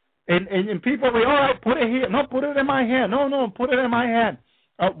 And people will, all right, put it here. No, put it in my hand. No, put it in my hand.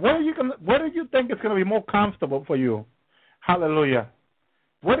 What do you think is going to be more comfortable for you? Hallelujah.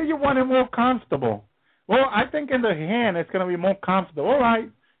 What do you want it more comfortable? Well, I think in the hand it's going to be more comfortable. All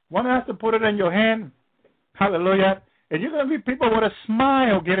right, one has to put it in your hand. Hallelujah. And you're going to be people with a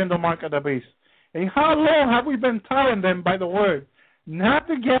smile getting the mark of the beast. And how long have we been telling them by the word not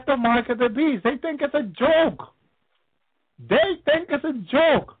to get the mark of the beast? They think it's a joke. They think it's a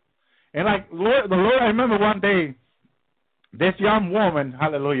joke. And like the Lord, I remember one day, this young woman,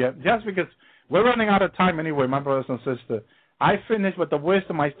 hallelujah, just because we're running out of time anyway, my brothers and sisters. I finished with the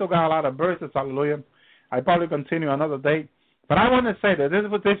wisdom. I still got a lot of verses, hallelujah. I probably continue another day. But I want to say that this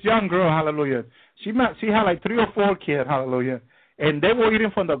was this young girl, hallelujah. She had like 3 or 4 kids, hallelujah. And they were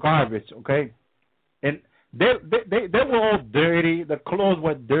eating from the garbage, okay? And They were all dirty. The clothes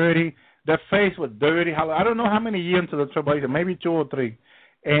were dirty. Their face was dirty. I don't know how many years into the tribulation, maybe 2 or 3.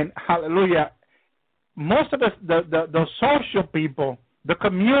 And hallelujah, most of the social people, the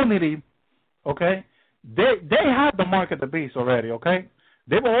community, okay, they had the mark of the beast already, okay?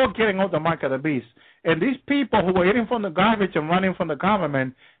 They were all getting out the mark of the beast. And these people who were eating from the garbage and running from the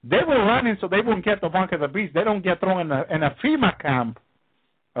government, they were running so they wouldn't get the mark of the beast. They don't get thrown in a FEMA camp,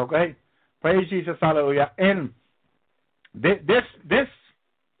 okay? Praise Jesus, hallelujah. And this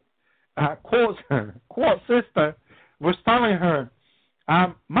quote sister was telling her,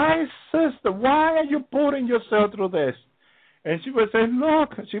 my sister, why are you putting yourself through this? And she was saying,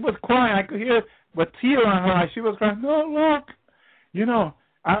 look, she was crying. I could hear the tear on her eyes. She was crying, no, look,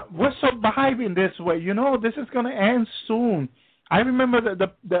 we're surviving this way. This is going to end soon. I remember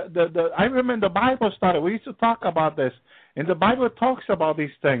I remember the Bible started. We used to talk about this, and the Bible talks about these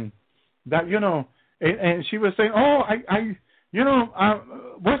things. That and she was saying, oh,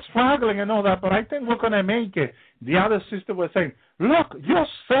 we're struggling and all that, but I think we're going to make it. The other sister was saying, look, you're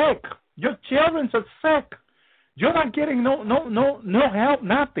sick. Your children are sick. You're not getting no help,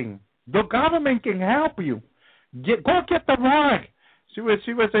 nothing. The government can help you. Go get the mark. She was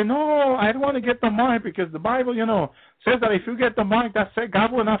saying, no, I don't want to get the mark because the Bible, says that if you get the mark, that's it.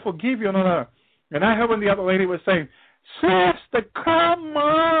 God will not forgive you. And I heard when the other lady was saying, sister, come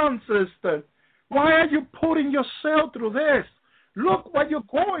on, sister. Why are you putting yourself through this? Look what you're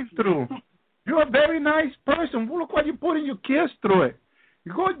going through. You're a very nice person. Look what you're putting your kids through it.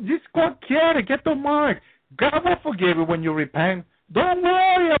 Just go get it. Get the mark. God will forgive you when you repent. Don't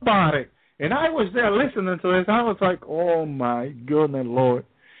worry about it. And I was there listening to this. I was like, oh, my goodness, Lord.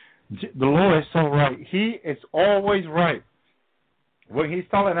 The Lord is so right. He is always right when he's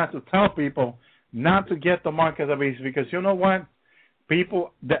telling us to tell people not to get the mark of the beast, because you know what?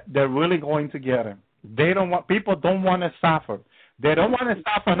 People, they're really going to get it. People don't want to suffer. They don't want to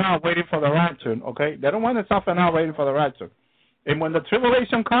suffer now waiting for the rapture, okay? They don't want to suffer now waiting for the rapture. And when the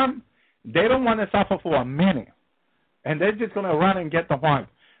tribulation comes, they don't want to suffer for a minute. And they're just going to run and get the mark.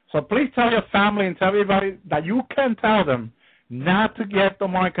 So please tell your family and tell everybody that you can tell them not to get the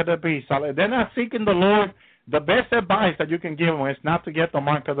mark of the beast. They're not seeking the Lord. The best advice that you can give them is not to get the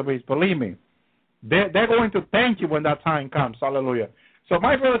mark of the beast. Believe me. They're going to thank you when that time comes. Hallelujah. So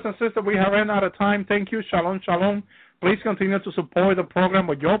my brothers and sisters, we have run out of time. Thank you. Shalom, shalom. Please continue to support the program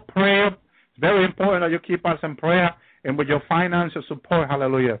with your prayer. It's very important that you keep us in prayer and with your financial support.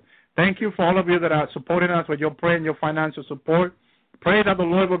 Hallelujah. Thank you for all of you that are supporting us with your prayer and your financial support. Pray that the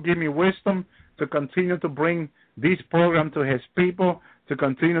Lord will give me wisdom to continue to bring this program to his people, to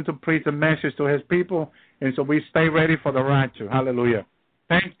continue to preach the message to his people, and so we stay ready for the rapture. Hallelujah.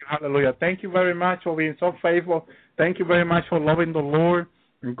 Thank you. Hallelujah. Thank you very much for being so faithful. Thank you very much for loving the Lord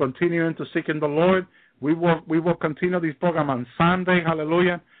and continuing to seek in the Lord. We will continue this program on Sunday.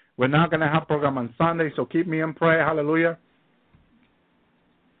 Hallelujah. We're not going to have program on Sunday, so keep me in prayer. Hallelujah.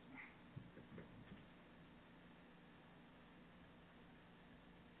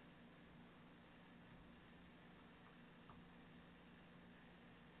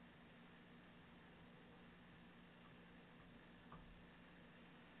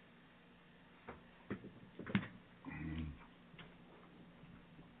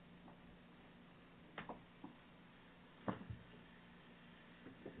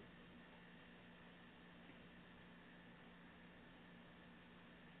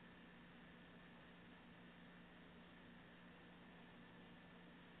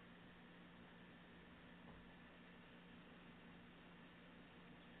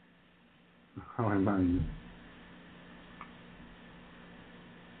 Amen.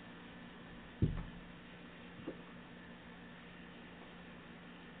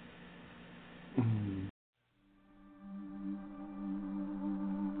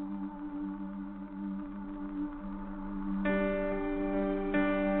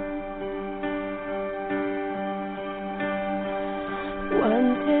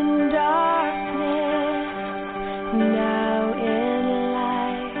 Once in